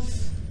what?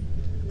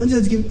 And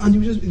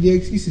the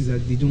excuse is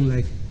that they don't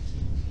like.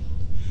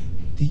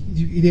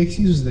 The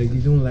excuse is like they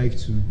don't like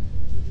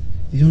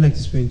to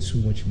spend too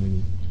much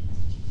money.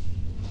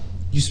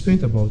 You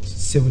spent about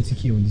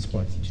 70k on this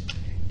party.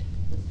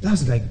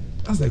 That's like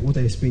what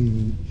I spent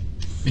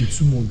in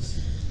 2 months.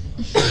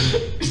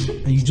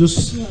 And you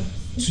just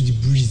to the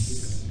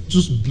breeze.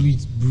 Just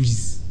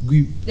breeze.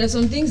 Go. There are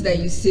some things that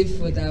you save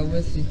for that are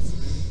worth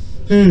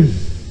it.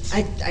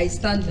 I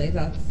stand like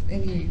that.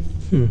 Anyways.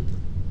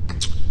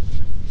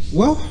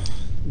 Well,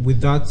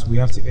 with that, we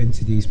have to end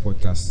today's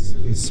podcast.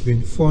 It's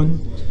been fun.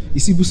 You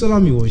see,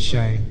 Busalami was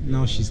shy.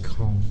 Now she's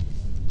calm.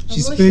 She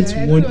not spent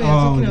shy. I don't 1 know what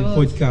hour on you're the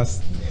talking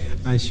podcast,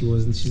 and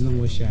she's not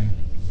more shy.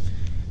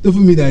 Don't for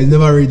me that he's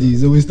never ready.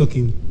 He's always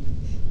talking.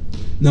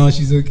 Now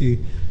she's okay.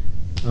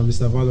 And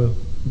Mr. Valo,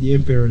 the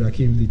emperor that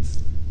came late.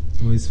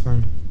 Oh, it's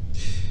fine.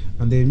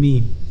 And then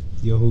me,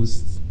 your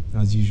host,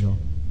 as usual,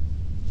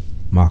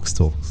 Max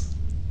Talks.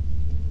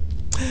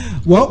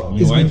 Well, I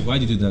mean, it's why been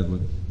did you do that?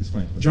 But it's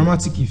fine.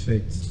 dramatic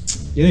effect.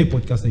 You're not a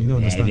podcaster, you don't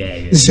understand.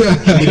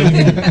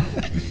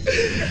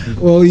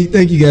 Well,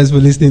 thank you guys for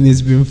listening.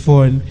 It's been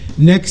fun.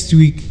 Next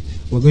week,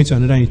 we're going to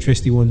another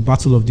interesting one: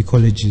 Battle of the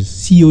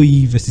Colleges.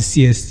 COE versus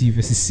CST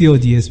versus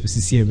CLDS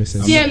versus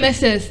CMSS.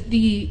 CMSS,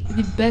 the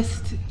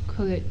best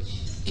college.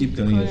 Keep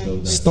telling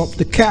yourself that. Stop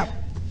the cap.